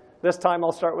 This time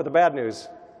I'll start with the bad news,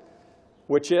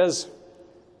 which is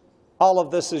all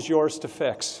of this is yours to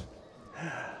fix.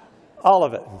 All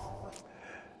of it.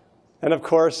 And of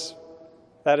course,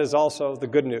 that is also the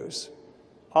good news.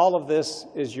 All of this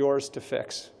is yours to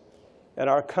fix. And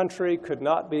our country could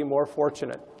not be more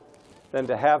fortunate than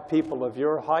to have people of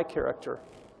your high character,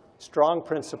 strong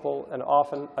principle, and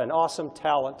often an awesome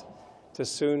talent to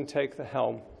soon take the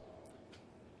helm.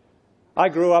 I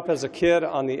grew up as a kid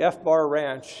on the F-Bar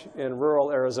Ranch in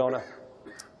rural Arizona.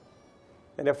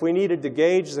 And if we needed to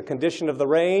gauge the condition of the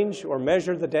range or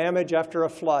measure the damage after a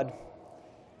flood,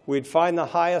 we'd find the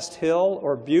highest hill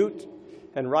or butte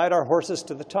and ride our horses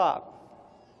to the top.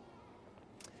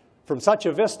 From such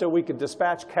a vista, we could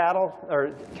dispatch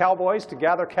cowboys to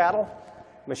gather cattle,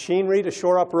 machinery to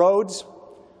shore up roads,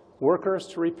 workers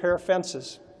to repair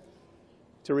fences,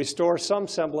 to restore some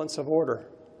semblance of order.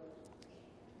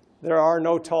 There are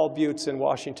no tall buttes in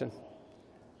Washington,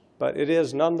 but it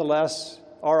is nonetheless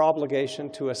our obligation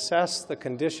to assess the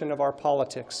condition of our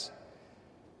politics,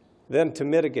 then to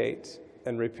mitigate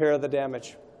and repair the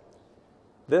damage.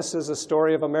 This is a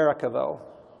story of America, though,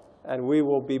 and we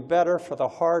will be better for the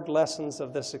hard lessons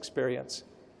of this experience.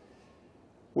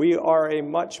 We are a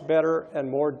much better and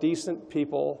more decent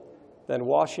people than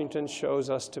Washington shows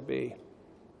us to be.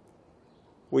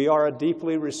 We are a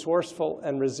deeply resourceful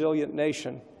and resilient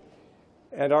nation,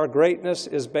 and our greatness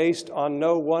is based on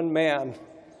no one man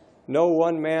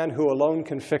who alone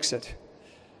can fix it,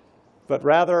 but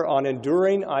rather on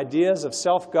enduring ideas of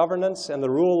self-governance and the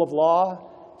rule of law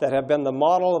that have been the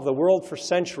model of the world for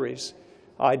centuries,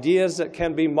 ideas that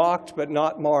can be mocked but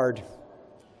not marred.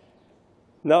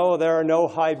 No, there are no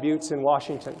high buttes in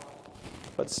Washington,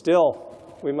 but still,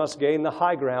 we must gain the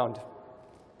high ground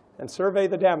and survey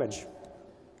the damage.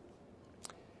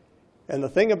 And the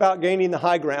thing about gaining the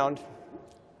high ground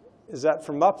is that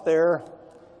from up there,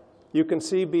 you can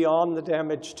see beyond the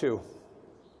damage too.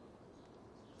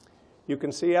 You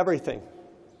can see everything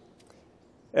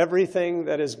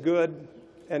that is good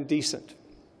and decent.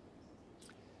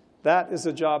 That is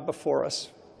the job before us,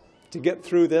 to get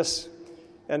through this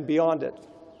and beyond it.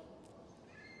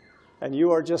 And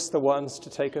you are just the ones to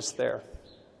take us there.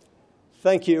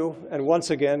 Thank you, and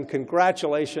once again,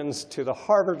 congratulations to the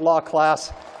Harvard Law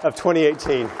Class of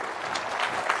 2018.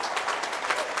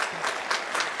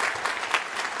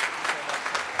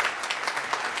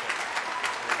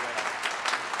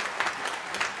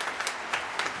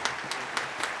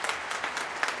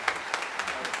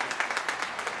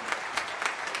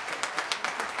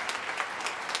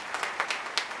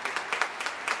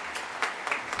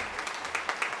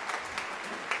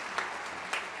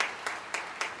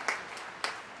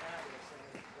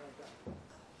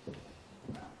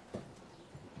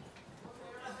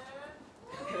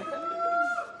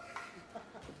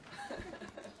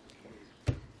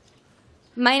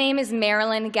 My name is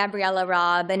Marilyn Gabriela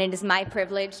Robb, and it is my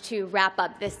privilege to wrap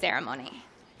up this ceremony.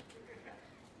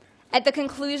 At the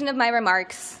conclusion of my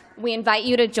remarks, we invite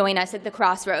you to join us at the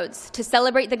crossroads to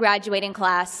celebrate the graduating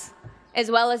class, as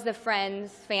well as the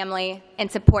friends, family,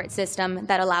 and support system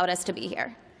that allowed us to be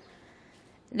here.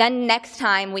 Then next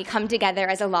time we come together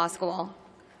as a law school,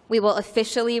 we will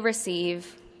officially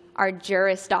receive our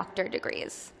Juris Doctor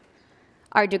degrees,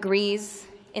 our degrees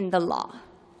in the law.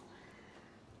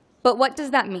 But what does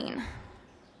that mean?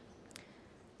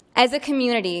 As a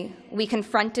community, we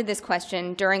confronted this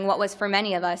question during what was, for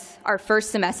many of us, our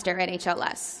first semester at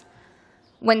HLS,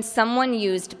 when someone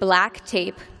used black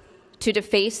tape to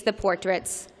deface the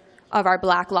portraits of our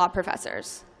black law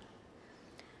professors.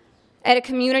 At a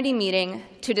community meeting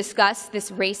to discuss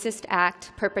this racist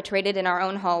act perpetrated in our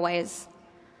own hallways,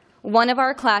 one of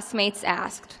our classmates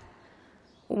asked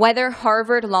whether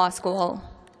Harvard Law School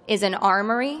is an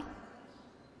armory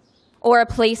or a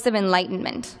place of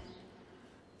enlightenment.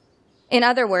 In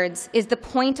other words, is the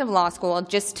point of law school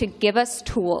just to give us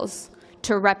tools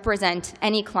to represent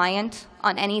any client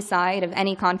on any side of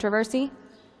any controversy?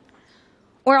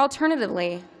 Or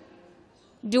alternatively,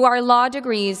 do our law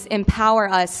degrees empower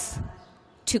us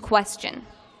to question?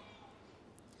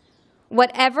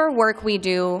 Whatever work we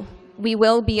do, we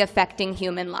will be affecting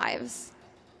human lives.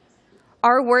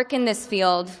 Our work in this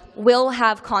field will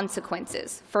have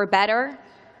consequences, for better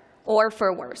or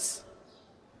for worse.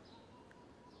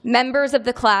 Members of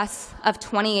the class of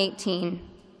 2018,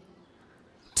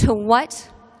 to what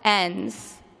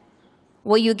ends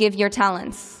will you give your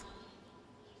talents?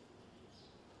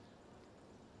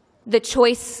 The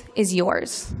choice is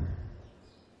yours.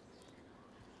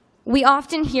 We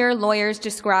often hear lawyers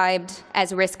described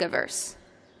as risk-averse,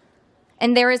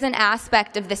 and there is an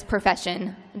aspect of this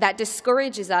profession that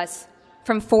discourages us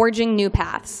from forging new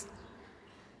paths.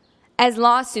 As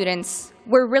law students,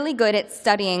 we're really good at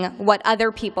studying what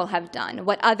other people have done,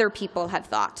 what other people have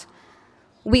thought.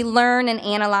 We learn and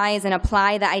analyze and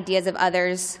apply the ideas of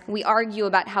others. We argue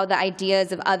about how the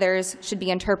ideas of others should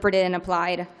be interpreted and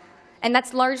applied, and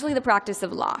that's largely the practice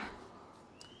of law.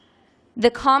 The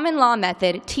common law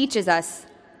method teaches us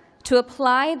to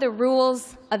apply the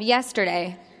rules of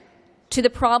yesterday to the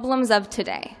problems of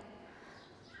today.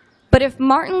 But if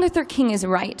Martin Luther King is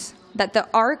right, that the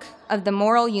arc of the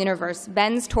moral universe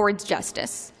bends towards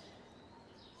justice,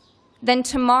 then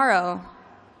tomorrow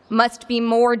must be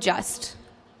more just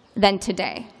than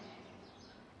today.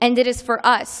 And it is for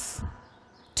us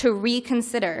to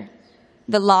reconsider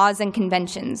the laws and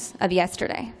conventions of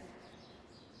yesterday.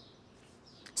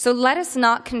 So let us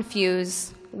not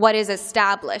confuse what is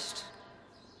established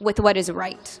with what is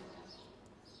right.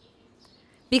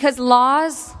 Because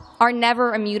laws are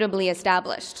never immutably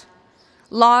established.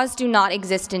 Laws do not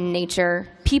exist in nature.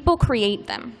 People create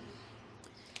them.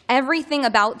 everything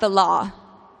about the law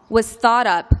was thought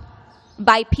up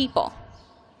by people.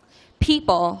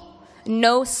 People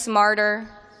no smarter,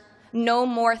 no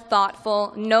more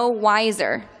thoughtful, no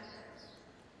wiser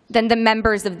than the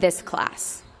members of this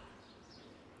class.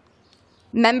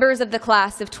 Members of the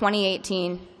class of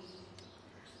 2018,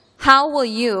 how will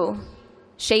you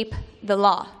shape the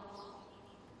law?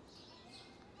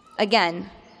 Again,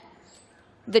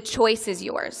 the choice is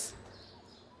yours.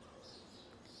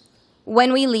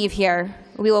 When we leave here,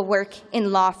 we will work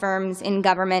in law firms, in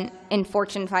government, in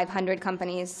Fortune 500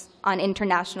 companies, on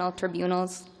international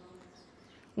tribunals.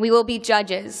 We will be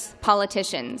judges,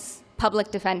 politicians,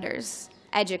 public defenders,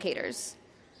 educators.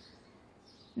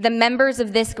 The members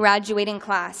of this graduating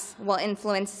class will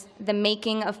influence the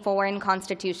making of foreign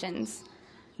constitutions,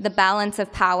 the balance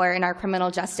of power in our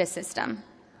criminal justice system,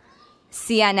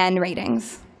 CNN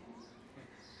ratings.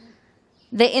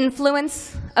 The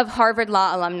influence of Harvard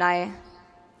Law alumni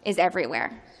is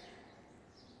everywhere.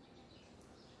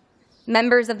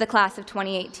 Members of the class of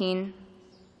 2018,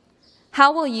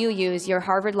 how will you use your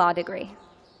Harvard Law degree?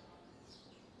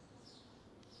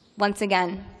 Once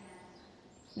again,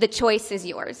 the choice is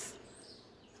yours.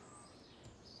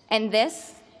 And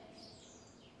this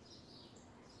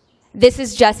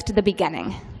is just the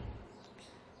beginning.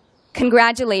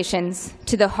 Congratulations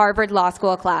to the Harvard Law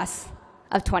School class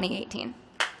of 2018.